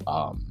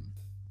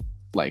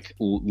like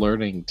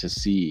learning to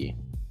see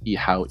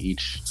how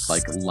each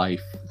like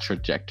life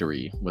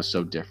trajectory was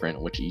so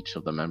different, which each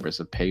of the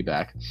members of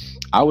Payback,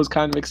 I was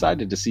kind of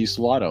excited to see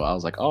Swato. I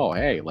was like, oh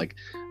hey, like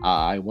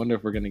I wonder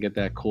if we're gonna get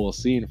that cool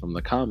scene from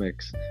the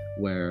comics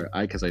where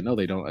because I know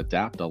they don't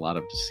adapt a lot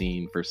of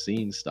scene for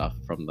scene stuff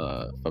from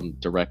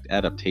direct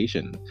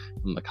adaptation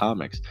from the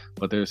comics,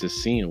 but there's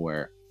this scene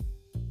where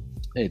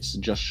it's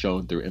just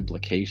shown through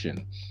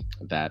implication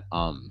that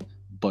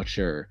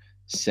Butcher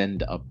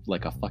send up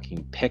like a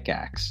fucking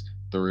pickaxe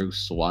through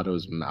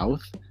Swato's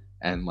mouth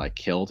and like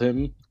killed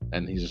him,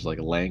 and he's just like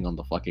laying on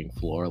the fucking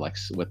floor like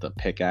with the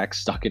pickaxe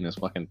stuck in his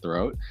fucking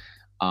throat.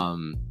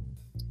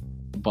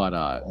 But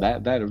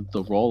that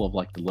the role of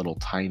like the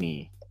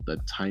tiny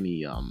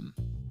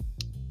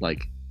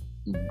like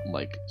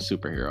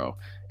superhero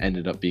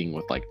ended up being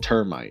with like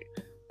Termite,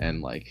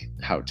 and like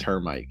how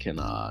Termite can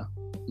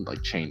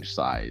like change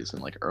size,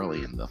 and like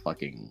early in the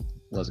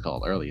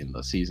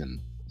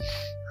season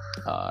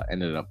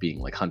ended up being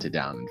like hunted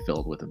down and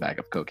filled with a bag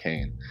of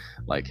cocaine.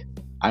 Like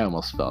I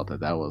almost felt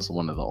that was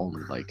one of the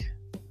only like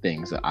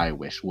things that I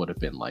wish would have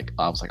been like,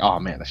 I was like, oh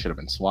man, that should have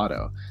been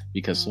Swato,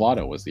 because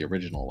Swato was the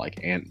original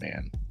like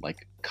Ant-Man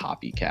like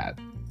copycat,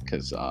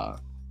 because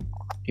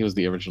he was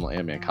the original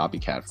Ant-Man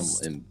copycat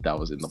that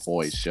was in the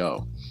Boys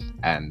show.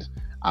 And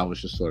I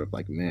was just sort of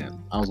like,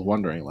 man, I was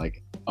wondering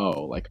like,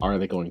 oh, like are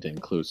they going to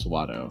include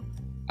Swato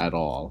at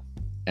all?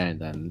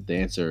 And then the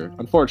answer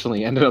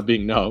unfortunately ended up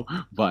being no.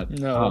 But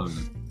no.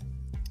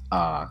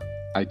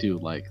 I do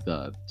like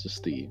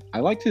I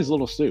liked his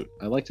little suit.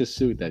 I liked his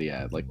suit that he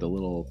had, like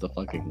the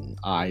fucking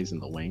eyes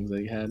and the wings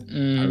that he had.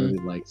 I really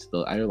liked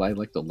I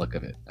liked the look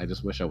of it. I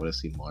just wish I would have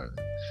seen more of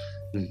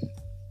it.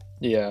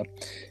 Yeah.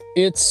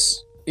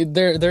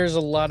 There's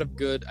a lot of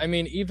good. I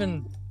mean,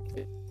 even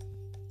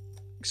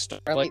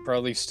Starlight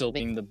probably still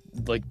being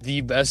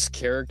the best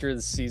character of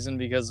the season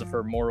because of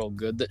her moral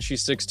good that she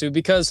sticks to,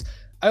 because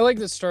I like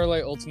that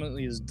Starlight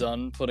ultimately is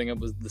done putting up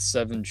with the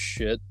Seven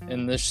shit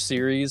in this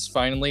series.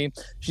 Finally,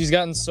 she's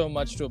gotten so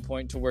much to a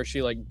point to where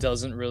she like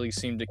doesn't really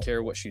seem to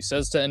care what she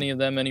says to any of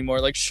them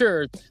anymore. Like,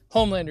 sure,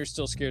 Homelander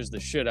still scares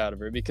the shit out of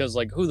her, because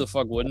like who the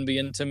fuck wouldn't be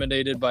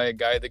intimidated by a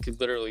guy that could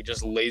literally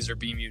just laser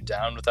beam you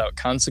down without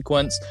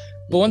consequence?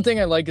 But one thing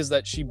I like is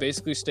that she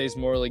basically stays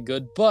morally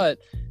good, but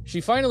she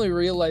finally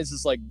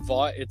realizes like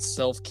Vought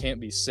itself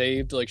can't be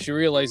saved. Like she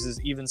realizes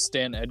even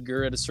Stan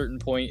Edgar at a certain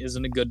point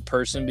isn't a good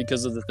person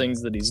because of the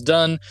things that he's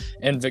done,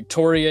 and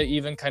Victoria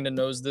even kind of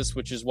knows this,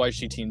 which is why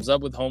she teams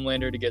up with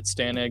Homelander to get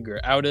Stan Edgar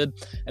outed.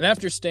 And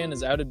after Stan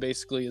is outed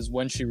basically is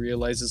when she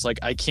realizes like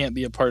I can't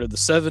be a part of the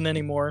Seven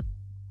anymore,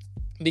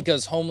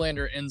 because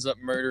Homelander ends up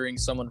murdering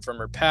someone from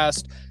her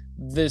past.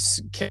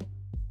 This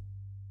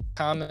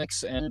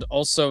comics, and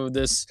also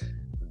this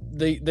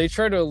they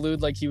try to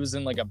allude like he was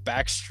in like a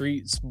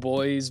Backstreet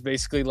Boys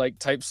basically like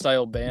type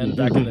style band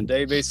back in the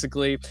day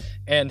basically,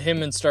 and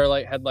him and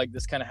Starlight had like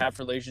this kind of half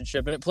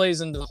relationship, and it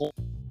plays into the whole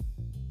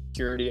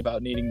security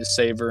about needing to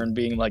save her and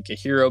being like a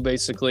hero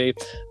basically.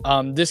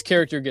 This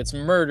character gets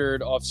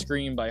murdered off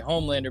screen by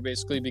Homelander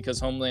basically,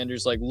 because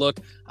Homelander's like, look,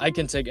 I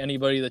can take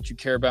anybody that you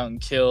care about and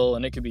kill,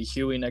 and it could be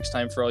Huey next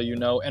time for all you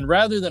know. And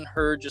rather than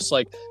her just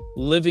like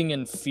living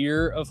in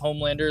fear of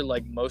Homelander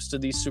like most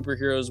of these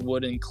superheroes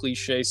would in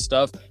cliche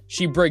stuff,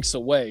 she breaks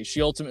away.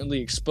 She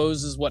ultimately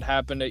exposes what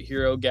happened at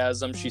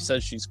Herogasm. She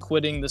says she's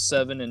quitting the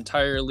Seven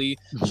entirely.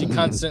 She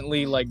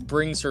constantly like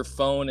brings her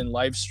phone and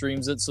live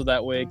streams it so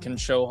that way it can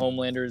show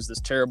Homelander as this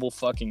terrible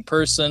fucking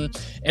person.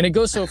 And it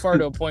goes so far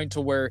to a point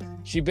to where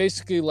she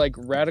basically like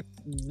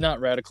not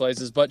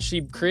radicalizes, but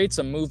she creates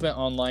a movement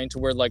online to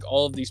where like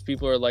all of these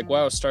people are like,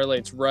 wow,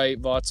 Starlight's right,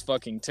 Vaught's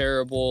fucking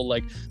terrible,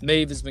 like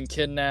Maeve has been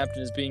kidnapped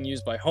and is being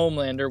used by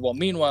Homelander. Well,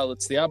 meanwhile,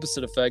 it's the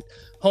opposite effect.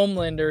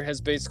 Homelander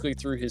has basically,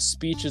 through his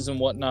speeches and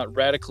whatnot,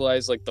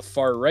 radicalized like the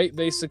far right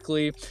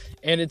basically,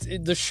 and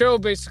the show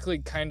basically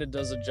kind of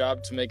does a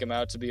job to make him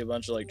out to be a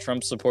bunch of like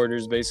Trump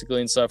supporters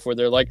basically and stuff, where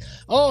they're like,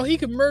 oh, he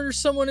could murder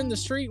someone in the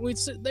street and we'd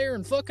sit there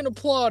and fucking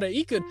applaud it.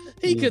 He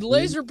could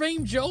laser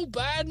beam Joe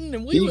Biden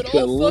and we would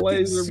all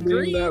fucking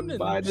scream.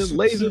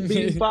 Laser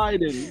beam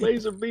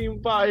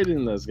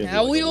Biden. That's gonna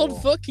now we all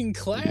fucking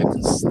clap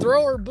and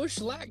throw our Bush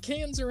Light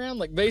cans around.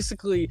 Like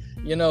basically,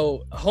 you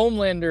know,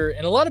 Homelander,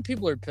 and a lot of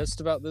people are pissed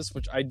about this,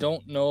 which I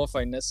don't know if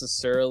I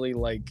necessarily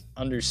like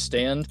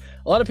understand.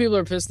 A lot of people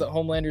are pissed that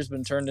Homelander's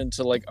been turned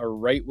into like a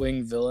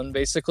right-wing villain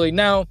basically.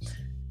 Now,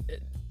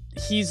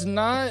 he's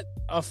not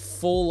a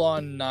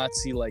full-on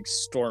Nazi like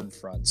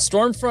Stormfront.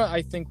 Stormfront,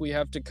 I think we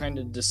have to kind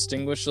of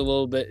distinguish a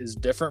little bit, is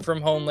different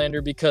from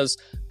Homelander, because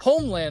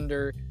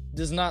Homelander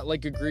does not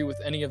like agree with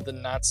any of the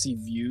Nazi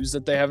views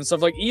that they have and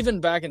stuff. Like even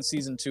back in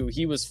season 2,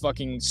 he was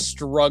fucking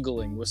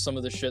struggling with some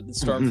of the shit that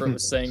Stormfront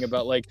was saying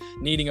about like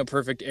needing a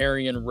perfect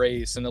Aryan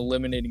race and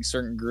eliminating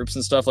certain groups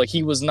and stuff. Like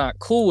he was not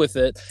cool with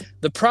it.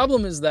 The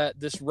problem is that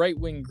this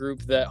right-wing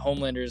group that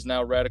Homelander is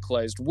now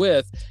radicalized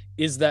with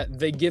is that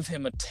they give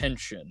him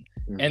attention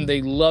and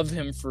they love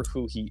him for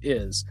who he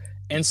is.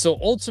 And so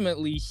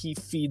ultimately he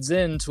feeds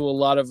into a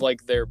lot of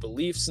like their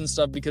beliefs and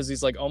stuff because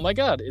he's like, oh my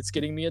God, it's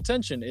getting me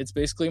attention. It's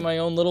basically my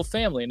own little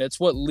family. And it's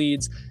what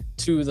leads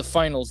to the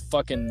final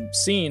fucking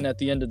scene at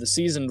the end of the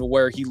season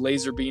where he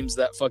laser beams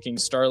that fucking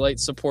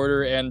Starlight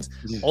supporter and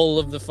all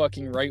of the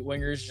fucking right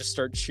wingers just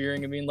start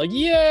cheering and being like,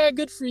 yeah,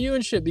 good for you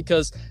and shit,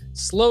 because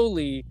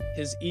slowly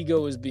his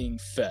ego is being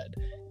fed.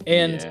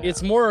 And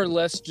it's more or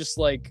less just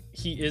like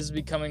he is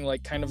becoming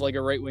like kind of like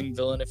a right-wing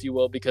villain, if you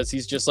will, because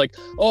he's just like,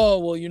 oh,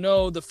 well, you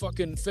know, the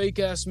fucking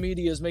fake-ass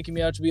media is making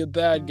me out to be a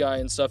bad guy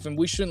and stuff, and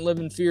we shouldn't live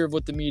in fear of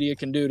what the media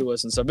can do to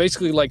us and stuff.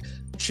 Basically, like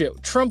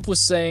shit Trump was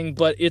saying,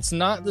 but it's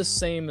not the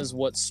same as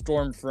what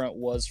Stormfront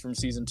was from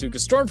season 2,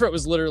 because Stormfront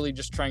was literally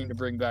just trying to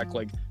bring back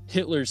like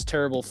Hitler's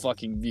terrible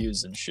fucking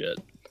views and shit.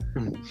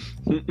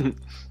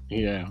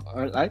 Yeah,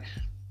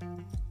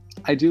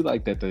 I do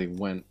like that they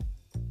went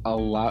a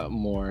lot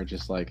more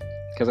just like,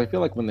 because I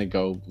feel like when they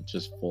go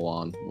just full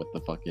on with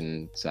the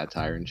fucking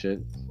satire and shit,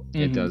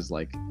 it does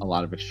like a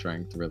lot of its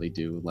strength really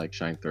do like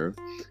shine through.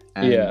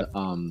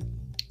 And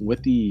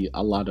with a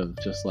lot of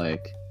just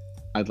like,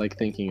 I'd like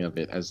thinking of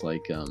it as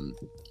like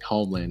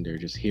Homelander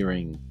just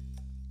hearing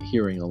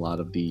a lot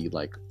of the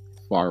like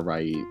far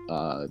right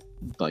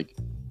like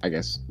I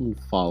guess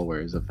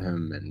followers of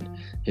him and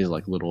his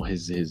like little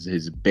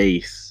his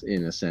base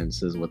in a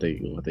sense is what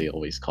they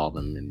always call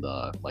them in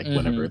the like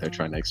whenever they're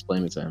trying to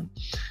explain it to him,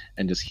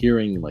 and just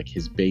hearing like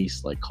his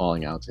base like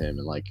calling out to him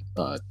and like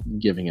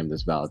giving him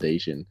this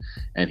validation,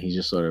 and he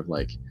just sort of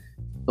like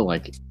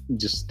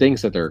just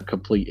thinks that they're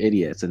complete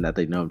idiots and that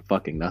they know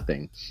fucking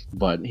nothing,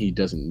 but it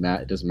doesn't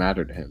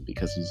matter to him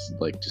because he's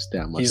like just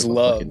that much. He's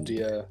loved,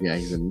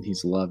 fucking,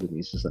 he's loved, and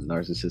he's just a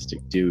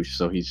narcissistic douche,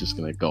 so he's just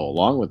gonna go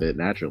along with it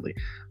naturally.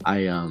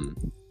 I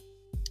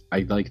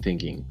like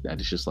thinking that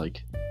it's just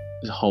like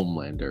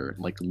Homelander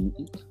like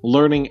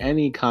learning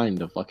any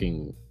kind of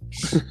fucking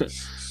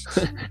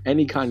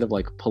any kind of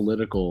like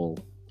political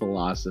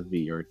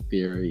philosophy or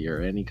theory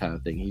or any kind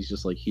of thing. He's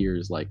just like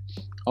hears like,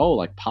 oh,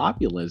 like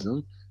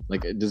populism,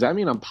 like does that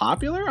mean I'm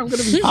popular? I'm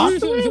gonna be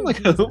popular? Like,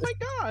 oh my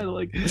God,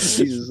 like he's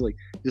just like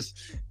just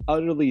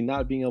utterly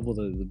not being able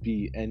to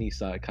be any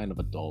side kind of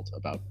adult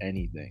about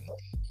anything,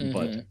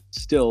 but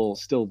still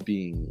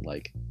being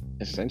like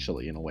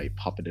essentially in a way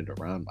puppeted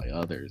around by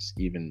others,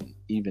 even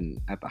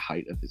at the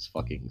height of his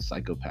fucking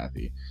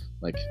psychopathy,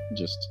 like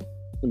just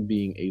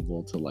being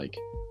able to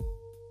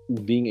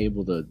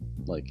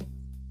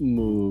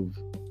move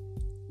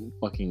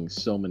fucking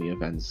so many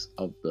events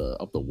of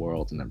the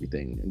world and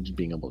everything, and just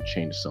being able to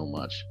change so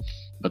much,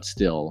 but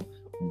still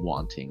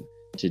wanting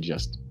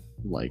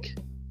like a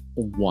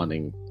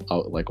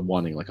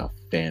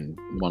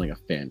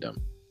fandom,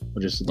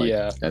 which is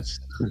like that's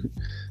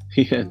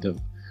the end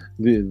of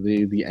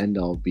the end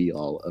all be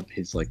all of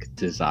his like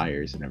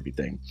desires and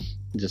everything.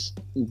 It's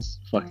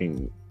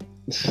fucking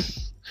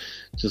just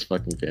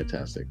fucking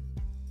fantastic.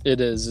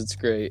 It's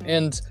great.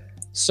 And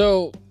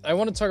so I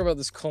want to talk about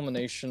this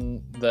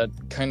culmination that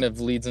kind of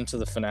leads into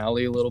the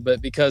finale a little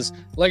bit, because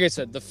like I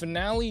said, the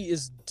finale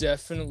is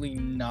definitely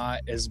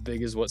not as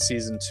big as what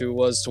season 2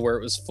 was, to where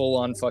it was full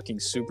on fucking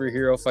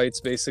superhero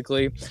fights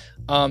basically.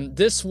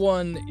 This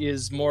one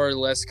is more or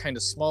less kind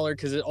of smaller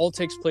because it all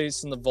takes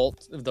place in the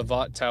vault of the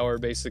Vought Tower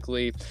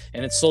basically,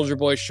 and it's Soldier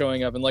Boy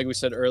showing up, and like we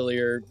said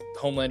earlier,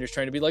 Homelander's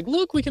trying to be like,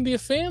 look, we can be a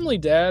family,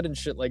 dad, and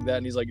shit like that,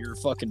 and he's like, you're a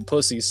fucking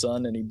pussy,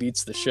 son, and he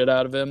beats the shit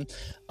out of him.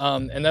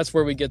 And that's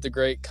where we get the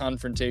great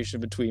confrontation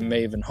between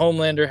Maeve and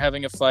Homelander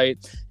having a fight,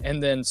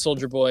 and then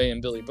Soldier Boy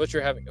and Billy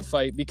Butcher having a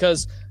fight,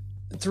 because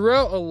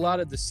throughout a lot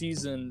of the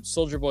season,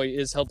 Soldier Boy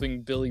is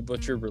helping Billy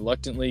Butcher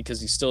reluctantly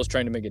because he still is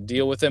trying to make a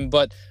deal with him.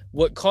 But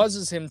what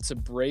causes him to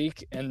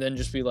break and then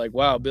just be like,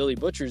 wow, Billy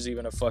Butcher's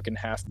even a fucking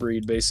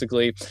half-breed,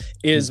 basically,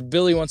 is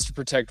Billy wants to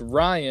protect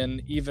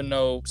Ryan, even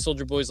though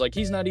Soldier Boy's like,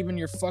 he's not even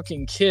your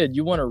fucking kid.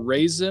 You want to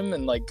raise him?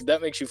 And, like,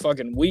 that makes you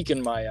fucking weak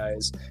in my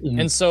eyes.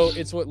 And so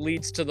it's what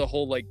leads to the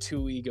whole, like,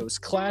 two egos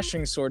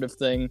clashing sort of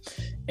thing.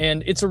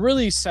 And it's a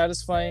really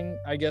satisfying,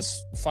 I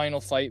guess, final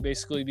fight,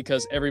 basically,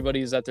 because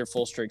everybody is at their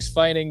full strengths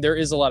fighting. There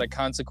is a lot of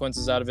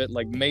consequences out of it.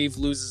 Like, Maeve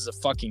loses a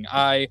fucking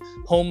eye.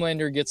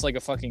 Homelander gets, like, a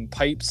fucking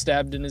pipe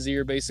stabbed in his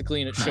ear,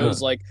 basically, and it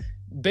shows, like,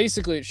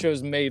 basically it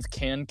shows Maeve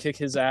can kick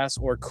his ass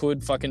or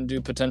could fucking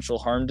do potential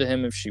harm to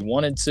him if she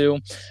wanted to.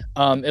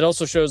 It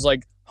also shows,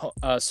 like,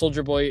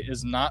 Soldier Boy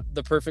is not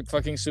the perfect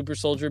fucking super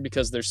soldier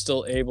because they're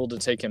still able to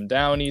take him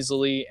down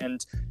easily,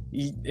 and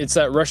it's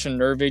that Russian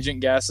nerve agent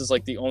gas is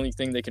like the only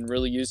thing they can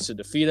really use to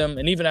defeat him.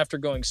 And even after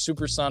going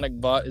supersonic,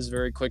 Vought is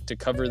very quick to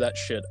cover that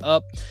shit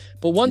up.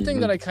 But one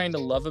thing that I kind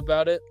of love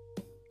about it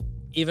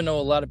even though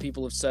a lot of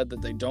people have said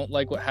that they don't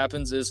like what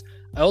happens, is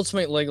I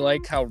ultimately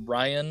like how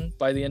Ryan,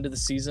 by the end of the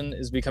season,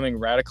 is becoming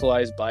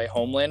radicalized by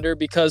Homelander,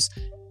 because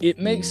it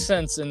makes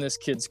sense in this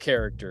kid's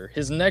character.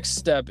 His next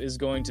step is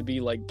going to be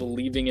like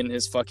believing in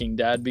his fucking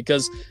dad,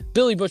 because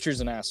Billy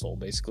Butcher's an asshole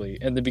basically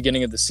in the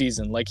beginning of the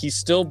season. Like, he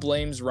still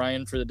blames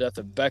Ryan for the death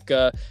of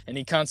Becca, and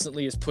he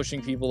constantly is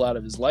pushing people out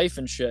of his life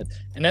and shit.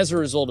 And as a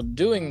result of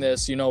doing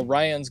this, you know,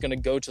 Ryan's gonna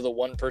go to the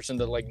one person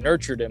that like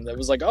nurtured him, that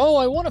was like, oh,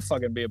 I want to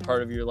fucking be a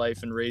part of your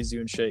life and raise you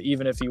and shit,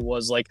 even if he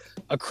was like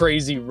a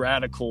crazy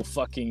radical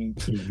fucking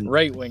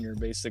right winger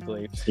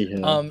basically.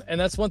 And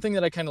that's one thing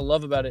that I kind of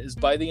love about it, is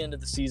by the end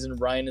of the season,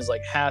 Ryan is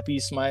like happy,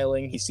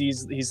 smiling.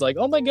 He's like,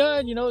 oh my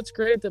god, you know, it's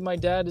great that my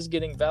dad is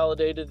getting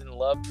validated and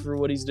loved for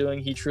what he's doing.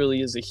 He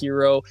truly is a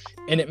hero.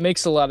 And it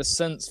makes a lot of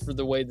sense for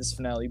the way this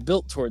finale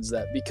built towards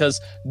that, because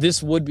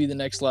this would be the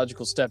next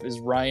logical step, is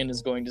Ryan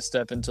is going to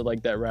step into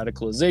like that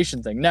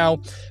radicalization thing.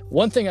 Now,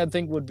 one thing I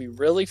think would be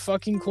really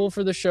fucking cool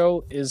for the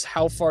show is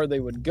how far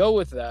they would go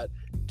with that,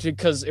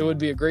 because it would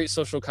be a great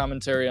social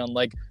commentary on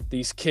like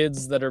these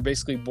kids that are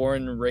basically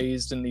born and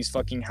raised in these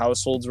fucking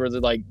households where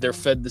they're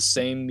fed the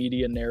same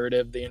media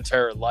narrative the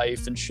entire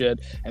life and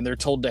shit, and they're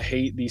told to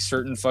hate these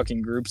certain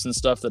fucking groups and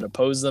stuff that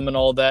oppose them and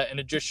all that. And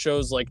it just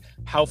shows like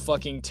how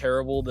fucking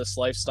terrible this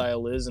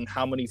lifestyle is and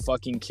how many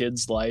fucking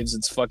kids' lives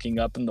it's fucking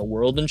up in the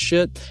world and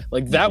shit.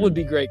 Like, that would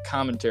be great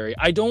commentary.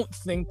 I don't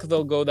think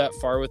they'll go that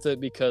far with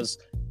it, because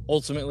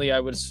ultimately I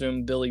would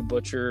assume Billy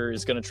Butcher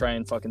is going to try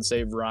and fucking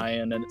save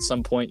Ryan, and at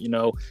some point, you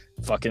know,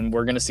 fucking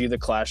we're going to see the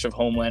clash of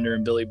Homelander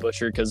and Billy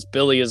Butcher, because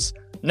Billy is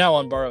now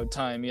on borrowed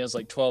time. He has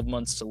like 12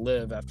 months to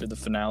live after the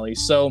finale.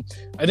 So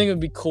I think it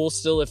would be cool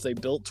still if they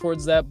built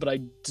towards that, but I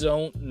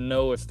don't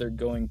know if they're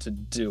going to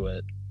do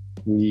it.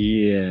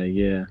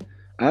 Yeah.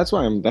 That's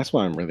why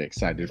I'm really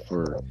excited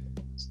for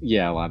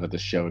a lot of the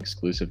show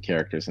exclusive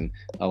characters and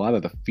a lot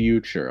of the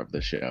future of the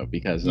show,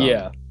 because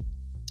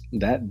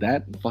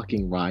that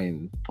fucking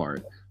Ryan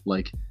part,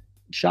 like,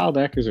 child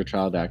actors are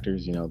child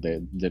actors, you know,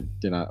 they're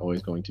not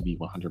always going to be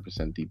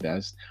 100% the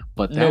best,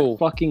 but that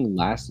fucking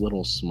last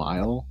little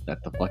smile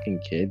that the fucking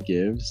kid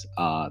gives,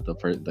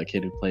 the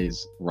kid who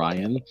plays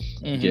Ryan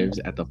gives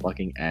at the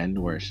fucking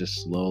end, where it's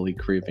just slowly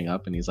creeping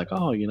up, and he's like,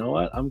 oh, you know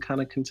what, I'm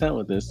kind of content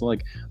with this,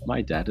 like,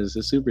 my dad is a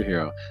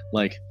superhero.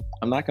 Like,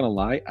 I'm not gonna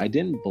lie, I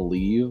didn't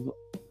believe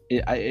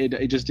it.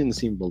 It just didn't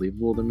seem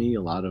believable to me,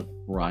 a lot of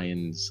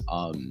Ryan's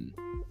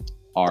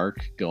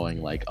arc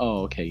going like,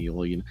 oh, okay, he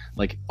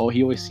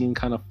always seemed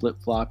kind of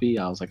flip-floppy.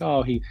 I was like,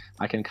 oh,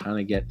 I can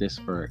kind of get this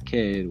for a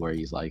kid, where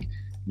he's like,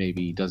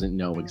 maybe doesn't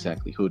know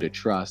exactly who to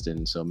trust,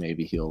 and so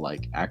maybe he'll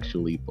like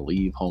actually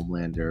believe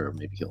Homelander, or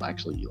maybe he'll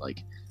actually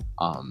like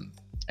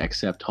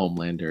accept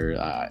Homelander.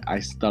 I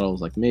thought it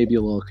was like maybe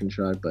a little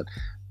contrived, but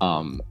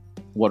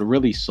what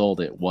really sold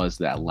it was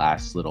that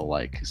last little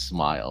like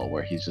smile,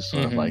 where he's just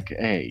sort of like,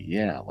 hey,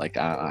 yeah, like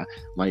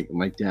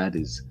my dad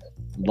is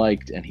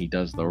liked and he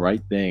does the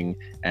right thing,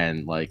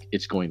 and like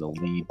it's going to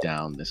lead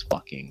down this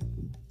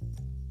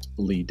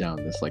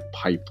like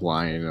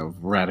pipeline of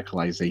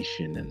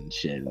radicalization and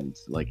shit. And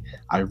like,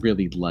 I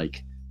really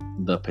like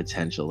the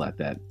potential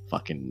that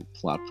fucking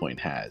plot point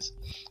has,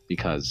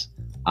 because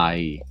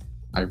I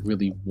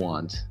really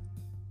want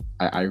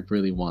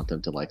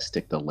them to like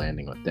stick the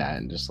landing with that,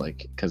 and just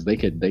like, because they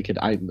could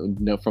I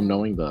know from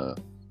knowing the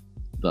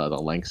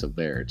lengths of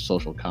their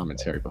social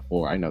commentary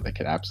before, I know they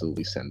could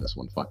absolutely send this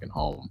one fucking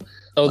home.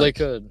 Oh, like,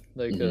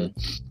 they could.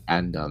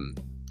 And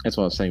that's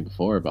what I was saying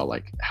before about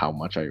like how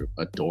much I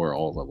adore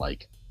all the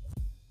like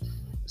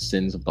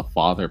sins of the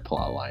father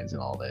plot lines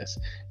and all this,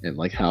 and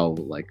like how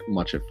like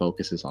much it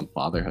focuses on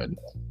fatherhood,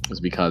 is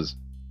because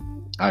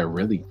I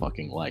really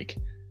fucking like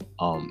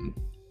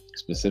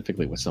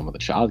specifically with some of the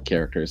child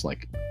characters,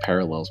 like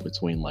parallels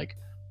between like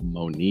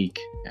Monique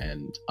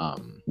and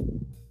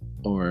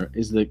or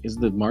is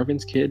the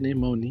Marvin's kid named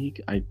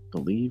Monique, I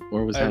believe,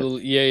 or was that?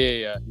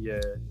 Yeah.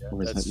 Or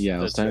was that, yeah,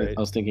 I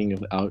was thinking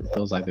of it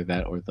was either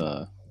that or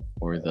the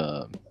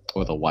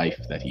wife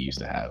that he used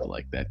to have,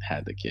 like that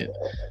had the kid.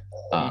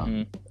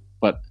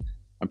 But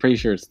I'm pretty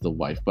sure it's the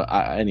wife. But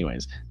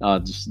anyways,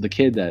 just the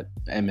kid that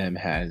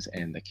has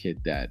and the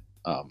kid that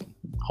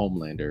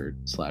Homelander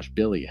 /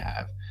 Billy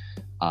have.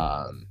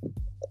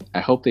 I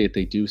hope they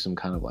do some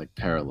kind of like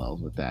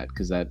parallels with that,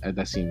 because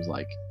that seems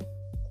like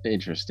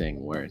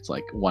interesting, where it's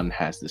like one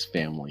has this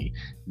family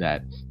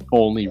that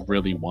only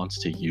really wants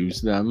to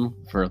use them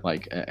for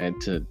like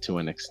and to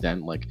an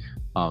extent, like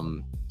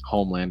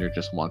Homelander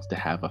just wants to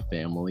have a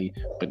family,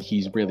 but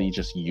he's really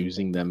just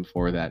using them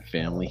for that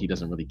family. He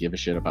doesn't really give a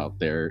shit about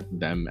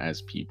them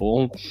as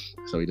people,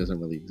 so he doesn't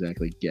really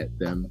exactly get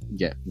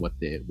what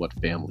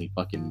family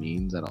fucking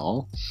means at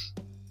all.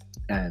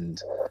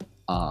 And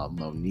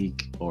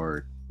Monique,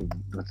 or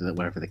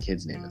whatever the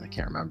kid's name is, I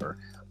can't remember,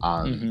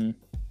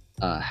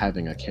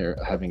 having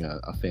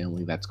a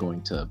family that's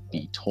going to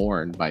be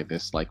torn by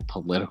this like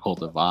political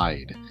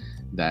divide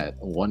that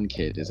one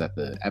kid is at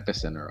the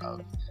epicenter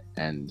of,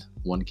 and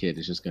one kid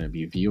is just going to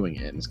be viewing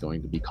it and is going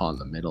to be caught in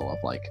the middle of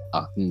like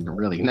a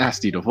really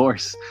nasty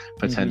divorce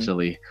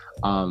potentially.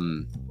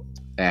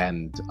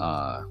 and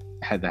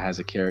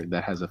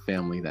that has a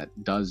family that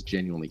does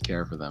genuinely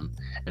care for them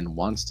and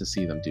wants to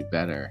see them do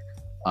better,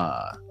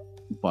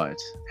 but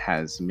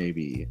has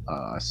maybe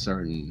a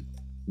certain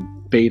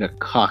beta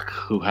cuck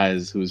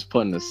who's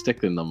putting a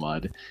stick in the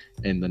mud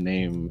in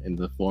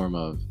the form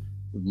of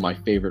my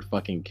favorite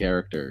fucking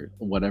character,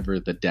 whatever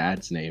the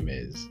dad's name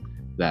is,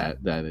 that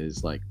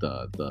is like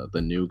the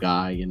new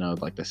guy,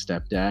 like the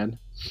stepdad,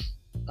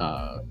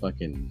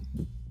 fucking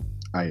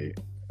I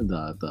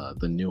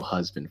the new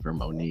husband for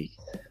Monique,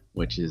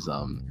 which is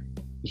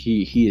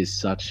he is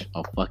such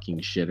a fucking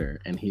shitter,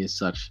 and he is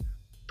such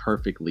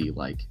perfectly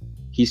like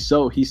he's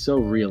so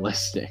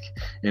realistic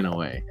in a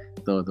way.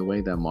 Though the way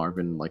that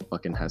Marvin like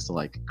fucking has to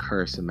like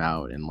curse him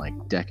out and like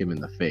deck him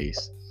in the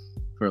face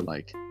for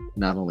like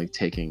not only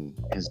taking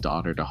his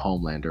daughter to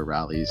Homelander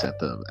rallies at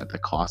the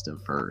cost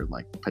of her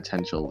like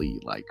potentially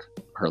like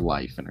her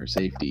life and her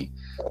safety,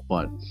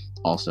 but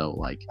also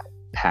like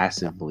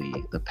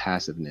the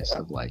passiveness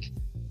of like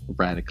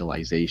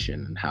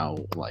radicalization, and how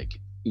like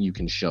you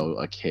can show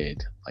a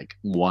kid like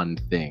one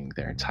thing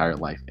their entire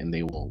life and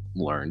they will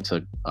learn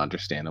to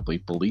understandably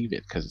believe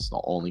it because it's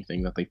the only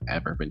thing that they've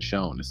ever been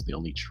shown. It's the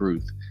only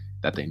truth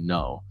that they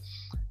know.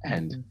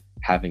 And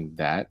having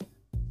that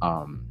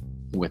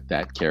with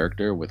that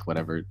character, with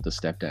whatever the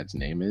stepdad's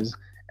name is,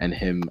 and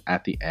him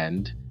at the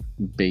end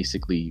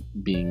basically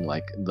being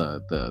like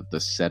the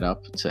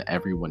setup to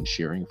everyone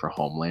cheering for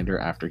Homelander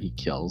after he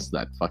kills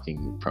that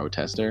fucking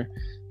protester,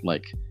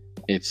 like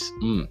it's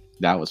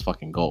that was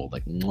fucking gold.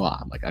 Like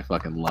mwah, like I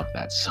fucking love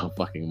that so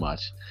fucking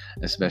much,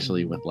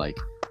 especially with like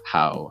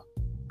how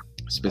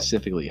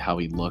specifically how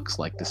he looks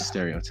like the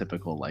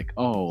stereotypical like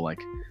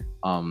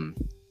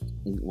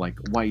like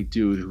white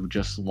dude who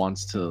just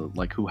wants to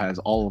like who has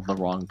all of the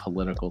wrong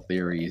political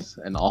theories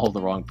and all of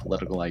the wrong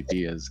political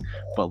ideas,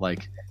 but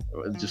like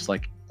just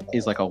like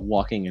is like a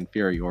walking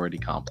inferiority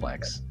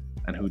complex,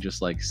 and who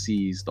just like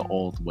sees the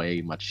old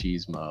way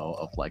machismo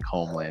of like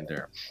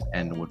Homelander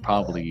and would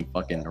probably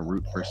fucking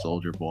root for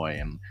Soldier Boy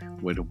and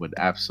would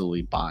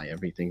absolutely buy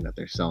everything that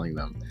they're selling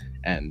them,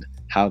 and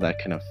how that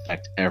can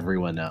affect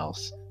everyone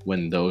else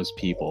when those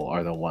people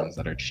are the ones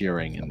that are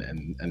cheering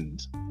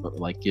and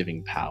like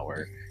giving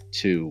power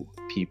to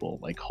people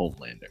like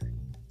Homelander.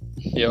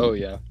 Oh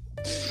yeah.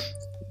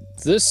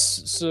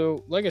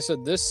 So like I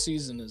said, this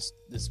season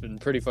it's been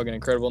pretty fucking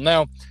incredible.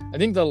 Now, I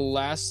think the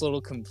last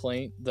little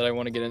complaint that I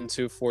want to get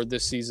into for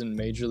this season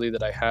majorly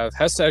that I have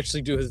has to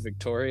actually do with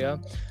Victoria.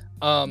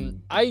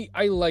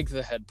 I like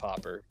the head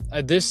popper.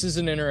 This is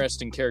an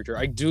interesting character.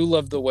 I do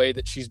love the way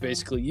that she's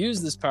basically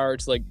used this power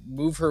to like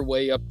move her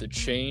way up the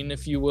chain,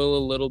 if you will,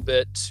 a little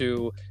bit,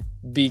 to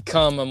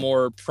become a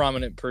more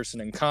prominent person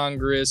in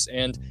Congress.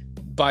 And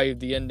by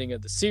the ending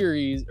of the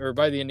series, or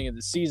by the ending of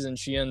the season,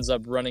 she ends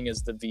up running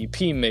as the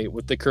VP mate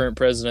with the current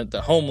president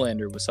that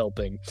Homelander was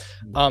helping.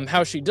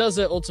 How she does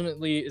it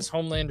ultimately is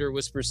Homelander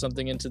whispers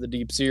something into the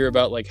Deep's ear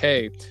about like,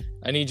 hey,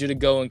 I need you to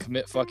go and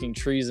commit fucking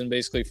treason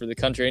basically for the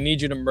country. I need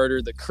you to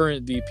murder the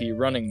current VP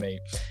running mate.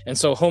 And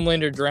so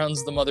Homelander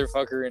drowns the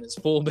motherfucker in his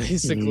pool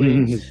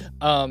basically.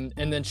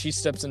 And then she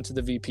steps into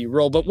the VP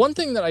role. But one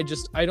thing that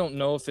I don't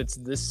know if it's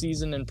this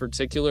season in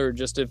particular or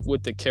just if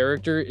with the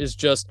character is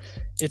just,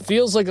 it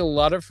feels like a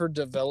lot of her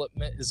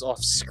development is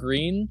off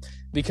screen,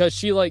 because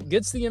she like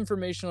gets the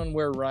information on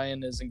where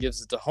Ryan is and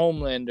gives it to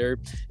Homelander,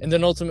 and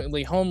then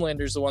ultimately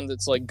Homelander's the one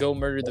that's like, go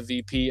murder the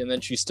VP, and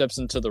then she steps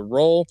into the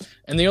role.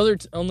 And the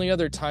only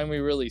other time we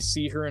really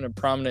see her in a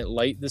prominent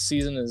light this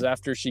season is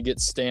after she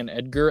gets Stan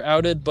Edgar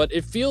outed. But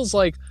it feels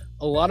like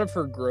a lot of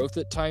her growth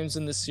at times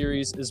in this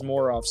series is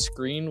more off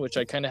screen, which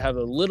I kind of have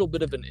a little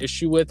bit of an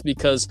issue with,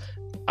 because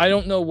I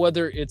don't know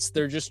whether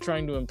they're just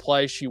trying to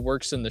imply she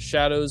works in the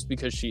shadows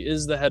because she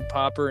is the head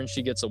popper and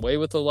she gets away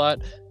with a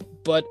lot.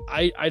 But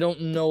I don't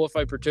know if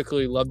I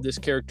particularly love this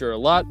character a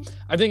lot.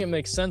 I think it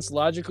makes sense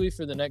logically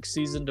for the next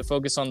season to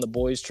focus on the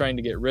boys trying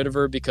to get rid of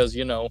her, because,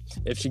 you know,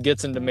 if she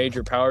gets into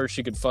major power,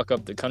 she could fuck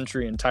up the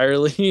country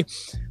entirely.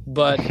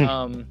 But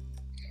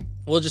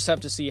we'll just have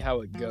to see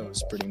how it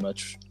goes, pretty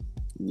much.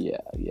 Yeah.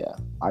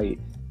 I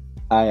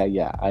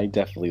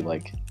definitely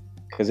like,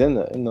 because in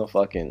the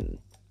fucking,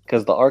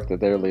 because the arc that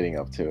they're leading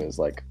up to is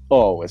like,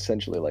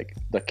 essentially like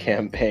the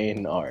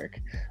campaign arc,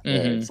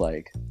 where it's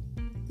like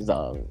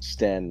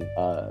Stan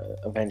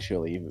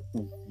eventually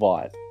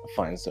Vought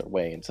finds their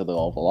way into the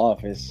Oval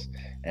Office,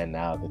 and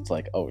now it's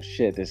like, oh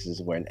shit, this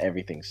is when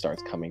everything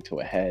starts coming to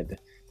a head.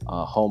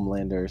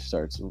 Homelander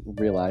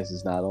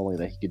realizes not only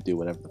that he could do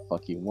whatever the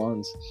fuck he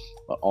wants,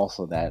 but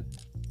also that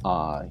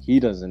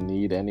he doesn't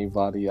need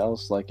anybody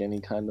else, like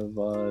any kind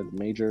of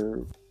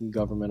major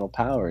governmental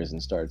powers,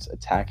 and starts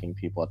attacking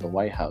people at the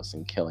White House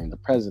and killing the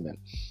president,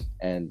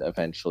 and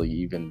eventually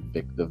even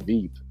Vic the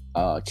Veep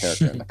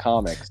character in the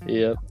comics.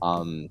 Yep.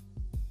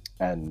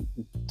 And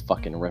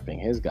fucking ripping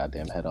his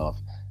goddamn head off.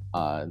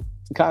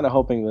 Kind of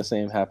hoping the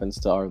same happens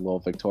to our little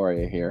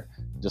Victoria here,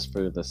 just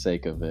for the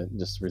sake of it,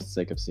 just for the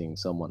sake of seeing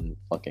someone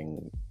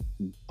fucking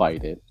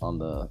bite it on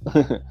the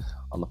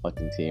on the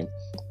fucking team.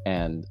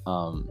 And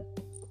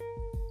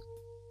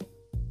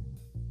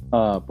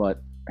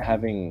but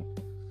having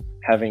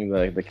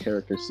the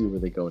characters see where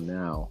they go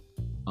now.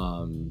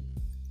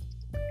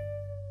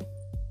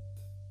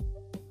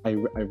 I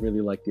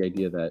really like the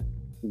idea that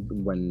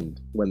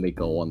when they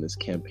go on this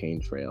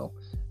campaign trail,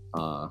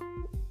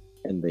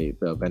 and they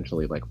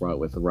eventually like run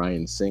with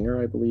Ryan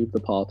Singer, I believe the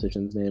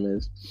politician's name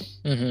is,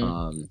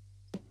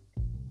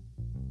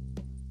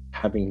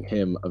 having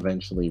him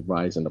eventually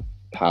rise into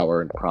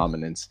power and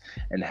prominence,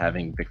 and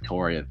having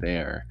Victoria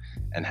there,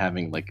 and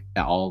having like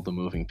all the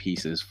moving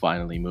pieces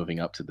finally moving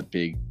up to the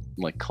big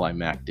like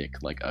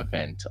climactic like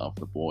event of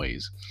the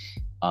boys.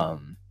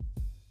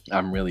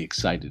 I'm really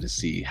excited to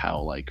see how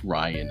like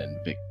Ryan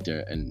and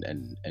Victor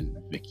and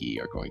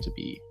Vicky are going to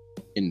be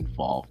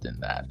involved in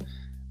that.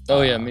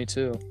 Oh yeah, me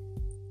too.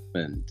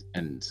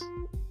 And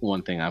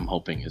one thing I'm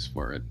hoping is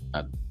for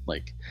a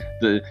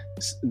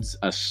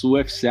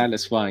swift,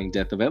 satisfying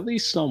death of at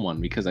least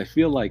someone, because I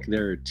feel like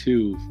there are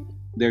two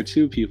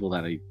people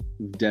that I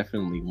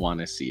definitely want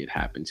to see it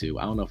happen to.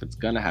 I don't know if it's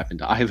gonna happen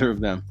to either of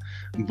them,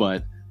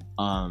 but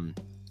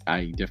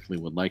I definitely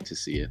would like to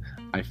see it.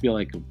 I feel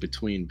like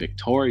between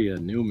Victoria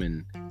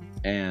Newman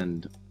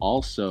and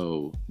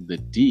also the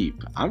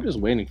Deep, I'm just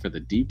waiting for the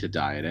Deep to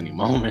die at any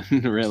moment,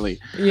 really.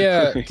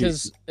 Yeah,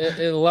 because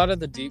a lot of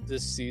the Deep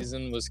this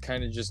season was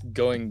kind of just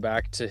going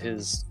back to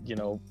his,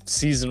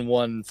 season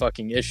 1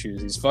 fucking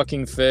issues. He's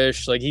fucking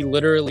fish. Like, he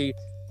literally,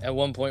 at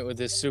one point with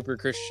his super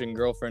Christian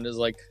girlfriend, is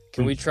like,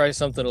 can we try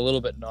something a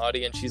little bit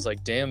naughty? And she's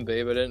like, damn,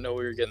 babe, I didn't know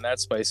we were getting that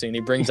spicy. And he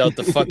brings out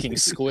the fucking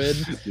squid.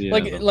 Yeah,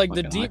 like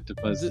the Deep,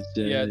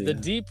 the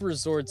Deep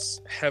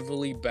resorts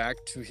heavily back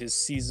to his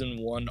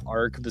season 1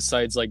 arc,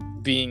 besides like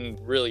being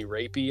really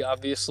rapey,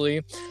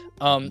 obviously.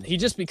 He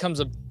just becomes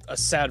a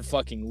sad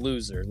fucking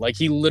loser. Like,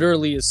 he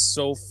literally is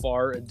so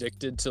far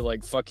addicted to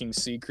like fucking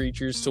sea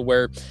creatures to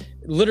where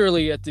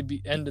literally at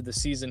the end of the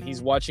season,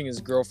 he's watching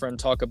his girlfriend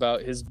talk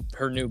about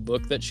her new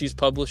book that she's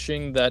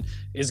publishing that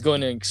is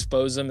going to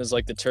expose him as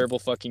like the terrible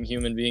fucking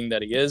human being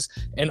that he is,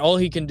 and all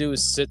he can do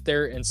is sit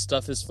there and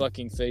stuff his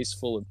fucking face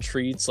full of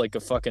treats like a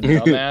fucking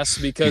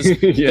dumbass, because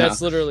that's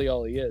literally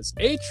all he is.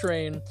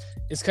 A-Train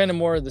is kind of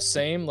more of the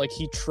same. Like,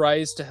 he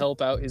tries to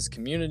help out his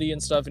community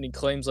and stuff, and he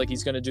claims like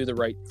he's going to do the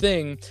right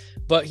thing,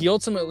 but he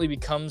ultimately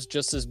becomes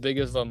just as big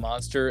of a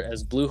monster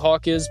as Blue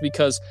Hawk is,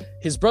 because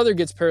his brother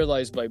gets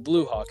paralyzed by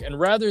Blue Hawk, and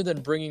rather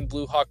than bringing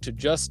Blue Hawk to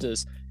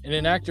justice, in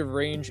an act of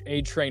rage,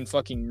 A-Train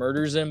fucking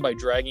murders him by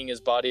dragging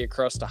his body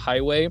across the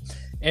highway.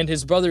 And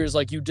his brother is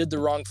like, you did the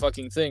wrong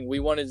fucking thing. We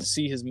wanted to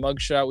see his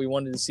mugshot. We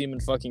wanted to see him in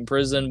fucking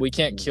prison. We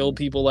can't kill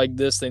people like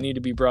this. They need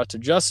to be brought to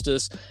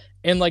justice.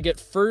 And like, at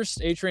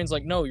first, A-Train's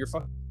like, no, you're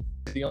fucking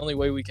the only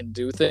way we can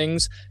do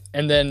things.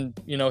 And then,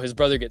 his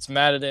brother gets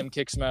mad at him,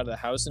 kicks him out of the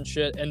house and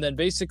shit. And then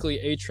basically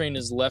A-Train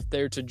is left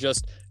there to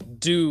just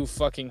do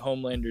fucking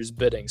Homelander's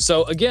bidding.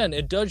 So again,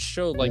 it does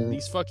show like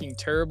these fucking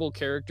terrible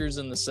characters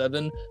in the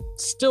 7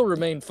 still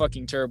remain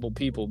fucking terrible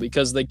people,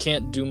 because they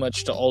can't do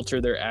much to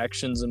alter their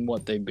actions and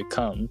what they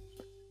become.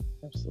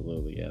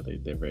 Absolutely, yeah.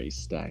 They're very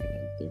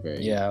stagnant. They're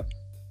very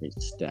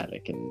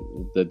static.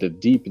 And the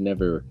Deep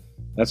never...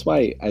 That's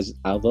why,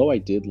 although I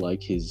did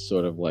like his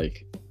sort of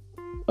like...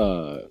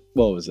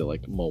 what was it,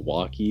 like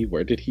Milwaukee?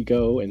 Where did he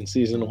go in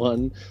season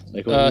 1?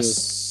 Like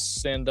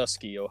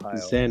Sandusky, Ohio.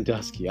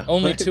 Sandusky.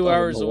 Only 2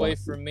 hours away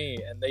from me,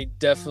 and they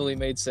definitely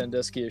made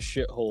Sandusky a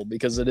shithole,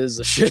 because it is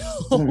a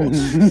shithole.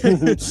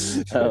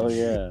 Hell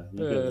yeah!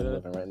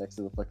 Living right next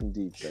to the fucking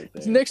Deep, right there.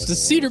 It's next to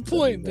Cedar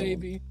Point,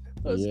 baby.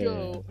 Let's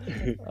go.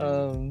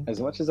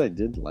 As much as I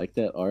did like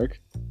that arc,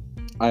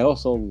 I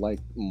also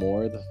liked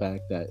more the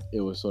fact that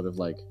it was sort of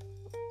like,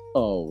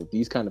 oh,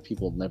 these kind of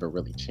people never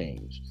really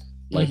change.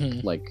 Like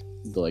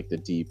the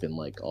Deep and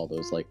like all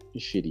those like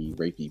shitty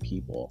rapey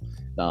people.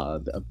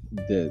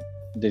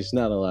 There's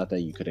not a lot that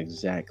you could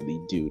exactly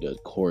do to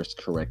course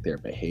correct their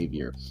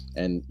behavior.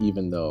 And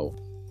even though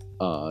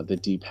the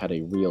Deep had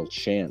a real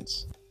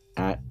chance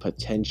at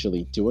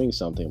potentially doing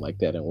something like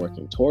that and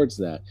working towards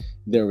that,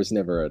 there was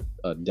never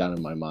a doubt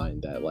in my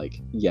mind that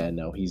like, yeah,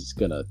 no, he's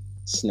gonna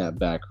snap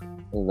back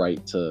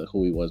right to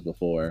who he was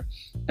before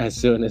as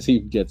soon as he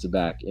gets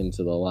back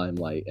into the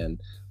limelight.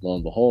 And lo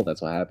and behold,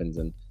 that's what happens.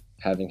 And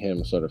having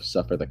him sort of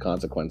suffer the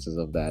consequences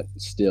of that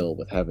still,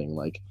 with having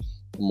like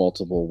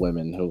multiple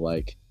women who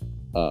like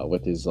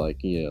with his like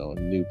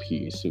new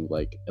piece who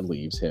like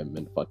leaves him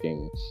and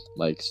fucking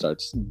like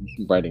starts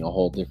writing a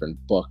whole different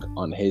book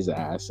on his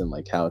ass and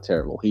like how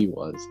terrible he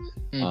was.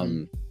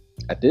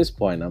 At this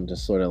point I'm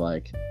just sort of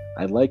like,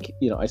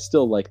 I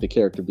still like the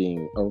character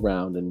being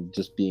around and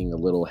just being a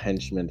little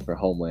henchman for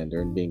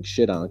Homelander and being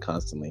shit on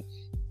constantly,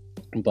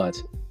 but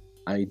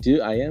I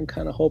am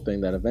kind of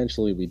hoping that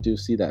eventually we do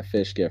see that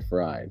fish get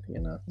fried,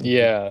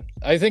 Yeah,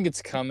 I think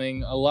it's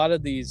coming. A lot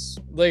of these,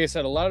 like I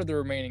said, a lot of the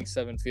remaining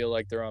 7 feel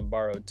like they're on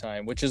borrowed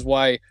time, which is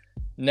why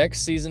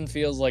next season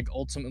feels like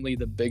ultimately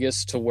the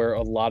biggest, to where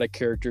a lot of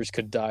characters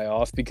could die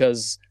off,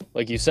 because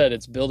like you said,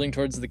 it's building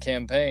towards the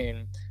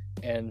campaign,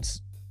 and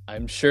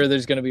I'm sure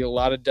there's going to be a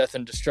lot of death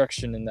and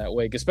destruction in that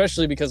wake,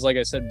 especially because, like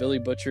I said, Billy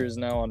Butcher is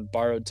now on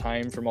borrowed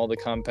time from all the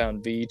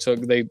Compound V.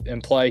 They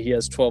imply he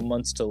has 12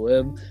 months to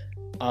live.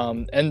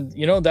 And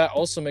that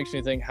also makes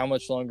me think, how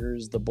much longer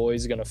is The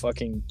Boys gonna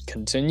fucking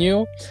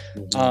continue?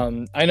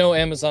 I know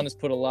Amazon has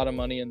put a lot of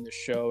money in this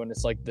show, and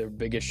it's like their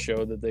biggest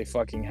show that they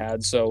fucking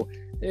had, so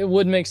it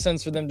would make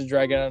sense for them to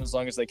drag it out as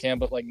long as they can.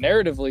 But like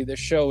narratively, this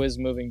show is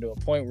moving to a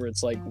point where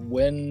it's like,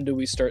 when do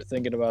we start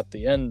thinking about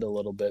the end a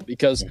little bit?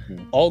 Because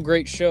all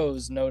great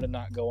shows know to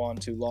not go on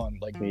too long.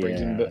 Like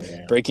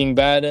Breaking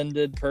Bad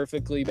ended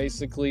perfectly,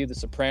 basically. The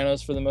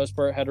Sopranos, for the most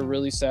part, had a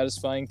really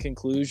satisfying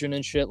conclusion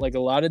and shit. Like, a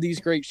lot of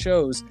these great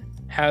shows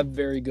have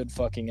very good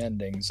fucking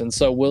endings, and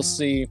so we'll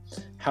see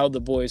how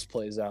The Boys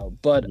plays out.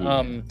 But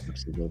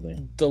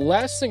absolutely. The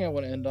last thing I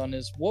want to end on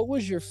is, what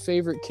was your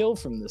favorite kill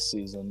from this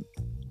season?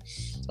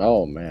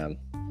 Oh man,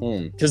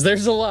 because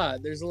there's a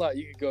lot.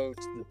 You could go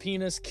to the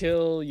penis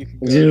kill. You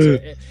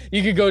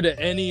could go to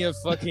any of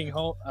fucking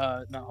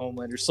not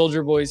Homelander,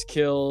 Soldier Boy's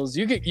kills.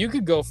 You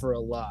could go for a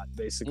lot.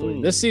 Basically,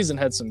 this season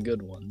had some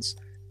good ones.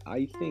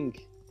 I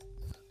think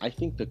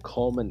the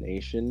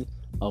culmination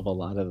of a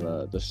lot of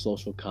the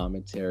social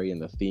commentary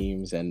and the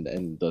themes and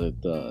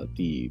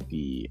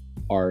the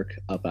arc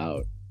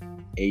about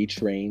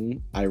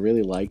A-Train, I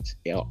really liked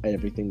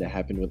everything that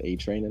happened with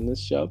A-Train in this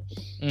show.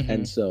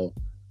 And so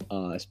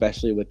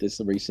especially with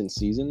this recent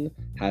season,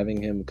 having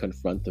him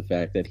confront the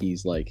fact that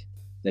he's like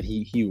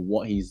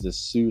he's the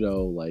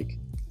pseudo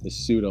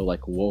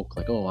woke,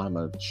 like, oh, I'm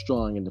a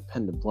strong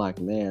independent black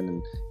man,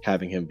 and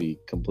having him be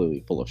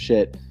completely full of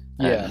shit.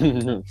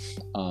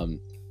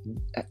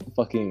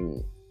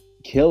 Fucking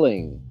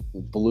killing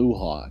Blue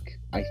Hawk,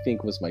 I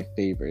think, was my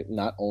favorite,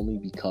 not only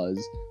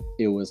because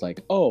it was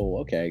like, oh,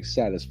 okay,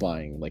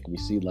 satisfying, like we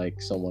see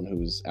like someone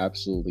who's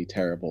absolutely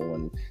terrible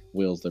and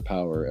wields their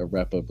power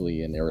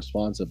irreparably and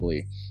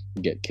irresponsibly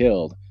get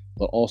killed,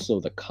 but also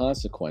the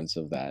consequence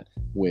of that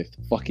with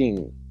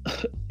fucking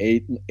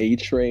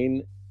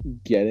A-Train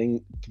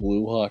getting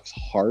Blue Hawk's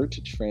heart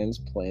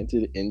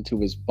transplanted into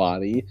his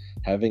body,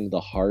 having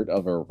the heart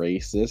of a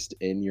racist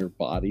in your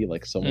body,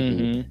 like someone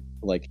who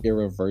like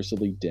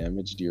irreversibly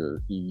damaged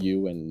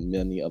you and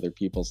many other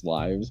people's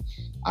lives.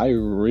 I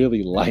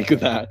really like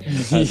that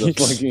as a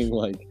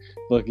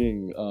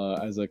fucking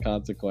as a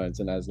consequence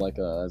and as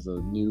a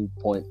new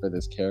point for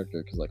this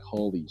character, because like,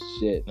 holy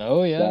shit,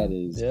 that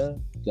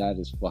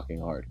is fucking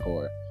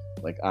hardcore.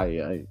 Like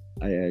I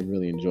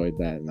really enjoyed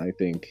that, and I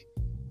think,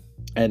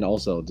 and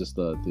also just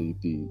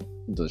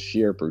the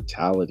sheer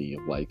brutality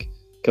of like,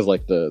 because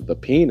like the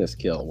penis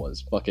kill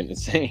was fucking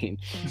insane,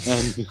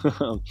 and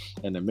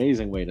an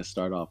amazing way to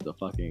start off the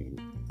fucking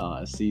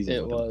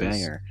season with a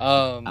banger.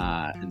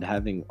 And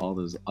having all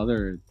those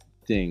other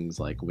things,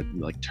 like with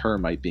like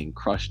termite being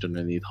crushed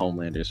underneath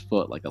Homelander's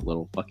foot like a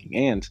little fucking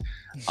ant,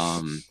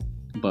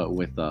 but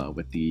with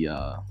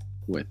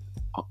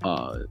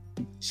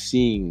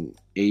seeing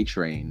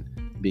A-Train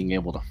being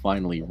able to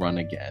finally run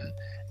again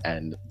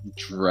and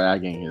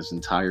dragging his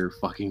entire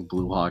fucking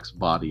Blue Hawk's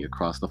body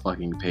across the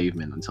fucking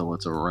pavement until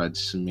it's a red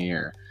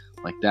smear.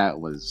 Like that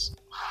was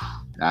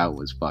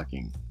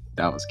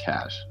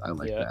cash. I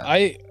like that.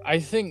 I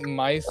think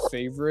my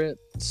favorite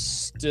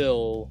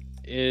still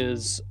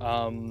is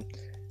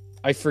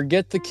I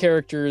forget the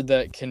character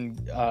that can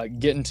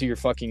get into your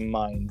fucking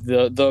mind.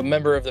 The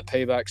member of the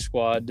Payback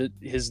Squad,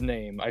 his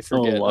name, I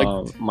forget.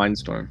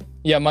 Mindstorm.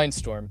 Yeah,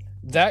 Mindstorm.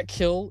 That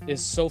kill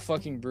is so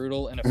fucking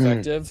brutal and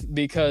effective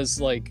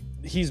because like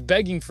he's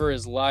begging for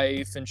his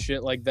life and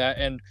shit like that,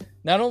 and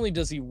not only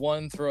does he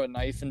throw a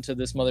knife into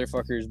this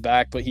motherfucker's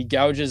back, but he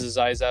gouges his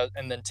eyes out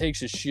and then takes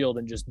his shield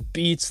and just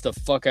beats the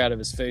fuck out of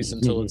his face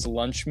until it's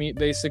lunch meat,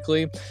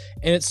 basically.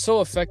 And it's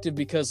so effective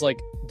because like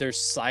there's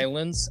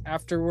silence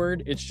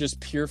afterward. It's just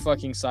pure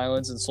fucking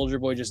silence, and Soldier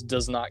Boy just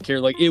does not care.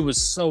 Like, it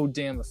was so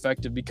damn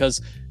effective because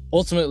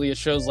ultimately it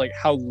shows like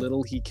how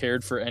little he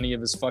cared for any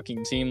of his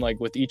fucking team, like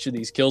with each of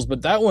these kills.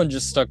 But that one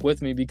just stuck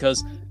with me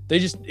because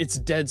it's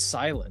dead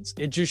silence.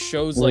 It just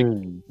shows like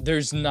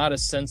there's not a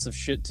sense of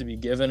shit to be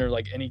given or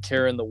like any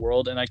care in the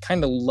world, and I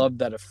kind of love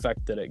that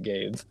effect that it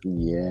gave.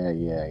 Yeah,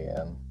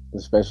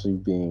 especially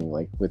being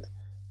like with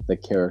the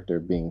character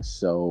being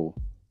so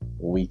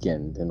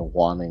weakened and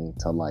wanting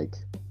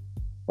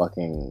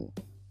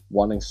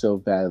so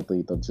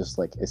badly to just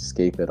like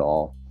escape it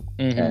all.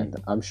 And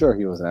I'm sure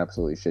he was an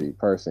absolutely shitty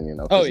person,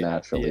 because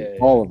naturally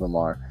all of them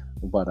are.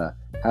 But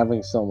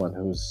having someone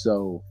who's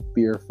so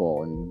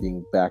fearful and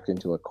being backed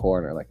into a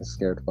corner like a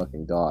scared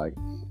fucking dog,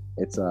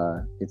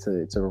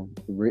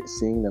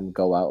 seeing them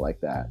go out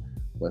like that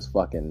was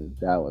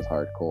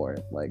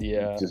hardcore. Like,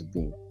 just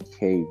being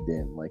caved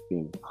in, like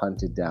being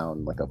hunted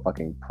down like a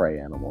fucking prey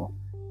animal.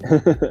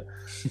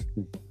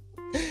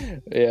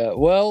 Yeah,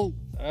 well,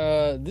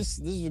 this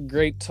is a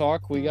great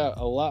talk. We got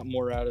a lot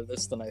more out of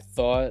this than I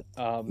thought.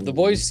 The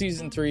Boys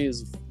season 3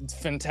 is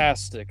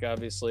fantastic.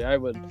 Obviously, I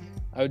would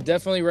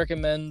definitely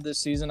recommend this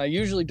season. I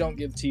usually don't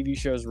give TV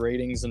shows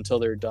ratings until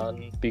they're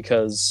done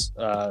because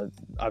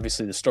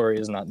obviously the story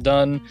is not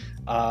done.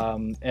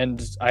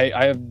 And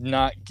I have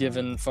not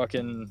given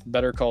fucking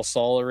Better Call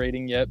Saul a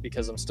rating yet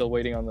because I'm still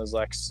waiting on those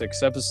last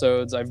 6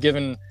 episodes. I've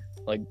given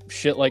like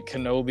shit like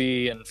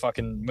Kenobi and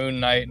fucking Moon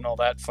Knight and all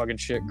that fucking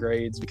shit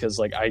grades, because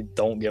like I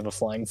don't give a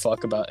flying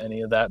fuck about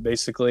any of that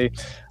basically.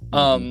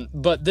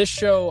 But this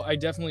show I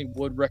definitely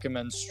would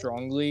recommend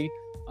strongly.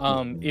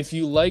 If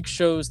you like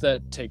shows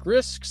that take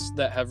risks,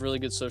 that have really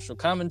good social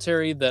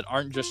commentary, that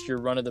aren't just your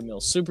run-of-the-mill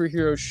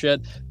superhero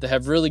shit, that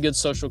have really good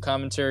social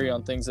commentary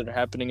on things that are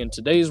happening in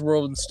today's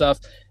world and stuff,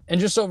 and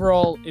just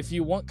overall, if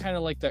you want kind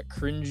of like that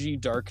cringy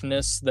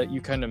darkness that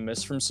you kind of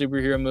miss from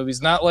superhero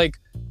movies, not like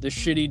the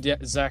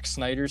shitty Zack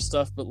Snyder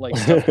stuff, but like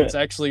stuff that's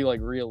actually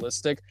like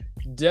realistic,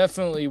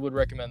 definitely would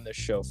recommend this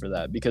show for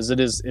that, because it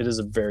is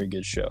a very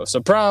good show. So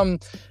Prom,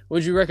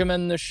 would you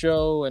recommend this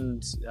show,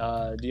 and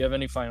do you have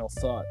any final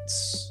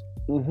thoughts?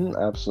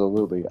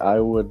 Absolutely. I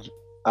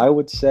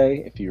would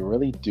say, if you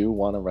really do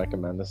want to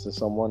recommend this to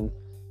someone,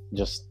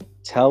 just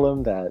tell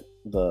them that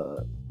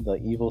the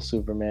evil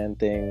Superman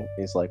thing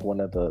is like one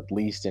of the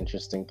least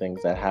interesting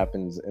things that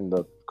happens in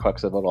the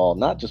crux of it all.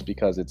 Not just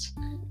because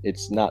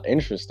it's not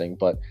interesting,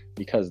 but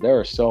because there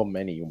are so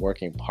many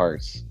working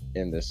parts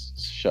in this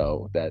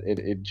show that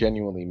it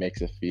genuinely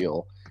makes it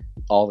feel,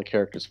 all the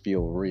characters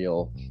feel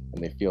real,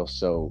 and they feel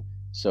so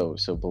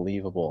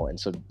believable, and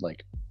so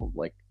like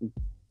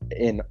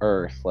in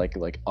earth,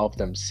 like of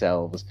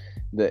themselves.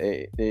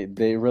 They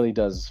really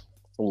does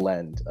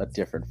lend a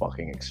different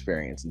fucking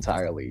experience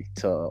entirely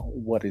to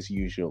what is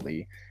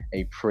usually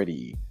a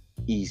pretty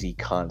easy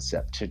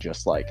concept to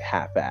just like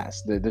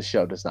half-ass. The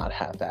show does not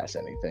half-ass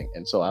anything,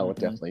 and so I would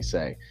definitely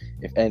say,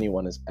 if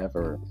anyone is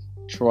ever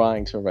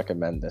trying to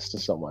recommend this to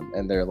someone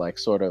and they're like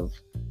sort of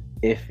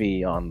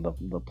iffy on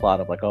the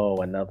plot of like, oh,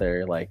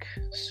 another like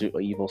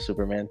evil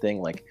Superman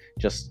thing, like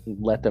just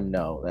let them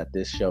know that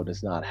this show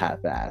does not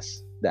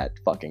half-ass that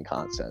fucking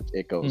concept.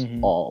 It goes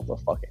all the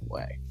fucking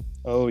way.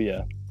 Oh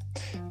yeah.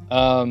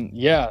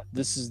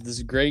 This is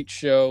a great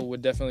show.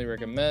 Would definitely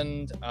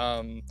recommend.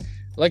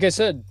 Like I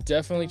said,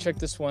 definitely check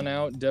this one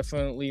out.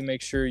 Definitely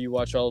make sure you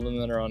watch all of them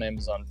that are on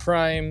Amazon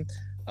Prime.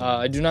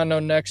 I do not know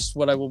next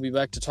what I will be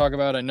back to talk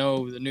about. I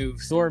know the new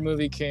Thor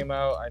movie came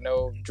out. I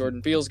know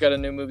Jordan Peele's got a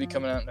new movie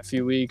coming out in a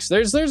few weeks.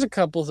 There's a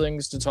couple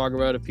things to talk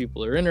about if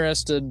people are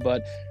interested,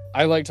 but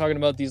I like talking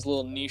about these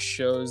little niche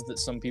shows that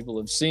some people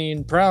have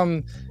seen.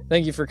 Prom,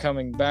 thank you for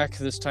coming back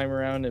this time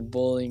around and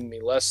bullying me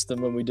less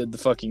than when we did the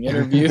fucking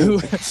interview.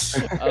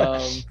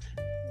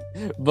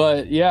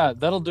 But yeah,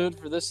 that'll do it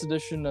for this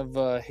edition of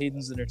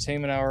Hayden's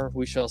Entertainment Hour.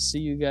 We shall see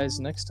you guys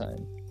next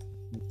time.